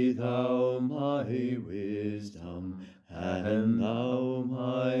 Be thou my wisdom, and thou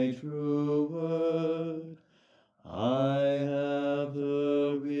my true word. I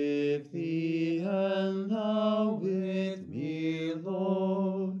ever with thee, and thou with me,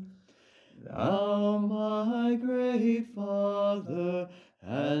 Lord. Thou my great Father,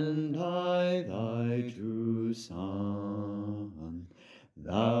 and I thy true Son.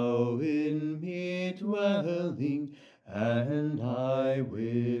 Thou in me dwelling, and I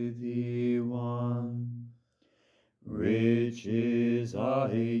with thee one. Riches I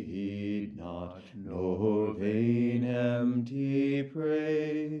heed not, nor vain empty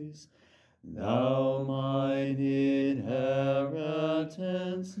praise. Thou mine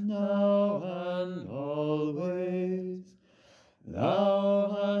inheritance now and always.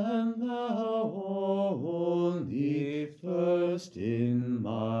 Thou and thou only first in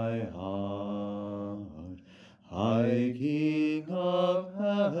my heart. High King of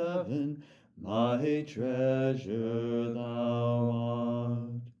heaven, my treasure thou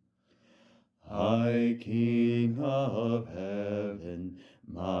art. High King of heaven,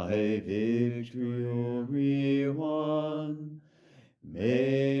 my victory won.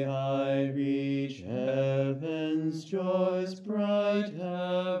 May I reach heaven's joys, bright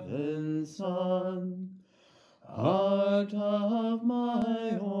heaven's sun. Heart of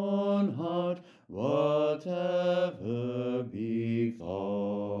my own heart, whatever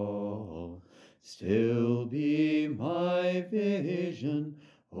befall, still be my vision,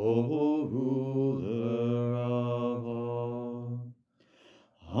 O ruler of all.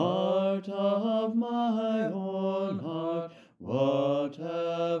 Heart of my own heart,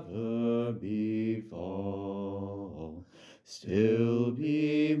 whatever befall, still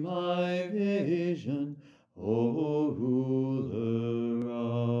be my vision, O ruler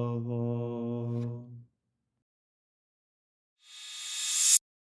of all.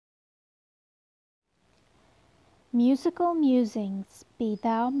 Musical Musings, Be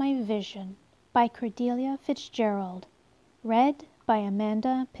Thou My Vision, by Cordelia Fitzgerald. Read by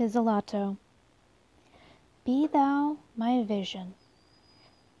Amanda Pizzolato. Be thou my vision.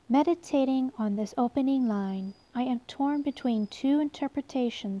 Meditating on this opening line, I am torn between two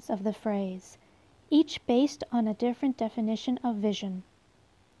interpretations of the phrase, each based on a different definition of vision.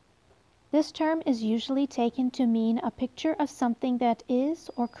 This term is usually taken to mean a picture of something that is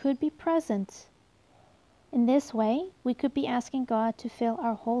or could be present, In this way, we could be asking God to fill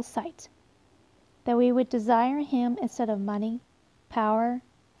our whole sight, that we would desire Him instead of money, power,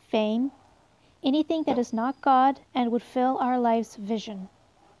 fame, anything that is not God and would fill our life's vision.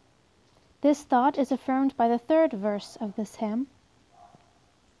 This thought is affirmed by the third verse of this hymn.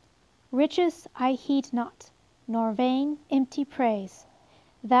 Riches I heed not, nor vain, empty praise,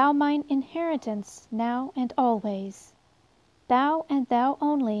 Thou mine inheritance now and always. Thou and Thou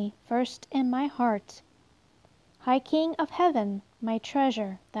only, first in my heart. High King of heaven, my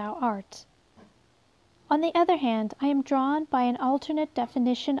treasure Thou art. On the other hand, I am drawn by an alternate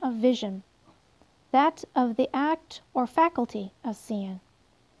definition of vision, that of the act or faculty of seeing.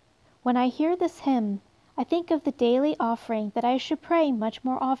 When I hear this hymn, I think of the daily offering that I should pray much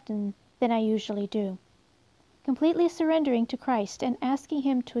more often than I usually do, completely surrendering to Christ and asking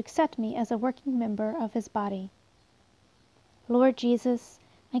Him to accept me as a working member of His body. Lord Jesus,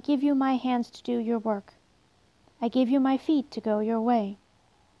 I give You my hands to do Your work. I give You my feet to go Your way.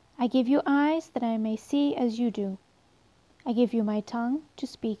 I give You eyes that I may see as You do. I give You my tongue to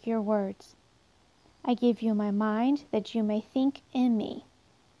speak Your words. I give You my mind that You may think in me.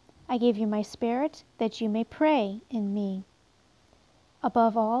 I give You my spirit that You may pray in me.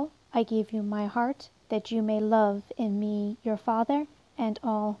 Above all, I give You my heart that You may love in me Your Father and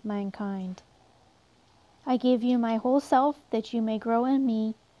all mankind. I give You my whole self that You may grow in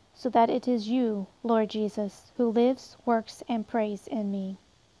me, so that it is You, Lord Jesus, who lives, works, and prays in me.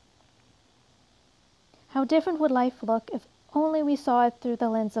 How different would life look if only we saw it through the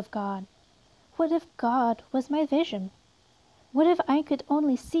lens of God? What if God was my vision? What if I could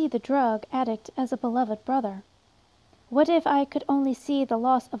only see the drug addict as a beloved brother? What if I could only see the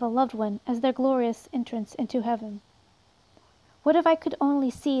loss of a loved one as their glorious entrance into heaven? What if I could only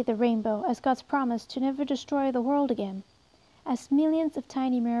see the rainbow as God's promise to never destroy the world again, as millions of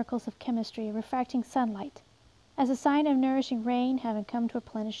tiny miracles of chemistry refracting sunlight, as a sign of nourishing rain having come to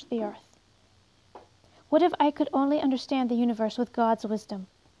replenish the earth? What if I could only understand the universe with God's wisdom,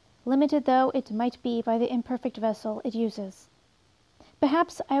 limited though it might be by the imperfect vessel it uses?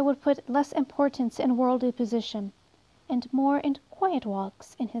 Perhaps I would put less importance in worldly position, and more in quiet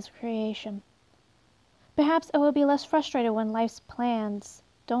walks in His creation. Perhaps I would be less frustrated when life's plans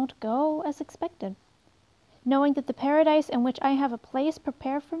don't go as expected, knowing that the paradise in which I have a place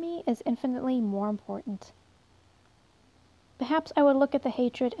prepared for me is infinitely more important. Perhaps I would look at the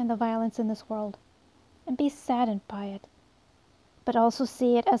hatred and the violence in this world, and be saddened by it, but also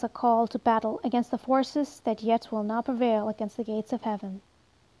see it as a call to battle against the forces that yet will not prevail against the gates of heaven.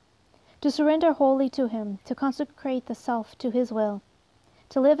 To surrender wholly to Him, to consecrate the self to His will,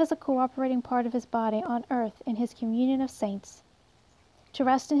 to live as a cooperating part of His body on earth in His communion of saints, to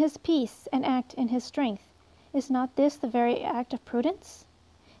rest in His peace and act in His strength, is not this the very act of prudence?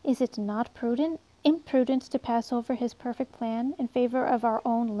 Is it not imprudent to pass over His perfect plan in favor of our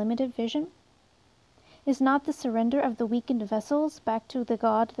own limited vision? Is not the surrender of the weakened vessels back to the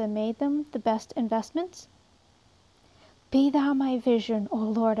God that made them the best investment? Be Thou my vision, O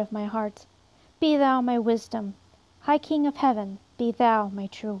Lord of my heart. Be Thou my wisdom. High King of heaven, be Thou my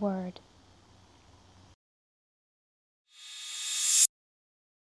true word.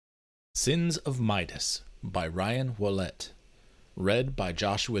 Sins of Midas by Ryan Willett. Read by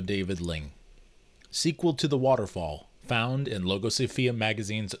Joshua David Ling. Sequel to The Waterfall, found in Logosophia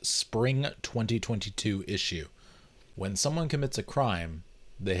magazine's Spring 2022 issue. When someone commits a crime,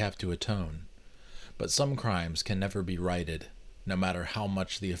 they have to atone. But some crimes can never be righted, no matter how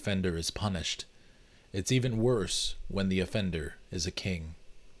much the offender is punished. It's even worse when the offender is a king.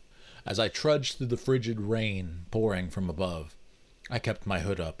 As I trudged through the frigid rain pouring from above, I kept my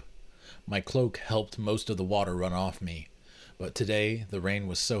hood up. My cloak helped most of the water run off me, but today the rain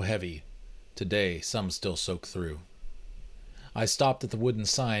was so heavy. Today some still soaked through. I stopped at the wooden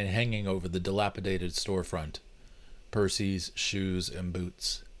sign hanging over the dilapidated storefront. Percy's Shoes and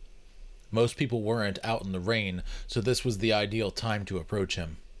Boots. Most people weren't out in the rain, so this was the ideal time to approach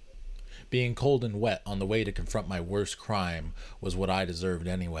him. Being cold and wet on the way to confront my worst crime was what I deserved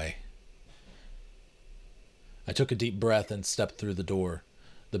anyway. I took a deep breath and stepped through the door.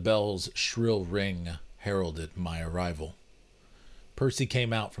 The bell's shrill ring heralded my arrival. Percy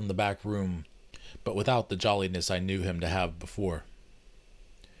came out from the back room, but without the jolliness I knew him to have before.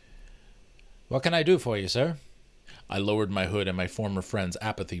 "What can I do for you, sir?" I lowered my hood, and my former friend's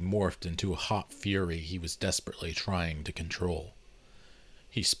apathy morphed into a hot fury he was desperately trying to control.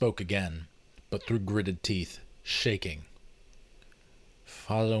 He spoke again, but through gritted teeth, shaking.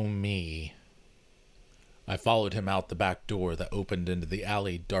 "Follow me." I followed him out the back door that opened into the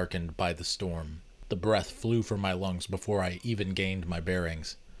alley darkened by the storm. The breath flew from my lungs before I even gained my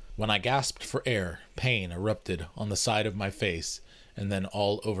bearings. When I gasped for air, pain erupted on the side of my face and then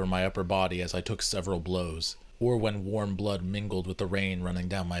all over my upper body as I took several blows, or when warm blood mingled with the rain running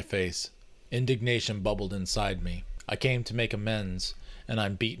down my face. Indignation bubbled inside me. I came to make amends, and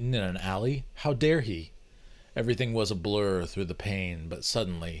I'm beaten in an alley? How dare he? Everything was a blur through the pain, but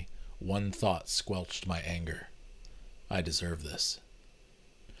suddenly one thought squelched my anger. I deserve this.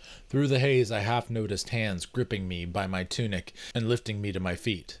 Through the haze I half noticed hands gripping me by my tunic and lifting me to my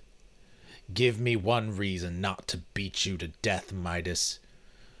feet. Give me one reason not to beat you to death, Midas.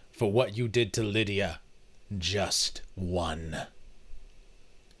 For what you did to Lydia. Just one.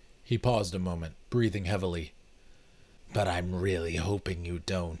 He paused a moment, breathing heavily. But I'm really hoping you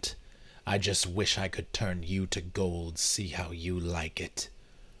don't. I just wish I could turn you to gold, see how you like it.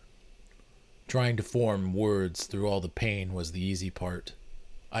 Trying to form words through all the pain was the easy part.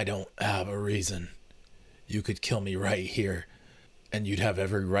 I don't have a reason. You could kill me right here, and you'd have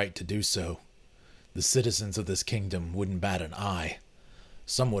every right to do so. The citizens of this kingdom wouldn't bat an eye.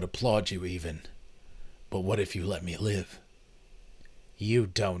 Some would applaud you even. But what if you let me live? You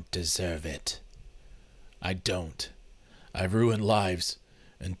don't deserve it. I don't. I've ruined lives,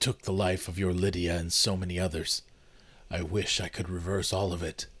 and took the life of your Lydia and so many others. I wish I could reverse all of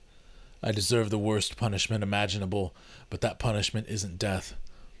it. I deserve the worst punishment imaginable, but that punishment isn't death.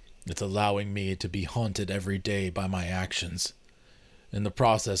 It's allowing me to be haunted every day by my actions. In the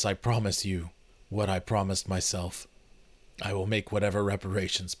process, I promise you what I promised myself. I will make whatever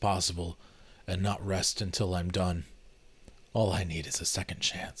reparations possible, and not rest until I'm done. All I need is a second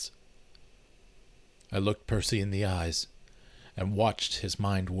chance. I looked Percy in the eyes, and watched his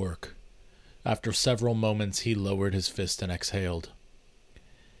mind work. After several moments, he lowered his fist and exhaled.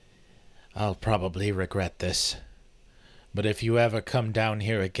 I'll probably regret this, but if you ever come down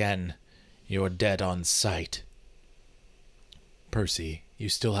here again, you're dead on sight. Percy, you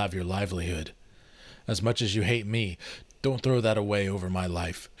still have your livelihood. As much as you hate me, don't throw that away over my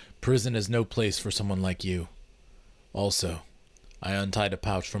life. Prison is no place for someone like you. Also, I untied a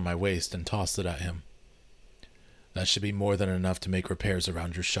pouch from my waist and tossed it at him. That should be more than enough to make repairs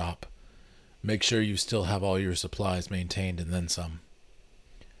around your shop. Make sure you still have all your supplies maintained and then some.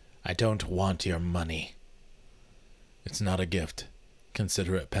 I don't want your money. It's not a gift.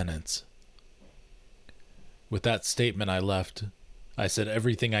 Consider it penance. With that statement I left. I said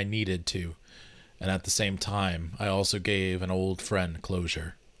everything I needed to, and at the same time I also gave an old friend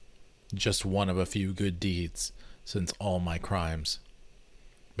closure. Just one of a few good deeds since all my crimes.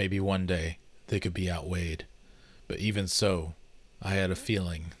 Maybe one day they could be outweighed, but even so, I had a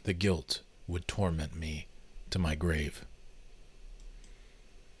feeling the guilt would torment me to my grave.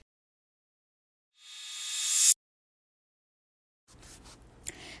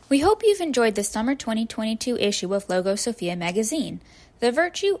 We hope you've enjoyed the summer 2022 issue of Logosophia magazine, The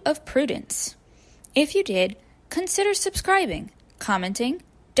Virtue of Prudence. If you did, consider subscribing, commenting,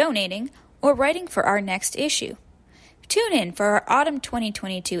 donating, or writing for our next issue. Tune in for our autumn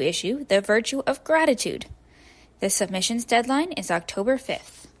 2022 issue, The Virtue of Gratitude. The submissions deadline is October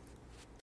 5th.